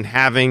in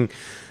having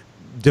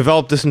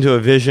developed this into a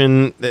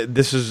vision.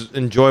 This is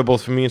enjoyable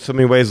for me in so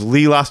many ways.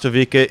 Lee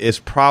Lastovica is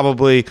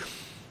probably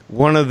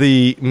one of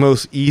the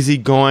most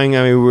easygoing.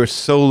 I mean, we were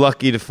so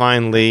lucky to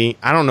find Lee.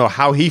 I don't know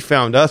how he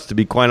found us, to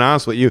be quite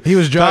honest with you. He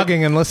was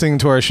jogging and listening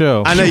to our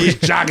show. I know He's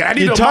jogging. I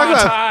need a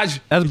montage.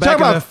 That's you back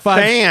talk in the about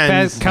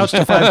fans. Couch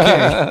to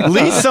 5K.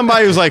 Lee's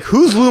somebody who's like,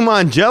 who's Lou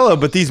Mangello?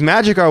 But these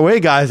Magic Our Way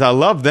guys, I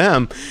love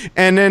them.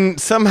 And then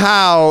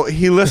somehow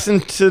he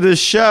listened to the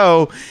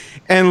show,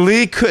 and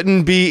Lee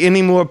couldn't be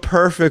any more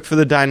perfect for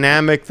the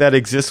dynamic that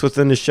exists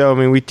within the show. I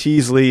mean, we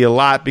tease Lee a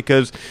lot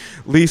because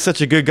Lee's such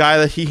a good guy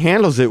that he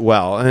handles it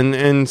well.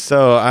 And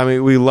so, I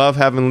mean, we love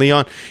having Lee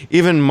on.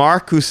 Even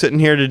Mark, who's sitting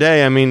here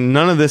today, I mean,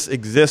 none of this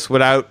exists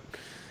without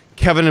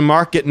Kevin and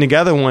Mark getting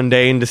together one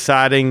day and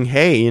deciding,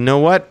 hey, you know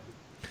what?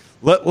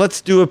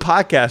 Let's do a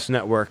podcast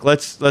network.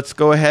 Let's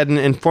go ahead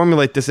and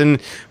formulate this. And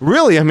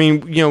really, I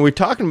mean, we're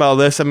talking about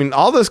this. I mean,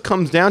 all this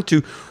comes down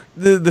to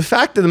the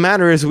fact of the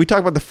matter is, we talk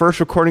about the first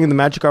recording of the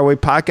Magic Our Way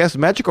podcast. The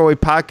Magic Our Way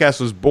podcast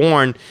was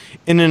born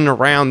in and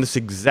around this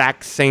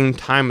exact same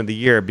time of the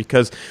year,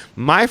 because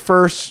my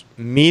first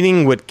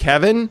meeting with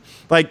Kevin,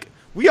 like,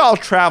 we all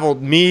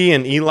traveled, me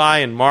and Eli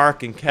and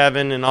Mark and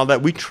Kevin and all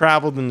that, we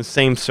traveled in the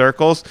same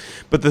circles.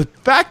 But the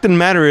fact of the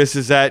matter is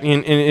that,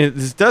 and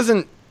this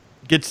doesn't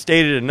get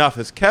stated enough,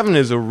 is Kevin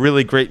is a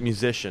really great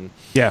musician.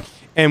 Yeah.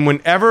 And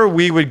whenever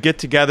we would get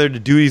together to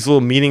do these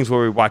little meetings where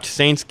we watch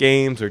Saints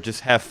games or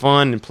just have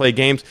fun and play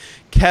games,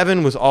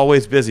 Kevin was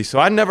always busy. So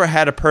I never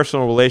had a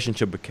personal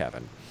relationship with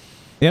Kevin.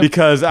 Yep.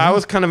 Because I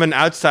was kind of an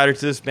outsider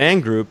to this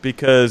band group,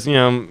 because,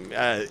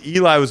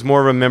 Eli was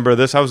more of a member of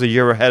this. I was a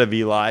year ahead of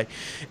Eli.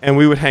 And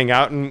we would hang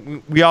out,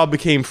 and we all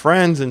became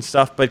friends and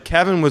stuff. But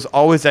Kevin was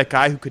always that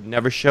guy who could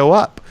never show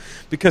up,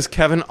 because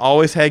Kevin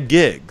always had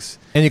gigs.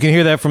 And you can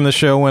hear that from the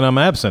show when I'm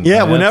absent.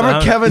 Yeah, whenever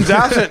Kevin's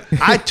absent,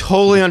 I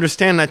totally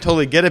understand and I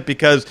totally get it,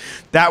 because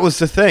that was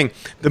the thing.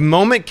 The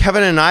moment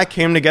Kevin and I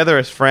came together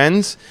as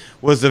friends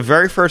was the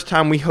very first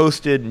time we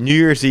hosted New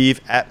Year's Eve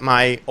at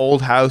my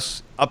old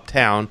house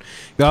uptown.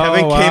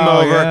 Kevin came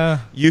over. Yeah.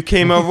 You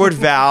came over with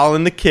Val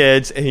and the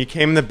kids, and you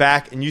came in the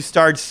back, and you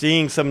started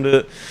seeing some of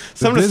the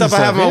stuff I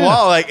have on my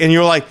wall, and you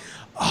were like,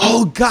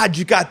 oh, God,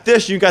 you got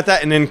this, you got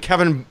that. And then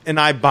Kevin and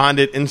I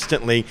bonded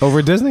instantly.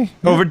 Over Disney?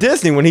 Over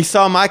Disney. When he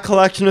saw my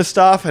collection of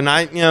stuff, and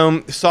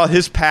I saw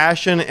his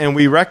passion, and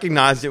we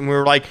recognized it, and we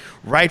were like,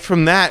 right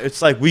from that,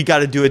 it's like, we got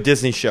to do a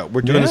Disney show.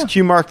 We're doing this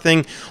Q-Mark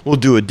thing. We'll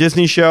do a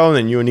Disney show, and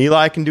then you and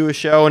Eli can do a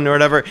show and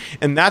whatever.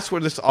 And that's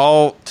where this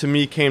all, to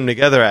me, came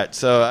together at.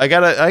 So I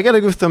gotta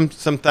give them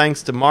some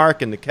thanks to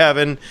Mark and to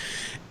Kevin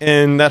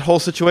and that whole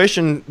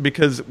situation,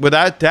 because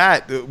without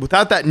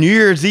that New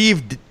Year's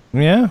Eve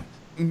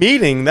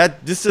meeting,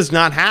 that this does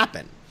not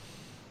happen.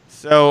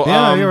 So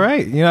yeah, you're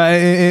right.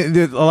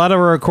 A lot of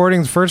our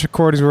first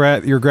recordings were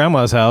at your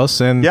grandma's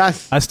house, and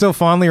yes, I still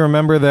fondly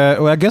remember that.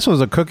 Well, I guess it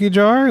was a cookie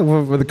jar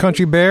with the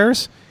Country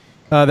Bears,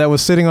 that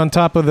was sitting on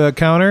top of the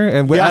counter,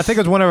 and I Yes. think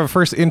it was one of our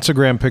first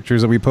Instagram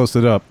pictures that we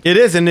posted up. It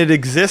is, and it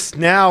exists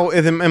now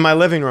in my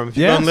living room. If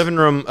you go in the living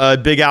room,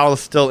 Big Al is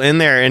still in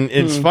there, and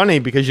it's funny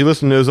because you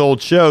listen to those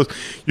old shows,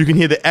 you can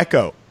hear the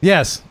echo.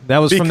 Yes, that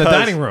was from the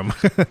Because dining room.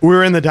 we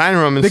were in the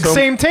dining room. And The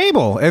same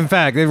table, in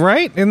fact,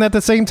 right? Isn't that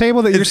the same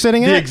table that you're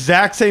sitting The at?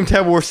 exact same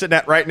table we're sitting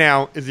at right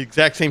now is the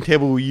exact same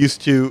table we used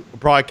to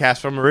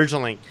broadcast from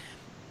originally.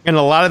 And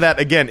a lot of that,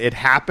 again, it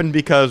happened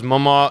because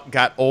Mama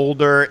got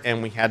older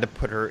and we had to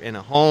put her in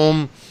a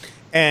home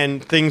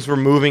and things were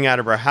moving out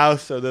of our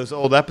house. So those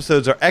old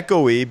episodes are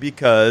echoey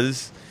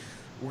because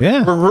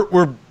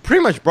we're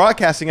pretty much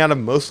broadcasting out of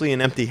mostly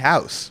an empty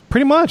house.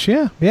 Pretty much,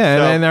 yeah. Yeah,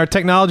 So- and our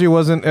technology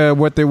wasn't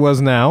what it was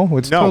now.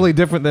 It's totally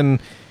different than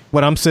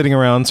what I'm sitting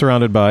around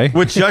surrounded by.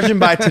 Which, judging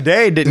by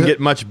today, didn't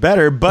get much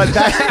better, but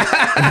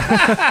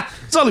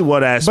it's only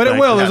one aspect. But it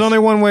will. There's Yes. only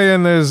one way,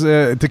 and there's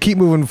to keep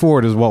moving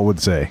forward, is what would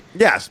say.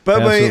 Yes,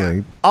 but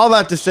Absolutely. all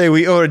that to say,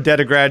 we owe a debt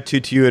of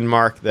gratitude to you and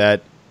Mark that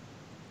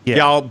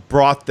y'all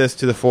brought this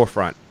to the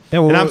forefront. Yeah,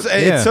 well, and I'm,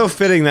 yeah. it's so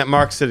fitting that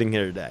Mark's sitting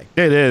here today.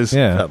 It is.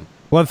 Yeah.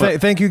 Well,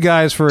 thank you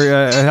guys for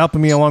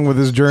helping me along with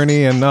this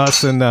journey and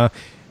us, and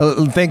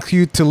thank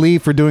you to Lee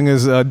for doing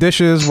his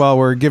dishes while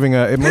we're giving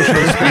an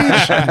emotional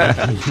speech.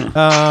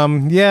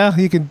 Yeah,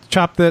 you can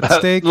chop that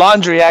steak.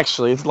 Laundry,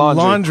 actually, it's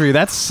laundry. Laundry.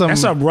 That's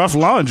some rough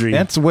laundry.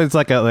 That's what it's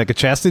like a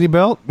chastity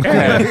belt.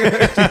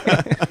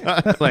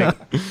 Like,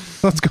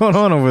 what's going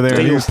on over there in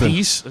Little Houston?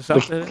 piece or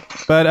something.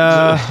 But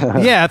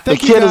yeah, the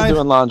thank you kid guys. is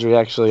doing laundry.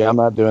 Actually, I'm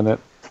not doing it.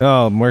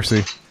 Oh,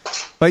 mercy.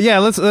 But yeah,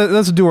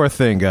 let's do our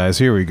thing, guys.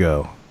 Here we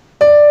go.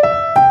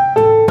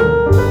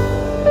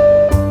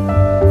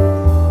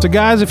 So,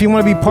 guys, if you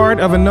want to be part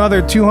of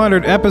another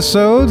 200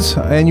 episodes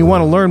and you want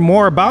to learn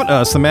more about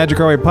us, the Magic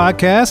Our Way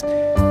podcast,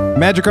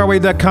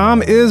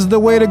 MagicOurWay.com is the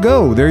way to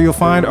go. There you'll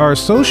find our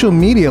social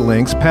media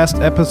links, past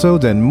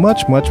episodes, and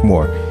much, much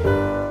more.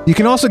 You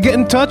can also get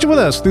in touch with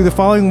us through the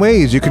following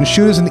ways. You can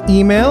shoot us an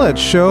email at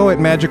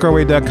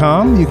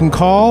show@magicourway.com. You can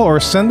call or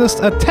send us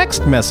a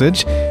text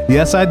message.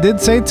 Yes, I did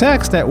say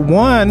text at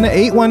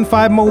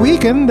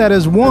 1-815-MOWEEKEND. That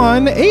is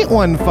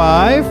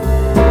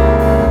 1-815-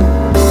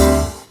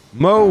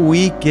 Mo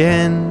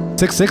Weekend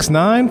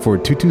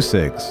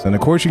 669-4226. And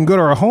of course, you can go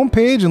to our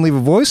homepage and leave a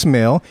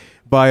voicemail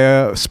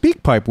via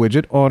SpeakPipe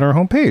widget on our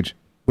homepage,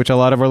 which a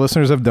lot of our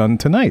listeners have done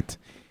tonight.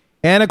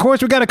 And of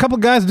course, we got a couple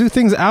guys who do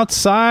things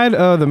outside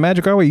of the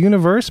Magic Our Way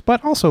universe,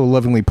 but also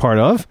lovingly part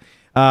of.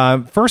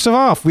 First of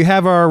all, we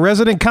have our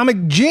resident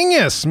comic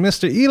genius,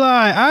 Mr.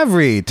 Eli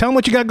Ivory. Tell him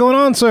what you got going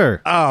on, sir.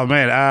 Oh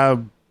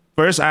man!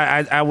 First,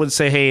 I would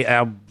say, hey,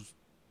 I'm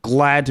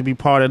glad to be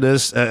part of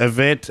this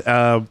event.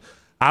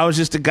 I was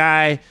just a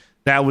guy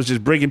that was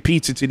just bringing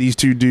pizza to these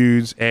two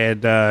dudes,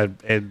 and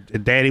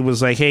Danny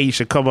was like, "Hey, you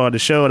should come on the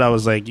show." And I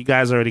was like, "You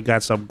guys already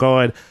got something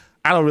going.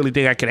 I don't really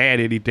think I can add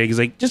anything." He's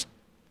like, "Just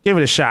give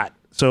it a shot."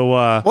 So,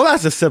 well,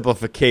 that's a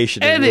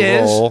simplification. It of your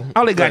is. role. I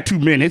only got 2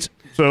 minutes,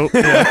 so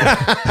try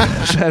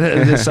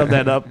to sum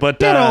that up.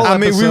 But I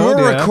mean, we were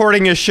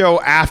recording a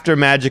show after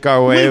Magic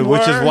Our Way, We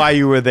which is were. why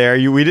you were there.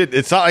 We did.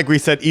 It's not like we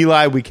said,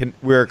 Eli,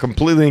 we're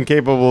completely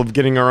incapable of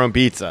getting our own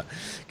pizza.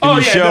 Can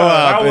you show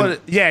up?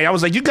 I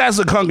was like, "You guys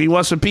look hungry. You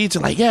want some pizza?"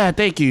 Like, yeah,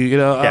 thank you. You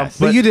know,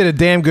 But you did a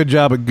damn good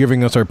job of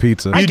giving us our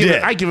pizza. I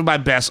give it my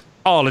best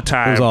all the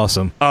time. It was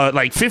awesome.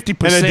 Like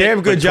 50%. And a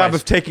damn good job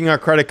of taking our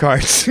credit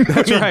cards.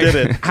 That's right. Did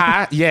it.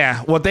 Hi,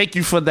 yeah. Well, thank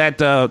you for that.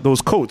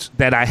 Those coats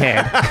that I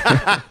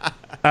had.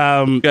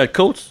 You got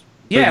coats?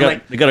 Yeah,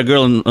 they got a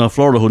girl in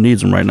Florida who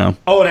needs them right now.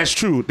 Oh, that's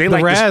true. They The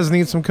like Raz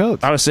needs some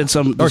coats. I would send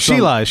some. Or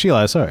Sheila,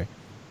 sorry.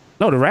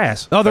 No, the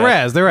Raz. Oh, the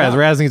Raz. The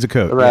Raz needs a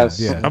coat. The Raz.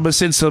 Yeah. I'm gonna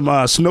send some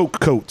Snoke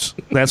coats.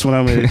 That's what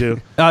I'm gonna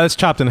do. Oh, it's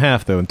chopped in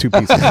half though, in 2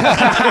 pieces.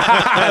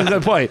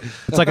 Good point.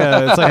 It's like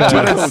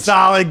a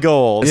solid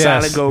gold.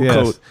 Yes, solid gold yes.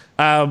 coat.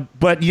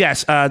 But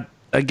yes,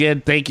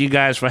 again, thank you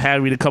guys for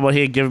having me to come on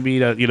here and giving me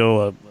the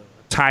a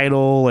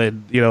title,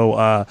 and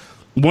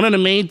one of the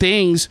main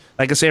things,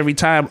 like I say every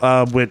time,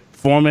 with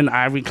forming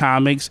Ivory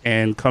Comics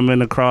and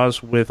coming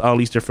across with all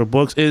these different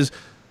books is.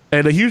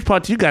 And a huge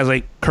part to you guys,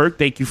 like Kirk,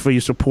 thank you for your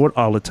support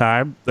all the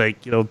time. Like,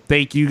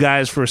 thank you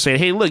guys for saying,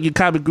 "Hey, look, you're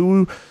comic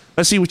guru.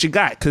 Let's see what you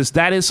got," because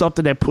that is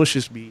something that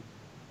pushes me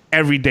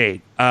every day.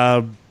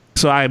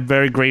 So I'm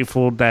very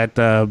grateful that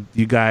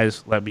you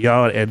guys let me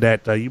on, and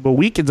that you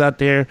weekends out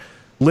there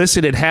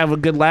listen and have a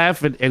good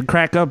laugh and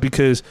crack up,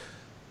 because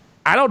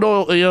I don't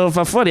know, if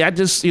I'm funny. I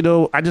just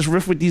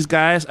riff with these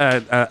guys.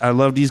 I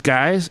love these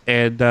guys,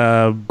 and we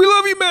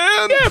love you,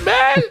 man. Yeah,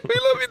 man, we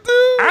love you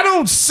too. I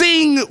don't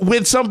sing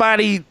with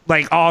somebody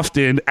like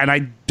often, and I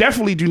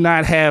definitely do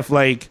not have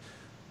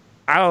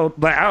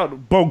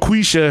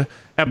Bonquisha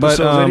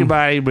episodes.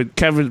 Anybody, but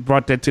Kevin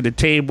brought that to the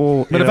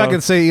table. But if I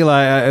could say,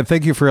 Eli,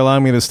 thank you for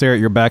allowing me to stare at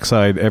your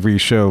backside every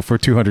show for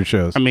 200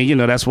 shows. I mean,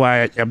 that's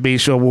why I made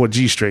sure I wore a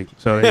G-string.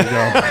 So there you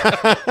go.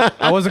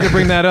 I wasn't gonna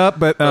bring that up,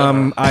 but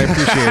I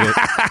appreciate it.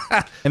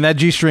 And that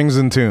G-string's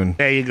in tune.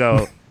 There you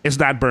go. It's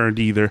not burned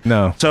either.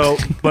 No. So,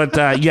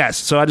 but yes.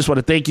 So I just want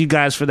to thank you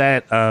guys for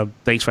that.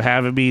 Thanks for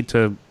having me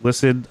to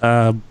listen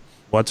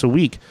once a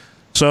week.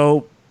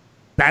 So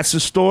that's the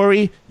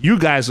story. You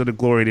guys are the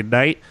glory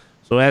tonight.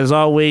 So as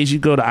always, you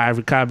go to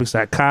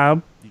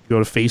ivorycomics.com. You can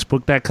go to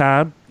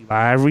facebook.com.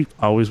 Eli Ivory,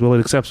 always willing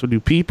to accept some new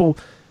people.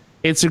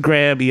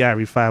 Instagram,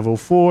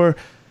 eIvory504.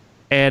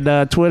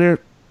 And Twitter,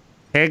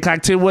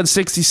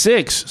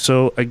 Hancock10166.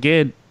 So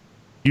again,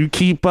 you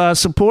keep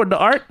supporting the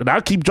art, and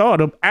I'll keep drawing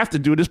them after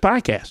doing this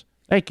podcast.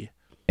 Thank you.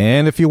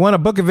 And if you want to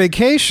book a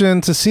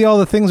vacation to see all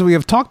the things we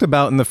have talked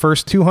about in the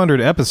first 200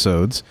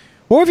 episodes,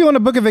 or if you want to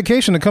book a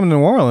vacation to come to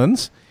New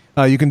Orleans,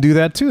 you can do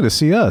that too to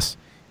see us.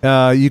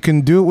 You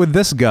can do it with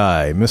this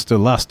guy, Mr.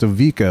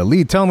 Lastovica.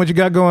 Lee, tell him what you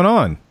got going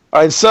on.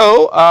 All right,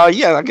 so, I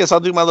guess I'll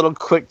do my little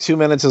quick 2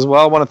 minutes as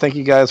well. I want to thank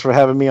you guys for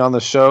having me on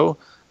the show,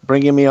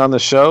 bringing me on the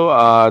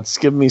show. It's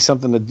given me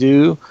something to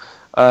do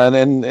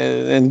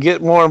and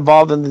get more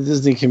involved in the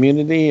Disney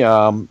community.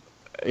 I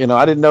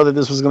didn't know that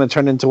this was going to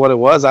turn into what it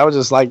was. I was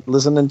just like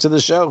listening to the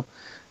show.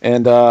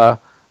 And I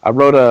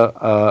wrote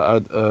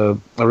a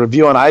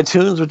review on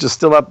iTunes, which is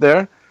still up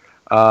there.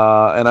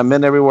 And I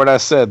meant every word I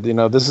said.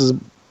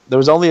 There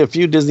was only a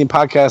few Disney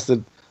podcasts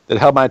that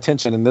held my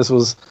attention, and this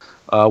was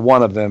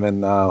one of them.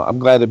 And I'm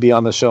glad to be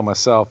on the show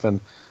myself, and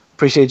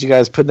appreciate you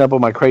guys putting up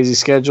with my crazy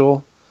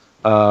schedule,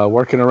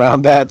 working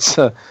around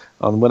that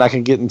on when I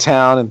can get in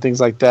town and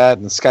things like that,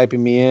 and Skyping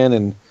me in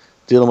and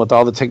dealing with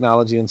all the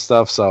technology and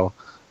stuff. So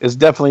it's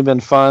definitely been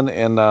fun,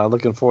 and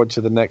looking forward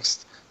to the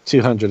next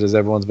 200, as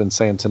everyone's been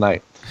saying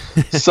tonight.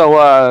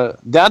 So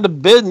down to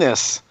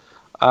business.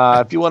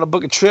 If you want to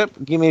book a trip,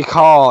 give me a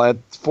call at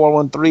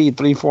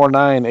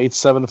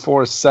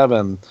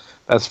 413-349-8747.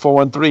 That's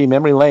 413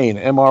 Memory Lane,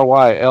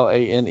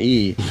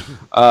 MRYLANE.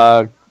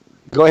 Go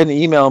ahead and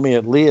email me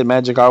at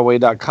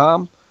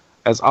lee@magicourway.com.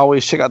 As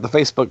always, check out the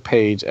Facebook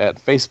page at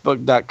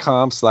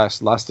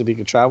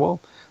facebook.com/Lastovica Travel.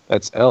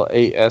 That's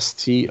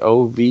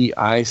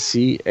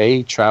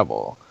LASTOVICA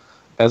Travel.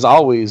 As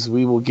always,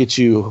 we will get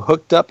you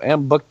hooked up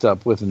and booked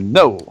up with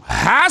no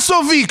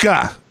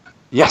Hasselvika.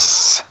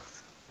 Yes.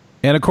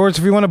 And of course,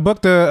 if you want to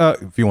book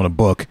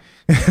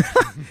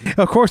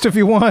of course, if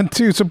you want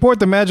to support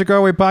the Magic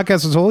Our Way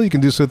podcast as a whole, you can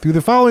do so through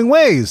the following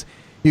ways.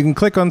 You can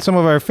click on some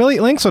of our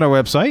affiliate links on our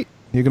website.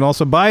 You can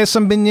also buy us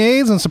some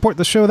beignets and support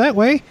the show that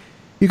way.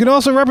 You can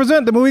also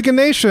represent the Mohican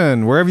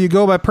Nation wherever you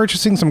go by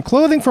purchasing some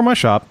clothing from our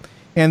shop.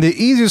 And the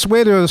easiest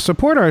way to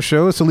support our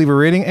show is to leave a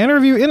rating and a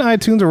review in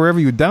iTunes or wherever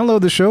you download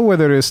the show,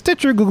 whether it is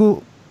Stitcher,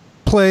 Google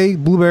Play,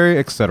 Blueberry,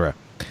 etc.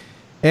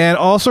 And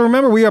also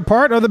remember, we are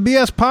part of the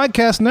BS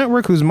Podcast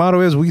Network, whose motto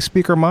is "We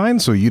speak our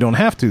minds so you don't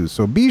have to."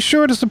 So be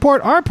sure to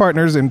support our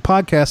partners in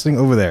podcasting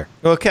over there.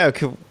 Okay,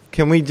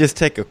 can we just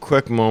take a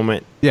quick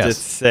moment Yes. to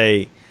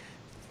say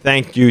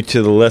thank you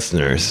to the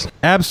listeners?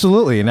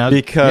 Absolutely. Now,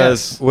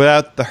 because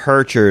without the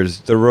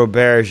Herchers, the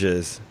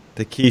Roberges,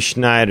 the Key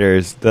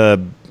Schneiders,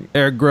 the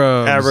Eric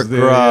Grubbs, Rick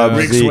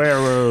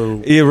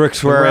Swearrow,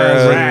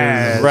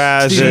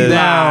 Raz, Stephen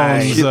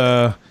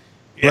Downs,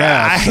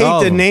 I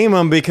hate to name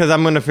them because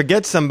I'm going to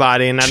forget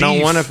somebody, and I don't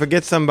want to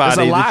forget somebody.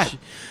 There's a lot.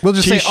 We'll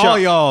just say all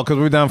y'all because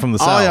we're down from the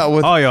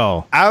south. All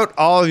y'all.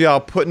 All of y'all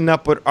putting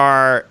up with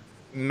our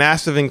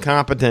massive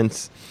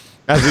incompetence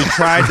as we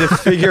tried to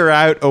figure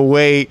out a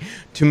way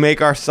to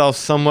make ourselves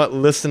somewhat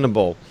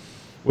listenable.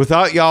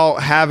 Without y'all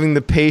having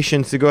the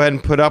patience to go ahead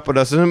and put up with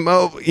us. And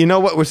you know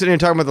what? We're sitting here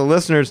talking about the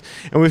listeners,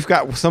 and we've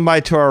got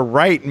somebody to our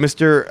right,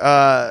 Mr.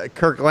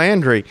 Kirk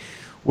Landry.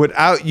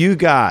 Without you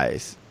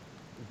guys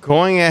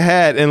going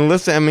ahead and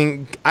listen, I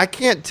mean, I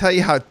can't tell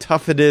you how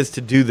tough it is to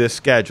do this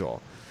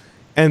schedule.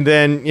 And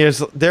then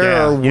there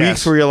are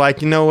weeks where you're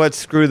like, you know what?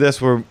 Screw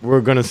this.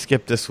 We're going to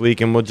skip this week,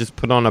 and we'll just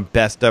put on a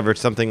best of or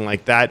something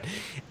like that.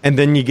 And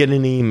then you get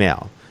an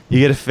email. You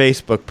get a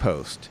Facebook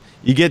post.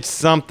 You get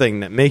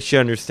something that makes you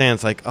understand.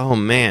 It's like, oh,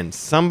 man,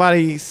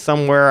 somebody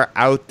somewhere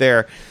out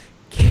there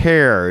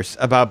cares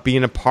about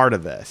being a part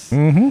of this,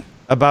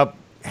 about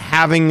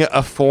having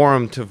a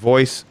forum to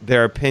voice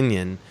their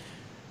opinion.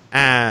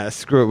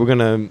 Screw it. We're going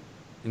to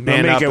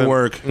make it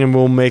work. And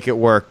we'll make it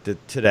work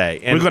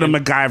today. And, we're going to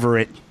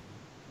MacGyver it.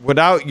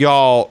 Without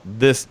y'all,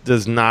 this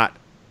does not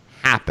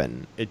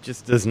happen. It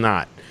just does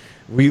not.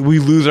 We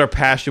lose our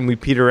passion. We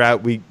peter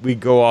out. We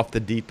go off the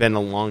deep end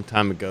a long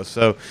time ago.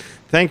 So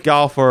thank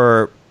y'all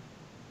for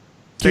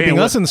keeping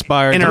us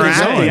inspired.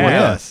 Interacting with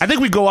us. I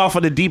think we go off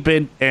on the deep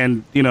end,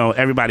 and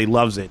everybody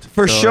loves it.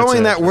 For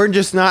showing that we're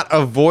just not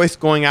a voice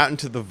going out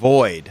into the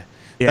void.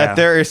 Yeah. That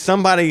there is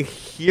somebody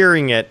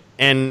hearing it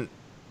and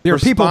there are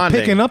people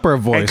responding. picking up our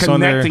voice and on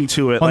connecting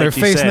to it, on like their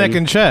face, said. neck,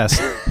 and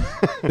chest.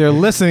 They're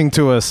listening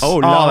to us.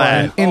 Oh, all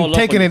that. And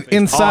taking it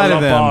inside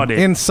of them,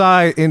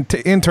 inside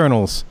into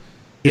internals.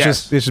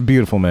 It's just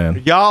beautiful,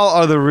 man. Y'all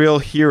are the real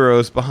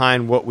heroes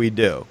behind what we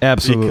do.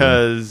 Absolutely.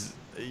 Because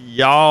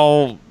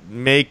y'all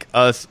make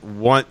us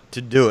want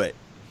to do it.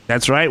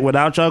 That's right.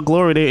 Without y'all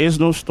glory, there is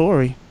no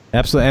story.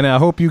 Absolutely. And I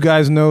hope you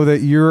guys know that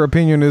your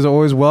opinion is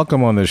always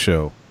welcome on this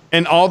show.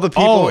 And all the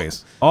people.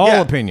 Always.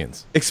 All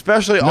opinions.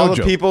 Especially No all the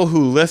joke. people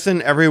who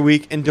listen every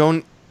week and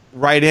don't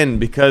write in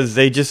because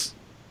they just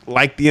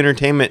like the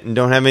entertainment and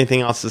don't have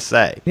anything else to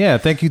say. Yeah,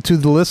 thank you to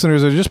the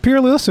listeners. They're just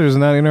pure listeners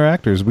and not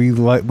interactors. We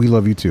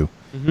love you too.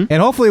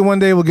 And hopefully one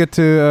day we'll get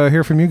to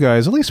hear from you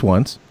guys at least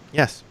once.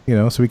 Yes.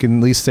 So we can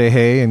at least say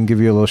hey and give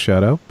you a little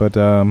shout out. But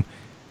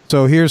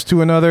so here's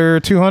to another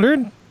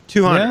 200.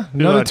 200. Yeah,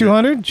 another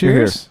 200.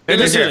 Cheers.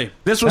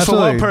 This was for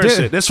one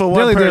person. This for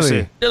one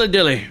person. Dilly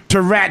dilly.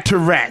 To rat.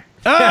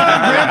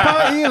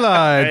 Grandpa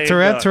Eli. There you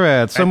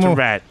Tarat.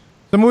 go.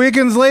 Some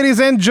weekends, ladies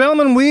and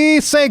gentlemen,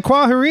 we say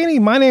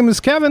Quaharini. My name is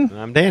Kevin. And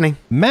I'm Danny.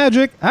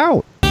 Magic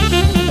out.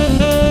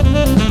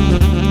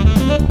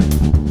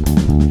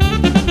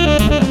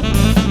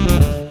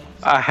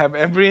 I have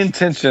every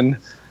intention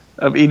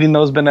of eating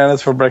those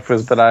bananas for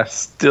breakfast, but I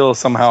still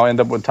somehow end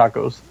up with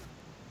tacos.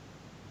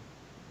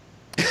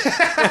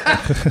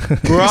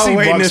 We're all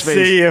waiting to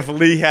see if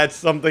Lee had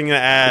something to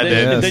add.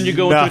 And then you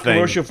go into a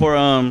commercial for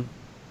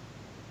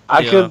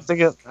I couldn't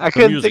think of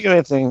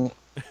anything.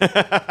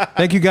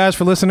 Thank you guys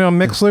for listening on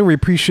Mixler. We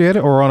appreciate it.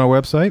 Or on our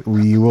website.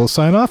 We will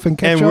sign off and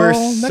catch And y'all we're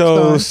next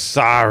so time.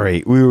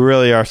 sorry. We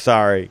really are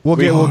sorry. We'll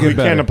get we better.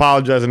 can't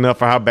apologize enough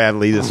for how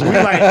badly this went.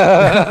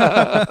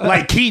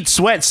 Like Keith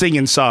Sweat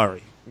singing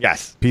sorry.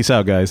 Yes. Peace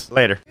out, guys.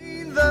 Later.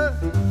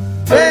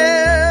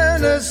 Bare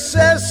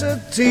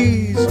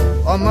necessities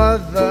are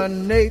Mother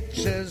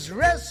Nature's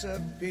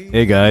recipe.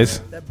 Hey,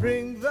 guys.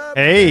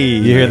 Hey.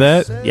 You hear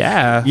that?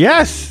 Yeah.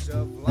 Yes.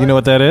 You know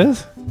what that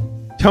is?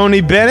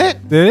 Tony Bennett?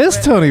 It is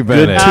Tony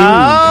Bennett.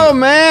 Oh,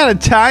 man.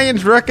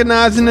 Italians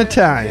recognizing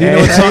Italian. You know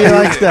what song, he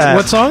likes that.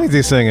 What song is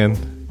he singing?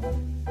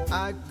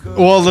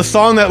 Well, the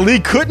song that Lee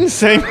couldn't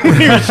sing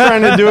when he was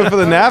trying to do it for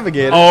the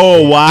Navigator.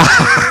 Oh, wow.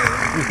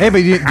 Hey, but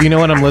do you know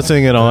what I'm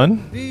listening it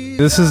on?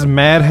 This is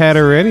Mad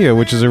Hatter Radio,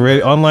 which is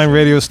a online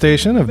radio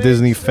station of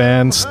Disney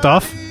fan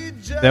stuff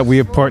that we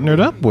have partnered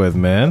up with,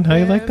 man. How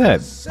you like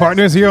that?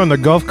 Partners here on the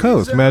Gulf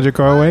Coast, Magic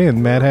Our Way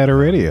and Mad Hatter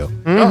Radio.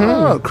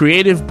 Oh,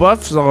 creative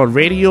buffs on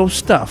radio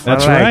stuff.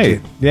 That's I like right.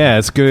 it. Yeah,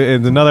 it's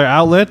good. It's another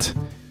outlet.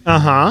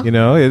 Uh-huh.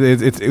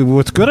 It's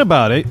what's good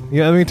about it.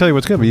 Yeah, let me tell you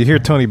what's good. But you hear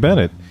Tony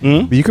Bennett,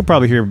 but you could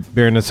probably hear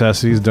Bare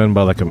Necessities done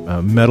by like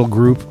a metal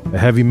group, a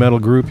heavy metal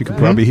group. You could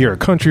probably hear a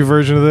country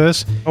version of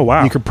this. Oh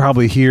wow! You could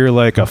probably hear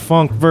like a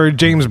funk version,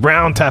 James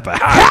Brown type of.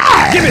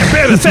 Give me a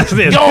Bare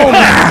Necessities. Oh,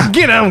 now.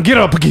 Get down, get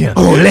up again.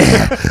 Oh,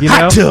 yeah. You know?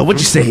 Hot tub. What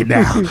you say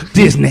now?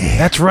 Disney.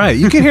 That's right.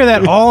 You can hear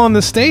that all on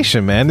the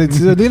station, man.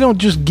 They don't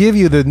just give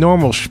you the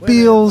normal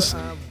spiels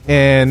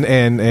and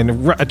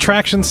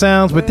attraction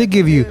sounds, but they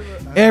give you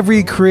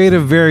every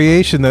creative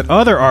variation that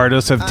other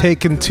artists have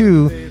taken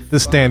to the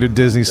standard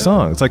Disney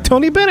songs. Like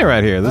Tony Bennett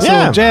right here. This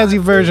little jazzy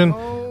version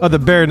of the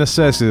Bare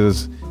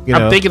Necessities.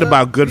 I'm thinking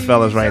about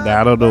Goodfellas right now.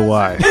 I don't know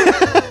why.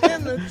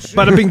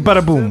 Bada bing,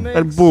 bada boom.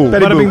 Bada boom.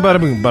 Bada bing, bada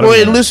boom. Bada Go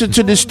ahead boom. and listen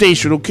to this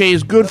station, okay?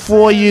 It's good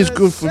for you. It's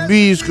good for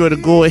me. It's going to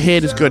go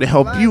ahead. It's going to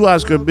help you out.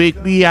 It's going to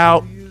make me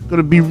out. It's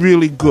going to be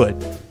really good.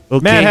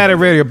 Okay? Mad Hatter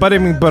Radio. Bada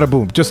bing, bada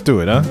boom. Just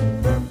do it, huh?